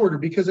it'll be shorter,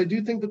 because I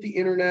do think that the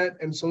internet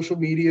and social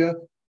media,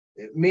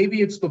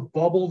 maybe it's the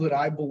bubble that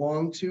I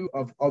belong to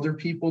of other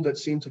people that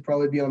seem to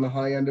probably be on the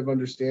high end of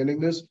understanding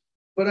this.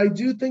 But I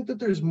do think that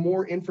there's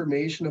more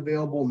information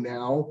available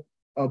now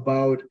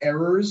about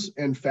errors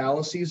and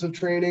fallacies of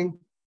training,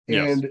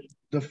 and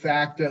the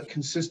fact that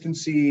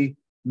consistency,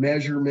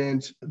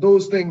 measurement,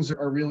 those things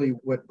are really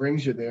what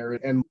brings you there.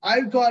 And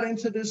I got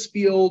into this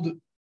field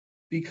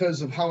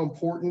because of how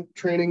important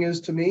training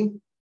is to me.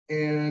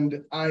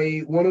 And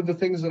one of the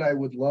things that I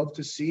would love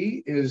to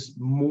see is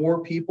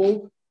more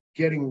people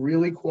getting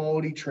really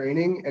quality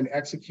training and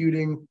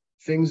executing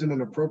things in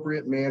an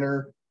appropriate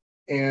manner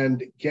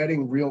and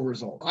getting real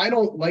results. I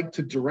don't like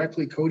to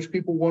directly coach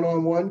people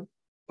one-on-one,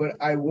 but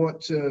I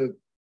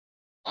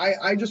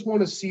just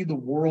want to see the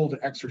world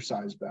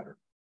exercise better.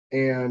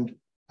 And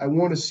I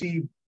want to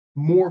see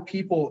more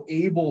people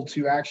able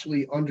to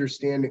actually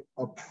understand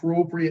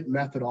appropriate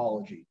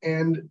methodology.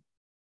 And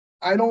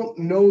I don't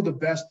know the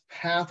best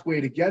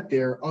pathway to get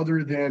there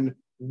other than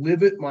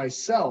live it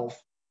myself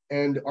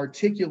and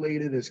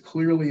articulate it as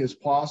clearly as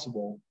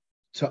possible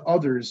to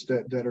others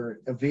that are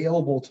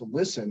available to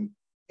listen,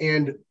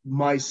 and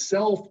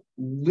myself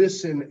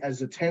listen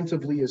as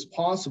attentively as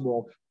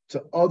possible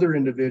to other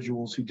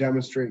individuals who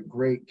demonstrate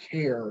great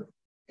care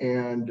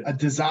and a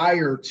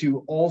desire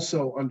to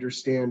also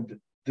understand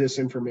this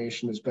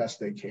information as best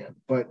they can.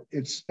 But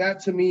that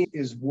to me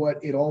is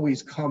what it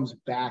always comes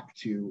back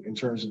to in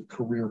terms of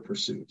career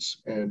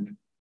pursuits and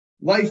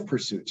life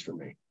pursuits for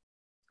me.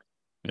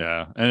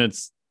 Yeah. And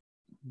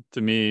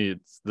to me,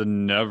 it's the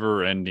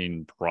never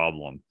ending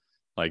problem.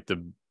 Like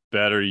the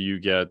better you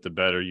get, the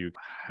better you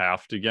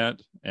have to get.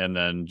 And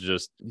then you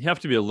have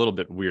to be a little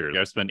bit weird.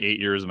 I've spent 8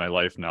 years of my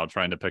life now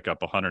trying to pick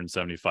up a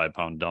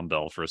 175-pound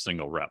dumbbell for a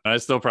single rep. And I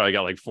still probably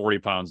got like 40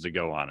 pounds to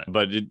go on it.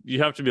 But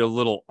you have to be a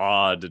little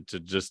odd to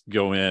just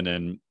go in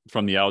and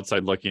from the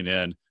outside looking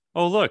in,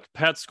 oh, look,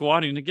 Pat's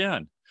squatting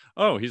again.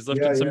 Oh, he's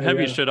lifted some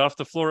heavy shit off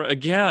the floor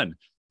again.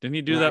 Didn't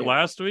he do that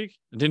last week?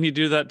 Didn't he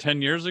do that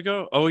 10 years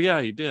ago? Oh,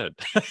 yeah, he did.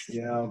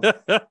 Yeah.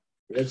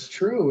 It's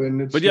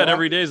true. But yet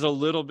every day is a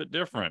little bit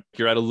different.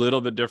 You're at a little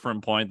bit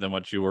different point than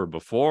what you were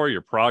before.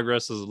 Your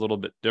progress is a little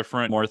bit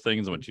different, more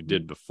things than what you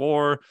did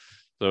before.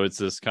 So it's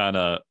this kind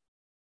of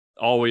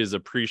always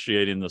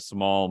appreciating the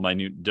small,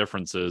 minute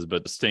differences,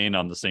 but staying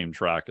on the same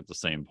track at the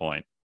same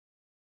point.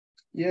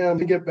 Yeah,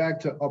 to get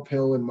back to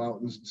uphill and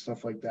mountains and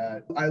stuff like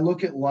that, I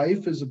look at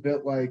life as a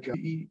bit like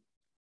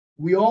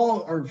we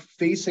all are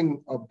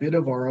facing a bit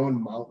of our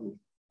own mountain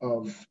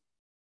of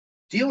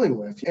dealing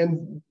with,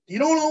 and you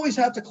don't always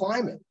have to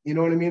climb it. You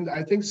know what I mean?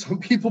 I think some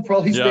people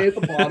probably stay at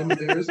the bottom of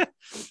theirs,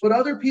 but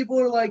other people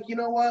are like, you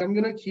know what? I'm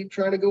going to keep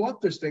trying to go up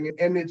this thing.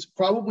 And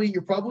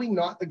you're probably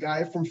not the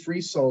guy from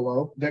Free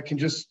Solo that can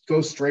just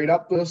go straight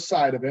up the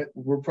side of it.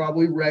 We're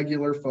probably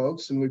regular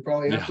folks, and we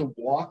probably have to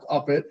walk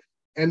up it.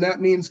 And that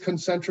means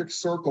concentric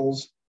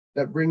circles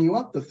that bring you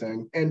up the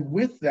thing. And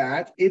with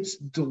that, it's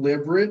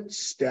deliberate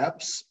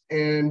steps.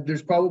 And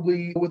there's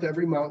probably, with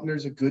every mountain,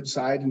 there's a good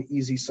side and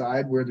easy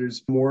side where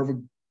there's more of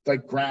a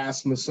like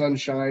grass and the sun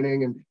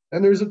shining. And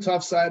then there's a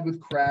tough side with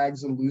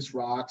crags and loose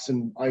rocks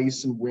and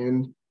ice and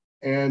wind.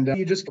 And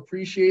you just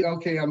appreciate,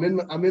 okay, I'm in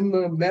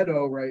the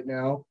meadow right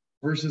now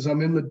versus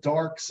I'm in the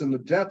darks and the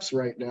depths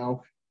right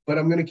now. but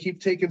I'm going to keep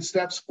taking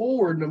steps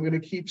forward and I'm going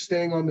to keep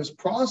staying on this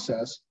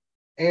process.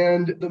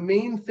 And the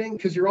main thing,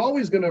 because you're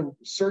always going to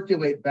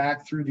circulate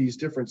back through these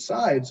different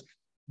sides,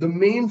 the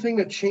main thing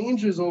that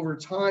changes over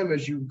time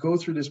as you go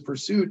through this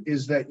pursuit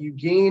is that you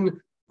gain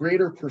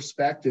greater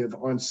perspective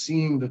on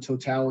seeing the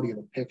totality of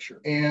the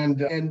picture.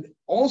 And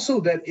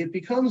also that it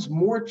becomes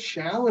more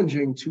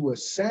challenging to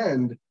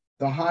ascend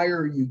the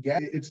higher you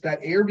get. It's that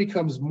air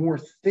becomes more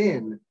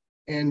thin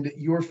and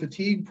your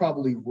fatigue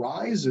probably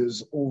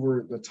rises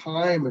over the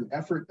time and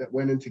effort that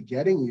went into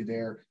getting you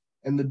there.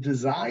 And the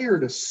desire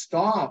to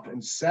stop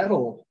and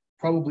settle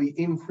probably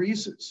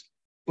increases.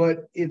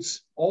 But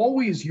it's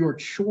always your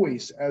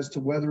choice as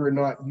to whether or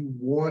not you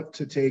want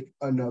to take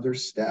another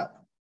step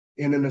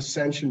in an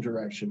ascension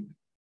direction.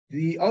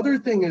 The other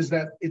thing is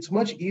that it's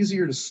much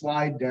easier to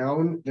slide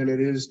down than it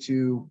is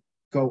to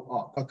go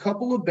up. A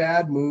couple of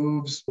bad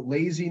moves,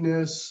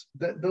 laziness,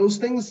 those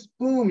things,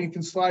 boom, you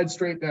can slide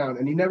straight down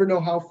and you never know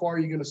how far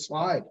you're going to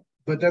slide.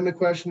 But then the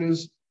question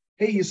is,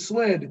 hey, you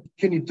slid.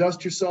 Can you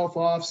dust yourself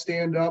off,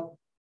 stand up,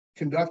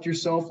 conduct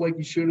yourself like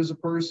you should as a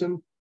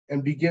person,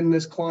 and begin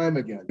this climb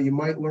again? You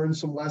might learn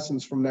some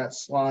lessons from that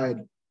slide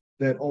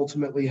that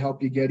ultimately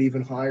help you get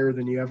even higher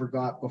than you ever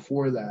got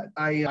before that.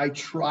 I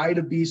try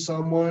to be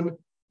someone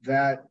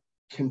that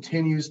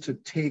continues to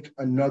take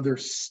another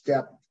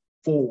step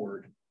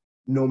forward,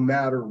 no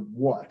matter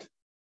what,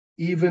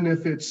 even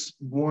if it's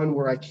one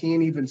where I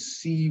can't even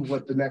see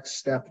what the next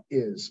step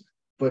is,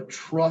 but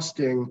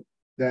trusting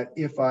that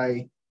if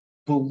I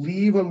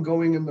believe I'm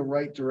going in the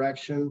right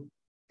direction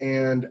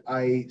and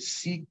I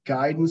seek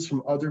guidance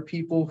from other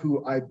people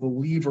who I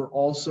believe are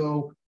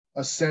also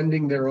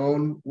ascending their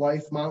own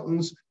life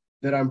mountains,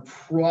 that I'm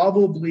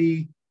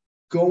probably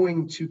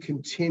going to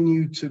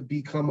continue to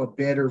become a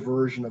better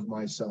version of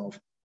myself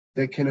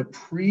that can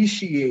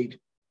appreciate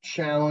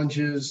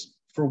challenges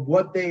for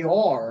what they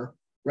are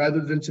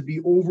rather than to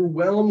be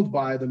overwhelmed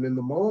by them in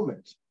the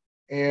moment,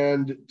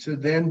 and to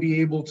then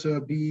be able to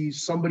be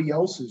somebody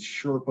else's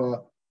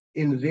Sherpa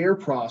in their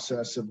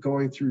process of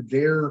going through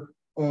their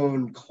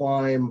own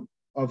climb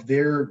of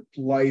their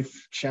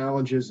life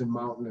challenges and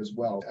mountain as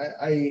well.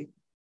 I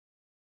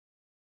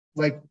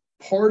like,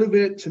 part of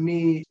it to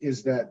me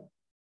is that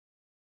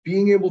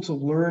being able to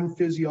learn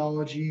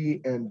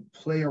physiology and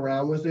play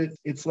around with it,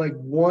 it's like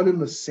one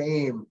and the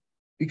same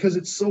because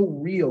it's so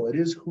real. It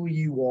is who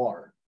you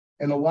are.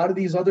 And a lot of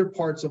these other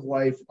parts of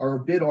life are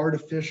a bit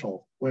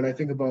artificial. When I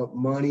think about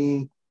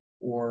money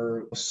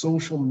or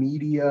social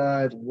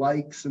media,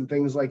 likes and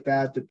things like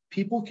that, that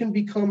people can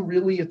become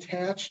really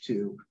attached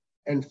to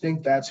and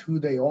think that's who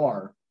they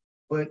are.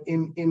 But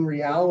in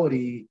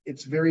reality,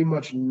 it's very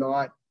much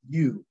not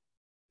you,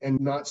 and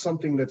not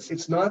something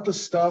it's not the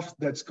stuff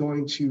that's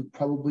going to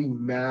probably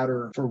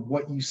matter for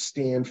what you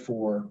stand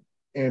for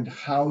and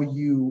how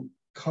you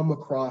come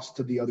across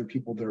to the other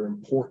people that are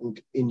important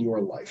in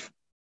your life.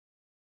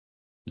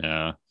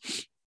 Yeah.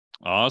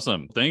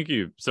 Awesome. Thank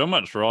you so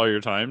much for all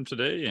your time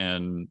today.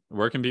 And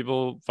where can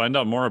people find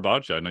out more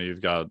about you? I know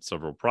you've got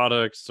several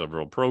products,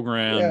 several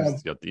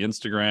programs, you got the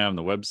Instagram,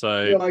 the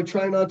website. Yeah, I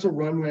try not to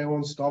run my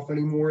own stuff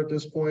anymore at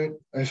this point.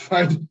 I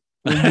find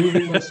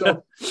removing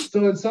myself.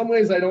 So in some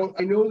ways I know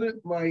that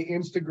my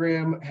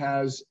Instagram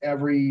has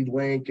every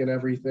link and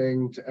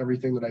everything to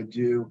everything that I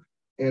do.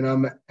 And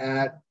I'm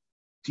at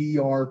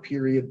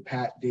Dr.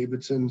 Pat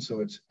Davidson.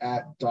 So it's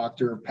at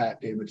Dr. Pat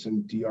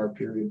Davidson,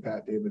 Dr.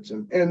 Pat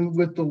Davidson. And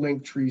with the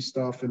Linktree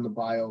stuff and the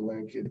bio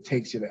link, it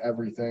takes you to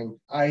everything.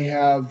 I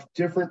have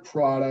different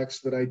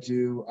products that I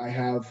do. I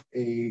have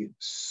a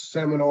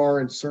seminar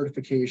and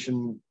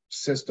certification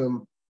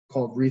system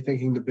called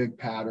Rethinking the Big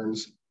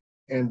Patterns.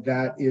 And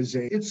that is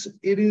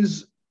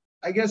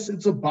I guess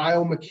it's a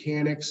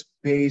biomechanics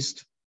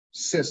based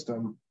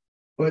system,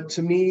 but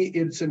to me,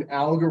 it's an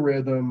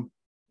algorithm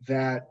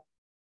that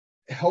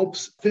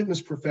helps fitness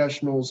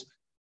professionals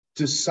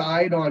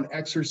decide on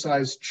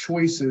exercise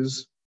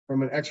choices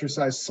from an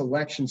exercise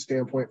selection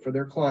standpoint for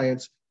their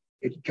clients.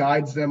 It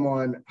guides them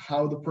on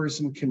how the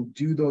person can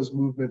do those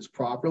movements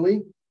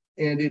properly,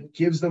 and it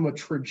gives them a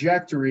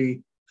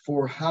trajectory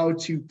for how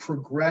to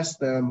progress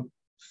them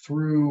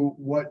through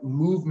what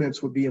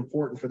movements would be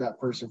important for that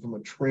person from a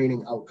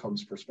training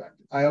outcomes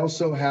perspective. I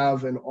also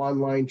have an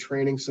online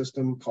training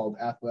system called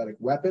Athletic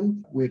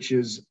Weapon, which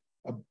is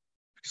a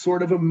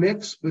sort of a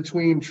mix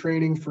between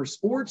training for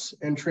sports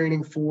and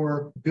training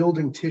for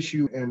building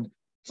tissue. And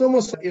it's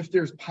almost like if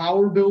there's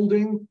power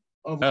building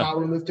of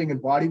powerlifting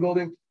and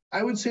bodybuilding,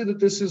 I would say that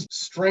this is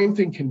strength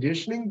and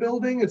conditioning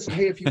building. It's,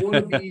 hey, if you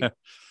want to be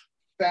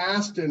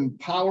fast and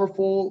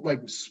powerful,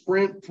 like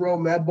sprint, throw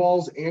med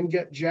balls, and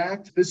get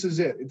jacked, this is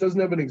it. It doesn't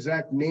have an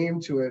exact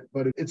name to it,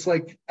 but it's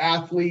like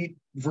athlete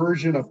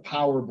version of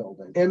power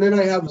building. And then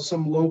I have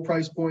some low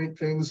price point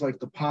things like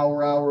the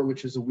Power Hour,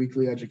 which is a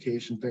weekly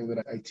education thing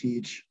that I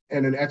teach,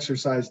 and an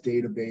exercise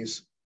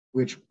database,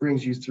 which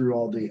brings you through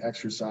all the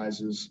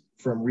exercises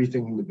from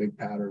Rethinking the Big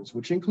Patterns,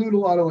 which include a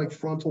lot of like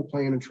frontal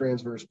plane and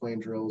transverse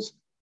plane drills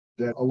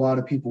that a lot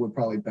of people would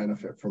probably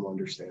benefit from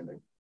understanding.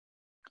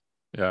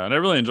 Yeah, and I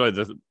really enjoyed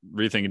the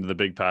rethinking the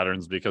big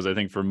patterns because I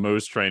think for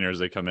most trainers,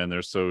 they come in,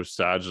 they're so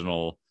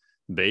sagittal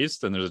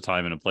based, and there's a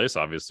time and a place,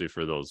 obviously,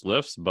 for those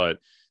lifts, but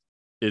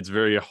it's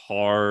very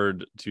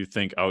hard to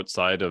think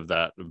outside of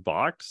that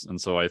box. And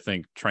so I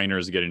think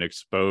trainers getting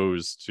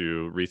exposed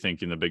to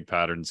rethinking the big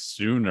patterns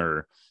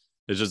sooner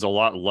is just a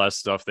lot less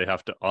stuff they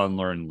have to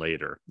unlearn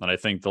later. And I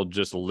think they'll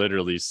just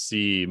literally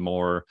see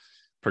more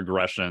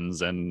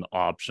progressions and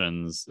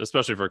options,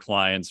 especially for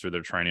clients who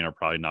their training are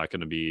probably not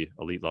going to be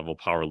elite level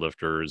power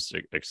lifters,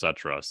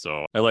 etc.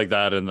 So I like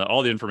that. And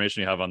all the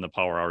information you have on the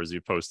power hours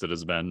you posted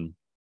has been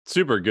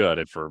super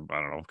good for,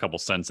 I don't know, a couple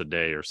cents a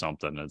day or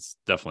something. It's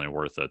definitely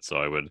worth it. So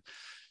I would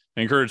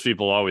encourage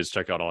people to always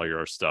check out all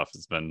your stuff.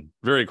 It's been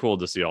very cool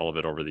to see all of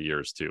it over the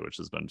years too, which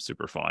has been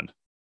super fun.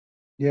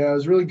 Yeah, it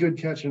was really good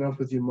catching up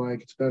with you,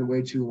 Mike. It's been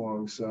way too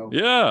long. So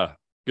yeah,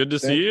 good to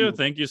see you. you.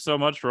 Thank you so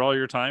much for all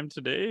your time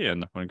today.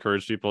 And I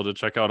encourage people to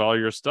check out all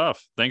your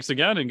stuff. Thanks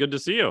again and good to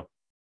see you.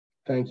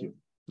 Thank you.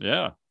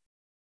 Yeah.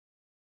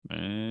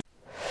 And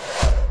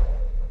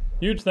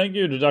huge thank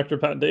you to Dr.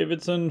 Pat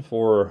Davidson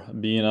for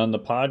being on the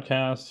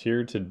podcast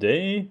here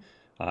today.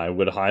 I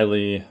would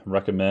highly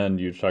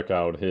recommend you check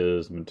out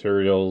his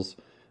materials.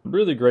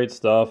 Really great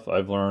stuff.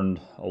 I've learned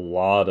a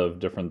lot of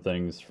different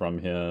things from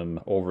him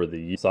over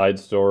the side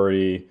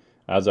story.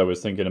 As I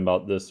was thinking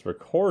about this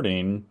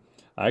recording,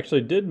 I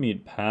actually did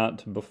meet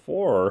Pat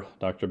before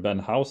Dr. Ben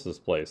House's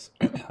place.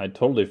 I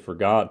totally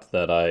forgot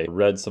that I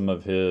read some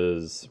of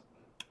his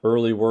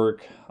early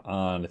work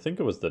on, I think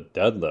it was the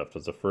deadlift,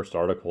 was the first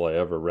article I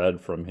ever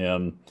read from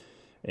him.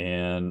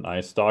 And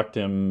I stalked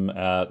him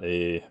at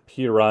a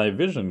PRI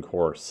vision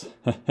course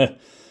that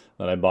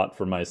I bought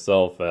for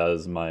myself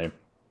as my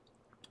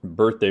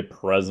birthday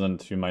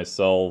present to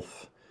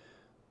myself,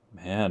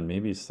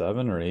 maybe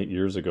 7 or 8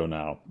 years ago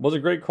now. It was a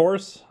great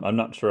course. I'm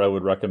not sure I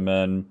would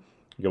recommend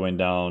going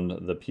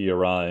down the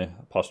PRI,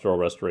 Postural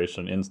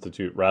Restoration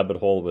Institute rabbit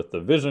hole with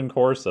the vision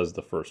course as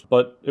the first,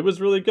 but it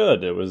was really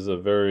good. It was a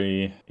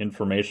very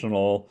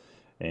informational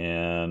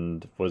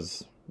and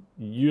was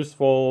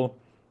useful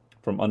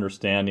from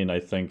understanding, I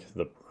think,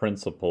 the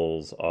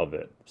principles of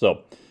it.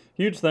 So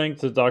huge thanks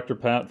to Dr.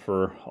 Pat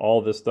for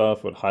all this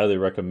stuff. Would highly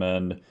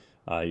recommend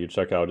you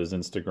check out his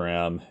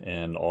Instagram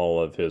and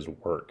all of his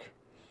work.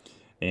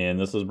 And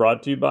this is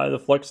brought to you by the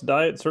Flex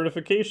Diet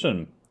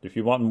Certification. If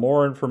you want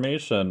more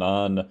information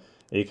on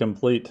a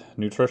complete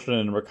nutrition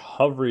and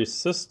recovery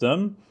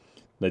system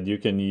that you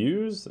can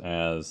use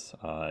as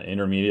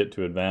intermediate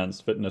to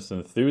advanced fitness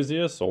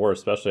enthusiasts, or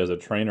especially as a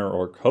trainer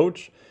or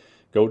coach,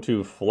 go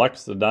to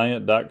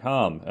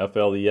flexdiet.com,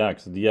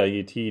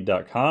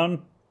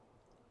 FLEXDIET.com,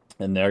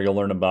 and there you'll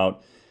learn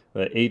about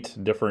the 8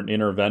 different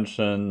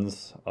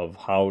interventions of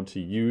how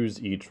to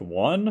use each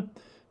one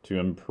to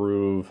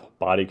improve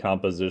body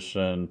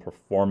composition,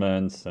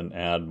 performance, and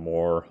add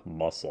more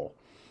muscle.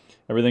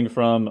 Everything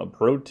from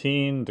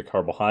protein to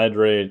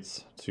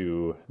carbohydrates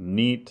to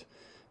NEAT,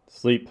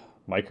 sleep,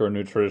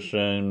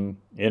 micronutrition,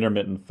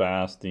 intermittent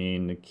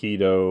fasting,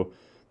 keto,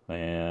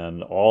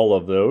 and all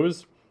of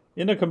those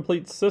in a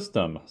complete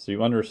system, so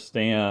you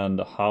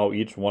understand how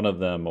each one of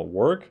them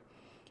work,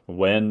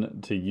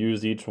 when to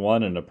use each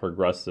one in a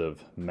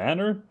progressive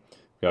manner.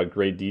 We've got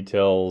great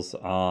details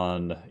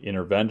on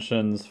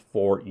interventions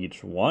for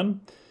each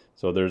one.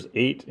 So there's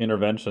 8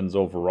 interventions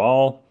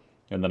overall,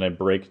 and then I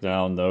break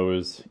down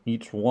those,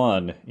 each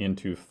one,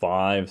 into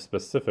 5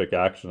 specific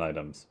action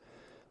items.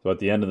 So at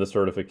the end of the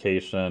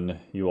certification,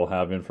 you will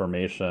have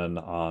information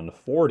on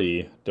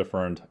 40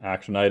 different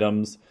action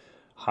items,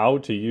 how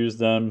to use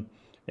them,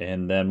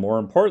 and then more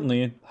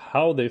importantly,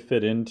 how they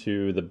fit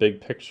into the big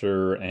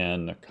picture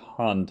and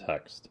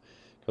context.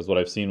 Because what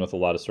I've seen with a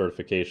lot of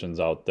certifications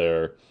out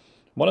there,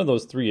 one of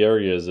those 3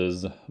 areas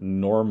is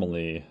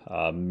normally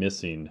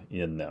missing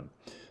in them.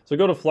 So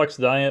go to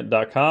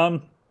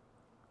flexdiet.com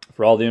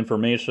for all the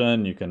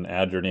information. You can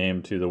add your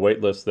name to the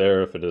waitlist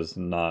there if it is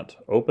not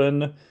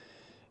open,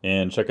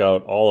 and check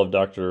out all of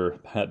Dr.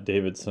 Pat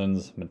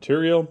Davidson's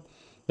material.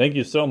 Thank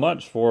you so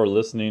much for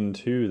listening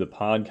to the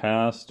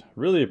podcast.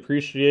 Really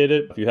appreciate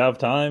it. If you have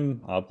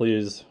time,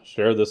 please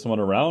share this one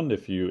around.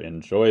 If you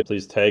enjoy it,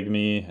 please tag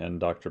me and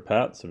Dr.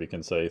 Pat so we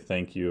can say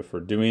thank you for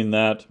doing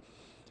that.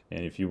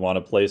 And if you want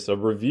to place a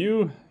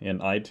review in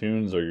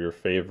iTunes or your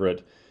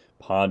favorite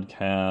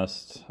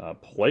podcast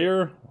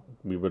player,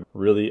 we would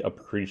really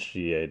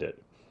appreciate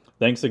it.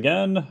 Thanks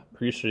again.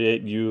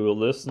 Appreciate you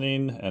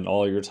listening and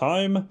all your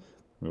time.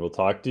 We will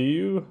talk to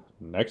you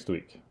next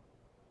week.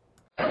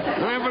 I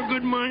have a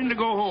good mind to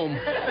go home.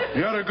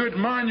 You had a good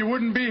mind, you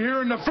wouldn't be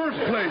here in the first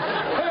place.